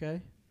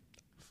 Okay.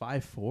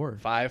 5-4.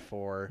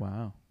 5-4.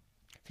 Wow.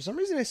 For some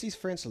reason, I see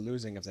France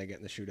losing if they get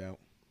in the shootout.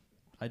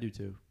 I do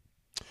too.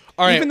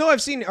 All right, Even though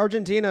I've seen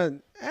Argentina,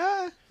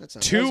 that's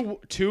not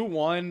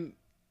 2-1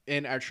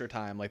 in extra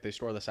time. Like they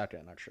score the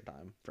second in extra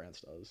time.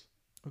 France does.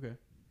 Okay.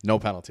 No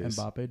penalties.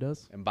 Mbappe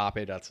does.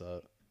 Mbappe, that's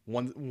a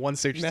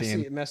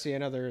 116. Messi,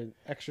 another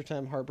extra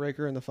time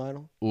heartbreaker in the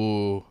final.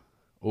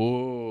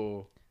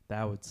 Ooh.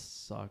 That would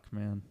suck,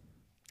 man.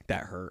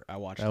 That hurt. I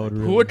watched That that. would Who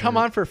really would come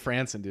hurt. on for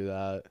France and do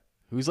that?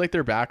 Who's like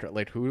their backup?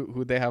 Like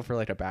who'd they have for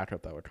like a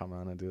backup that would come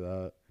on and do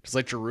that? Because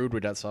like Giroud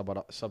would get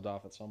subbed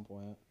off at some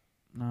point.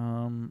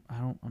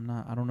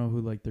 I don't know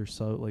who like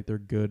their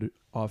good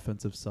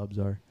offensive subs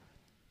are.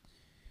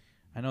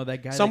 I know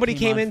that guy. Somebody that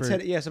came in on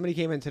today. Yeah, somebody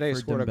came in today. for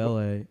Scored a goal.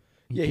 Dembele.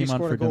 Yeah, he came on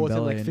scored for a goal within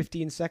Dembele like and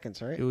 15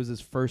 seconds, right? It was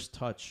his first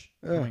touch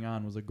Yeah. coming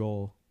on was a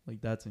goal. Like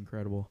that's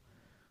incredible.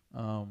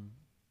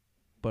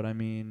 But I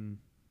mean,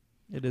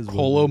 it is. what it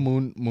Colo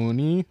is.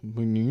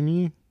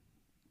 Mooney.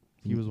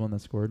 He was one that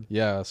scored.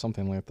 Yeah,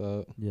 something like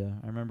that. Yeah,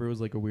 I remember it was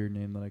like a weird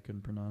name that I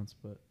couldn't pronounce,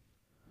 but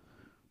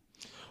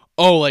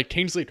Oh, like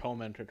Kingsley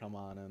Coman could come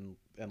on and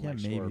yeah, like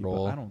maybe. score a But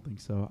goal. I don't think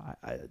so.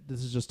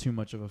 This is just too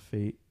much of a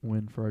fate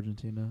win for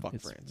Argentina. Fuck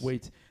it's France.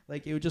 Wait,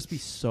 like it would just be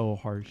so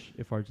harsh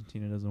if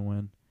Argentina doesn't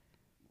win.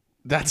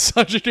 That's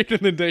such a kick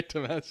in the dick to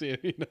Messi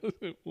if he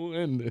doesn't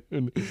win, dude.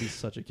 It'd be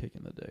such a kick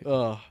in the dick.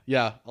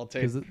 Yeah, I'll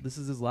take. Because this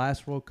is his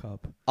last World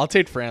Cup. I'll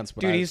take France,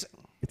 but Dude, I-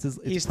 It's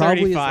he's probably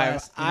his 35.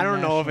 last I don't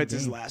know if international it's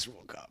his game. last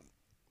World Cup.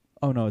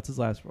 Oh no, it's his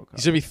last World Cup.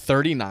 he's gonna be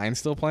 39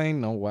 still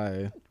playing. No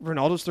way.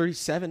 Ronaldo's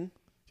 37.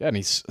 Yeah, and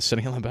he's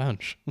sitting on the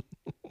bench.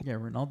 Yeah,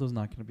 Ronaldo's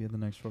not going to be at the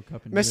next World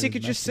Cup. And Messi neither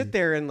could is just sit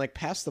there and like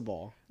pass the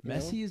ball. you know?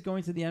 Messi is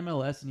going to the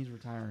MLS and he's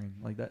retiring.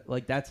 Like that.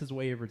 Like that's his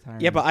way of retiring.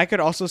 Yeah, but I could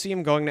also see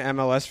him going to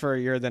MLS for a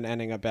year, then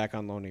ending up back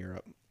on loan to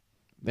Europe.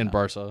 In No.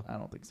 Barca. I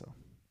don't think so.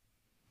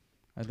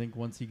 I think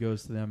once he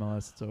goes to the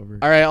MLS, it's over.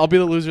 All right, I'll be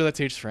the loser that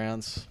takes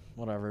France.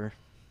 Whatever.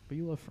 But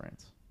you love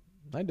France.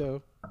 I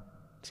do.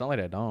 It's not like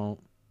I don't.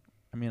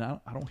 I mean, I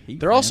don't hate.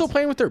 They're France. also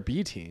playing with their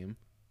B team.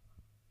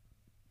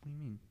 What do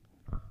you mean?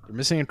 They're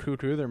missing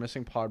Kutu. They're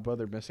missing Pogba.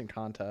 They're missing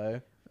Conte.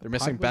 They're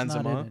missing Pogba's not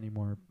in Benzema.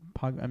 anymore.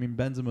 I mean,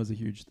 Benzema's a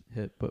huge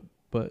hit, but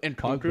And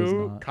Pogba's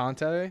Kutu, not.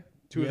 Conte,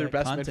 two of their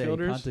best Conte,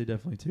 midfielders. Conte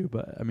definitely too,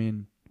 but I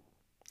mean,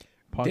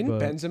 Pogba. Didn't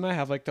Benzema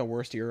have like the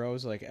worst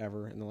Euros like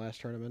ever in the last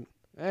tournament?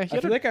 He I had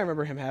feel a- like I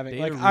remember him having They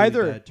like had a really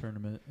either bad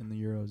tournament in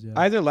the Euros. Yeah,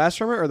 either last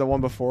tournament or the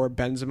one before.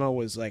 Benzema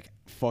was like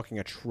fucking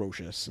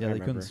atrocious. yeah, I they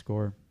remember. couldn't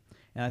score,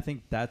 and I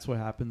think that's what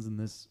happens in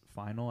this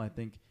final. I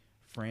think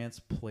France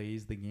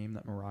plays the game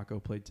that Morocco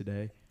played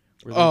today,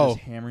 where they're just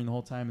hammering the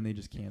whole time and they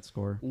just can't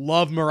score.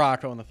 Love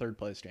Morocco in the third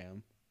place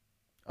game.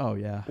 Oh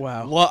yeah,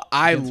 Wow.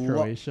 Against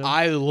Croatia?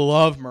 I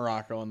love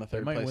Morocco in the they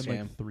third might place win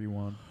game. like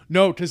 3-1.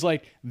 No, because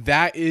like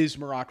that is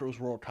Morocco's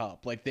World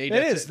Cup. Like It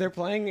is. They're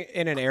playing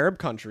in an Arab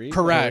country.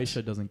 correct.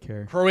 Croatia doesn't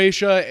care.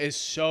 Croatia is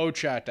so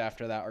checked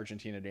after that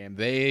Argentina game.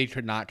 They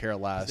could not care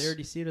 'Cause less. They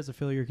already see it as a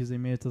failure because they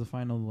made it to the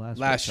final Last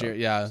last year, World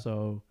Cup. yeah.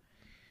 So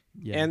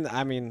yeah, And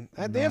I mean,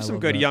 No, they have I some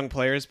love good that. young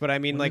players, but I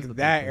mean, When is like the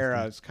that third place era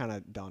game? is kind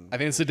of done. I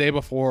think it's the day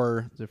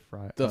before is it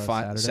Friday?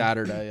 the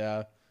Saturday,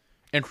 yeah.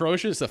 And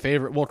Croatia is the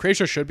favorite. Well,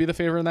 Croatia should be the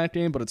favorite in that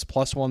game, but it's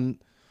plus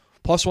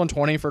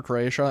 120 for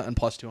Croatia and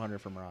plus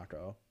 200 for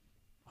Morocco.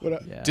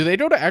 Yeah. Do they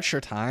go to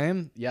extra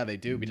time? Yeah, they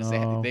do because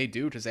No. they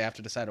do because they have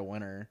to decide a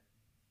winner.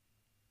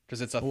 Because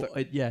it's a Well,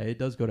 it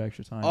does go to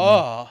extra time.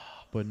 oh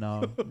but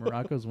no,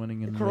 Morocco's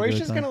winning in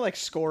Croatia's regular time. gonna like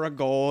score a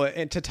goal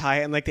and to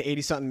tie it in like the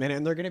 80-something minute,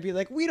 and they're gonna be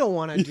like, "We don't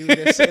want to do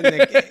this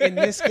in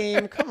this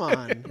game. Come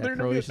on." Yeah,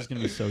 Croatia's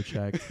gonna be so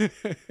checked.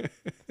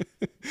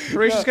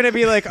 Croatia's gonna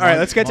be like, "All right,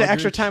 let's get to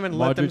extra Modric- time and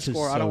let them Modric is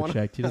score." I so don't want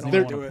checked. He doesn't to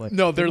even do wanna it. play.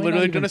 no, they're They might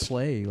literally not even gonna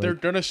play. They're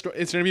Like, gonna.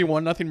 It's gonna be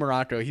 1-0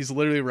 Morocco. He's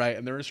literally right,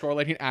 and they're gonna score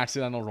like an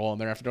accidental goal, and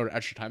they're gonna have to go to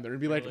extra time. They're gonna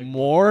be like,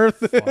 more of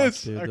fuck,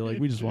 this. dude. They're like,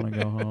 we just want to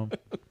go home.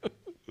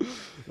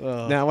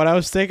 Now, what I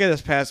was thinking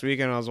this past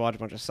weekend, when I was watching a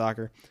bunch of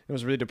soccer. It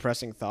was a really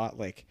depressing thought,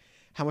 like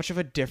how much of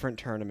a different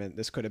tournament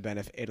this could have been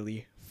if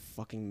Italy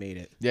fucking made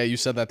it. Yeah, you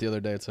said that the other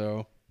day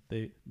too.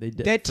 They did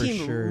That for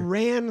team sure.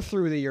 ran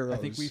through the Euros. I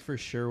think we for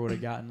sure would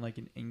have gotten like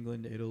an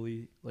England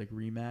Italy like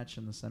rematch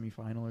in the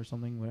semifinal or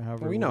something.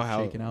 However, We it know would've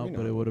how- shaken we out, know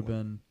but it how would have it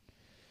been.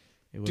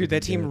 Dude,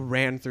 that team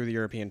ran through the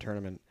European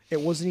tournament.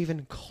 It wasn't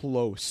even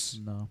close.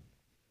 No,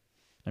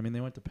 I mean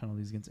they went to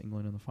penalties against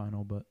England in the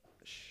final, but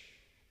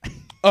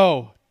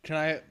Oh, can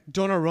I?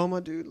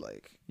 Donnarumma, dude,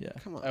 like, yeah,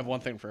 come on. I have one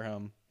thing for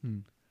him. Hmm.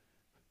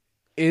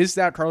 Is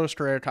that Carlos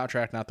Correa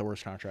contract not the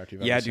worst contract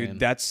you've Yeah, ever dude, seen?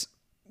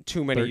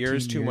 too many 13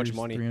 years, too much years,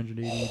 money.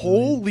 380 million.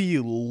 Holy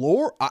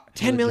Lord.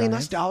 $10 million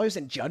less Giants? dollars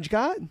than Judge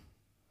got?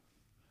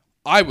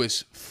 I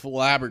was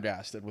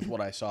flabbergasted with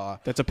what I saw.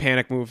 That's a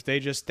panic move. They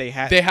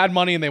had They had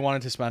money and they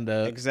wanted to spend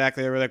it.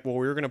 exactly. They were like, well,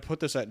 we were gonna put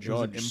this at It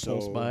was an Judge.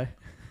 impulse so buy.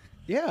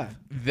 yeah,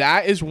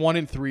 That is 1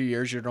 in 3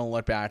 years you're going to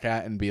look back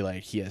at and be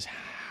like, he has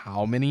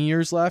how many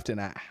years left and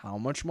at how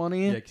much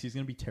money? Yeah, because he's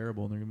gonna be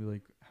terrible, and they're gonna be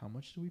like, "How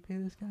much do we pay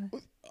this guy?"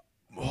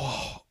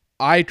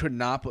 I could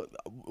not.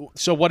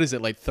 So what is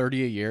it, like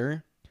 30 a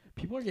year?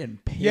 People are getting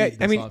paid Yeah, this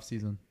I mean-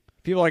 offseason.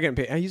 people are getting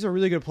paid. He's a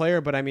really good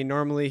player, but I mean,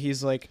 normally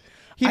he's like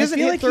he I doesn't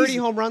feel hit like 30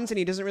 he's- home runs and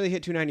he doesn't really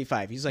hit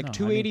 295. He's like No, I mean,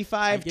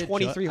 285, I get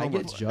 23 Ju- I home get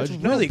runs. Judge,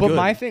 That's but- really but good.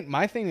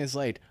 my thing is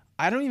like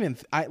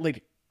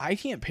I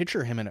can't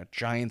picture him in a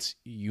Giants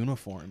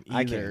uniform either.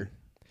 I can.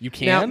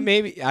 You Now can?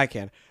 maybe I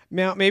can.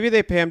 Now maybe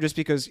they pay him just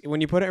because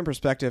when you put it in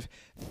perspective,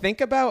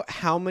 think about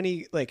how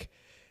many like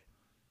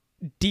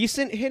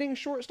decent hitting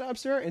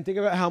shortstops there are, and think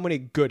about how many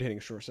good hitting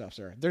shortstops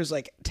there are. There's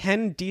like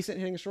 10 decent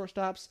hitting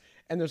shortstops,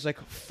 and there's like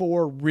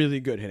 4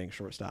 really good hitting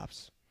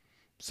shortstops.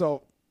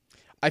 So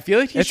I feel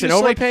like he's it's an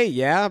just like, overpay,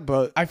 yeah,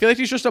 but I feel like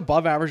he's just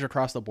above average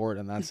across the board,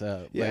 and that's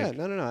it. yeah, Like,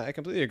 no, I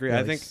completely agree. Yeah, I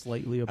like think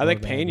slightly I above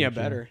think Pena average,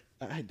 yeah. better.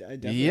 I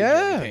definitely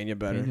Yeah. enjoy Pena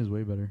better. Pena's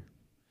way better.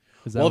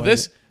 Is that well, why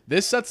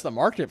this sets the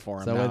market for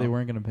him. is that now. why they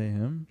weren't gonna pay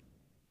him?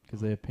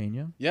 Because they have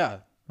Pena. Yeah,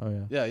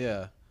 Oh yeah.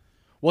 yeah.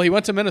 Well, he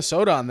went to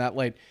Minnesota on that,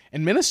 like,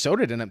 and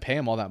Minnesota didn't pay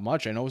him all that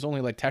much. I know it was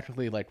only like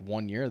technically like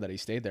 1 year that he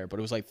stayed there, but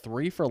it was like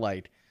 3 for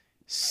like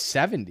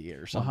 70 or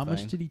Well, something. how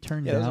much did he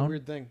turn Yeah, that was a down?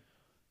 weird thing. he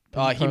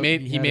Probably-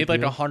 made he had a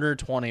like deal?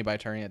 120 by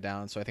turning it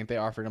down. So I think they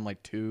offered him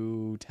like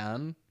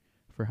 210,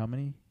 For how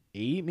many?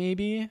 8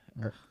 maybe,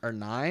 or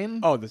 9.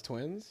 Oh, the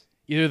Twins?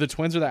 Either the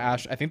Twins or the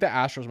Astros. I think the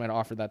Astros might have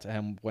offered that to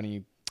him when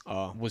he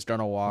Oh. was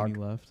done a When walk. he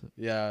left.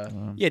 Yeah,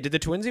 Yeah, did the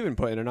Twins even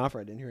put in an offer?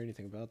 I didn't hear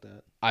anything about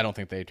that. I don't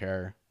think they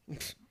care.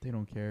 They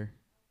don't care.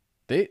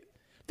 They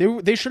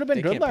should have been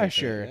They good can't pay last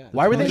for it, year. yeah.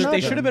 Why were they Twins- not?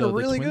 they should have been No,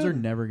 really the Twins good. are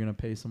never gonna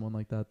pay someone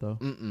like that though.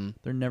 Mm-mm.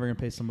 They're never gonna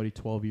pay somebody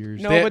 12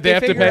 years. No, They- but they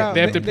have to figure pay- out-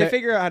 they have to they pay-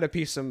 figure out how to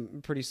piece some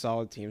pretty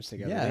solid teams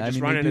together. Yeah, they I just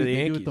mean, run they into do, the they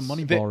do Yankees. it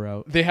the They- Moneyball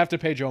route. They have to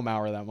pay Joe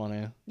Mauer that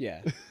money.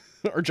 Yeah.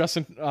 Or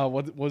Justin,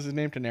 what was his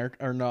name? Oh,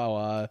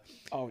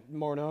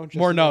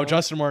 Morneau.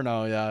 Justin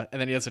Morneau, yeah.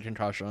 And then he has a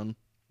concussion.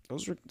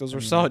 Those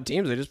were solid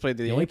teams. They just played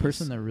the The only Yankees.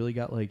 person that really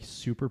got like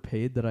super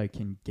paid that I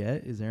can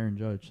get is Aaron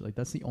Judge. Like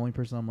that's the only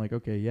person I'm like,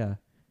 okay, yeah.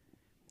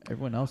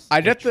 Everyone else, I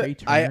like get Trey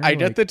the I Turner,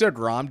 get the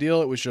DeGrom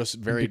deal. It was just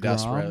very DeGrom,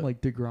 desperate. Like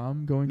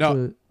DeGrom going No.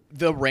 to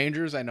The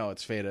Rangers, I know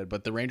it's faded,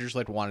 but the Rangers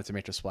like wanted to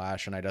make a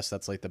splash, and I guess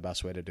that's like the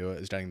best way to do it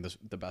is getting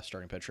the best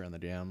starting pitcher in the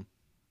DM.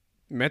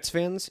 Mets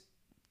fans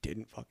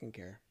didn't fucking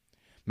care.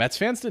 Mets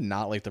fans did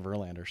not like the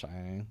Verlander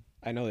signing.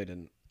 I know they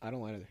didn't. I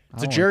don't either.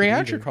 It's I a don't like it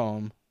geriatric either.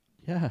 home.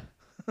 Yeah,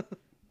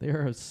 they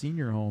are a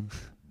senior home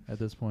at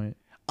this point.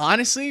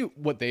 Honestly,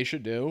 what they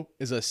should do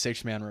is a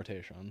 6-man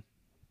rotation.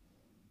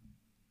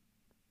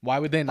 Why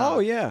would they not? Oh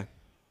yeah,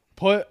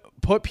 Put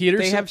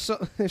Peterson. they have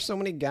there's so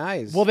many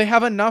guys. Well, they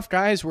have enough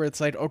guys where it's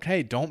like,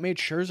 okay, don't make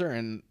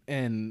Scherzer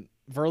and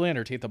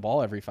Verlander take the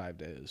ball every 5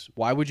 days.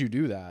 Why would you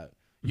do that?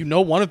 You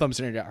know one of them's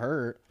going to get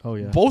hurt. Oh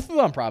yeah, Both of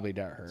them probably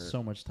get hurt.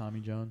 so much Tommy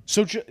John.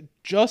 So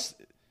just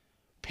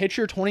pitch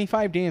your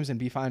 25 games and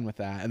be fine with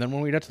that. And then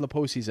when we get to the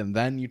postseason,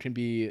 then you can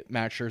be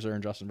Matt Scherzer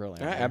and Justin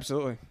Verlander. yeah,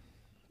 absolutely.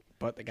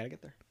 But they gotta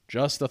get there.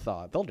 Just a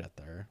thought. They'll get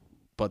there.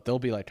 But they'll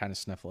be like kind of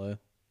sniffly.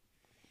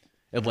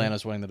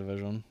 Atlanta's winning the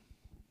division.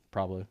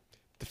 Probably.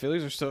 The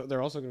Phillies are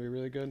they're also gonna be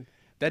really good.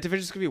 That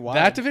division's gonna be wild.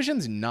 That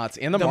division's nuts.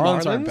 And the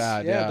Marlins aren't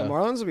bad. Yeah. the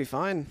Marlins will be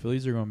fine.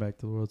 Phillies are going back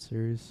to the World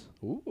Series.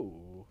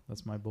 Ooh.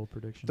 That's my bold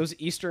prediction. Those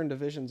Eastern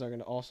divisions are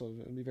gonna also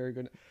be very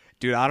good.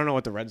 Dude, I don't know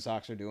what the Red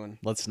Sox are doing.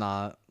 Let's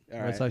not. All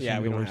Red right. Sox Yeah,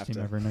 are we gonna don't be the worst have team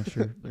to. ever next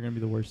year. They're gonna be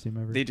the worst team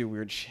ever. They do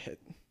weird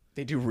shit.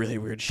 They do really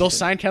weird shit. They'll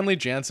sign Kenley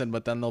Jansen,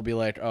 but then they'll be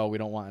like, oh, we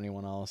don't want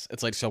anyone else.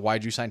 It's like, so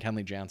why'd you sign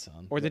Kenley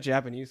Jansen? Or the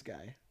Japanese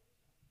guy.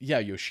 Yeah,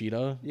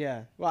 Yoshida.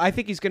 Yeah. Well, I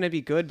think he's gonna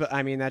be good, but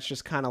I mean that's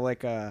just kind of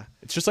like a.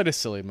 It's just like a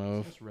silly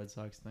move. This Red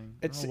Sox thing.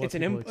 I It's don't know what it's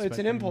an people it's expect an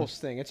anymore. impulse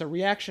thing. It's a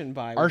reaction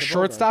by Our with the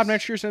shortstop Bogarts.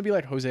 next year is going to be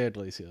like Jose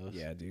Iglesias.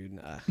 Yeah, dude.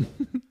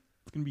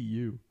 It's gonna be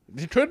you.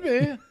 It could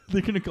be.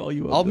 They're gonna call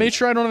you up. I'll make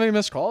sure I don't have any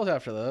missed calls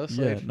after this.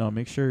 Yeah, Like, no.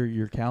 Make sure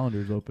your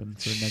calendar's open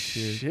for next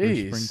year.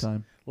 Jeez. For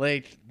springtime.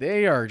 like,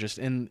 they are just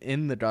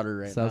in the gutter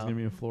right Sal's now. gonna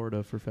be in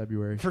Florida for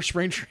February. For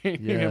spring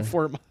training Yeah. in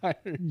Fort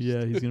Myers.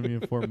 Yeah, he's gonna be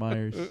in Fort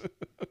Myers.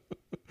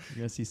 You're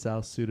gonna see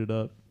Sal suited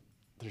up.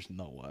 There's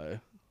no way.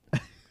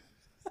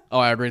 Oh,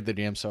 I'd rate the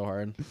DM so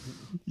hard.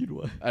 You'd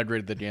what? I'd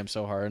rate the DM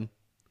so hard.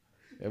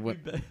 It went.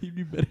 You'd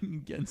be betting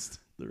against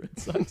the Red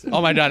Sox.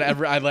 Oh my god!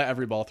 I'd let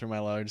every ball through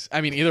my legs.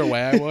 I mean, either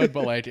way I would,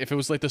 but like if it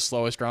was like the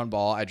slowest ground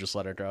ball, I'd just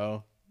let it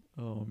go.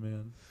 Oh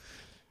man.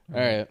 All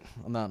right.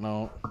 On that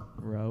note,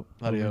 We're out.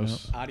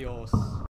 adios. Adios.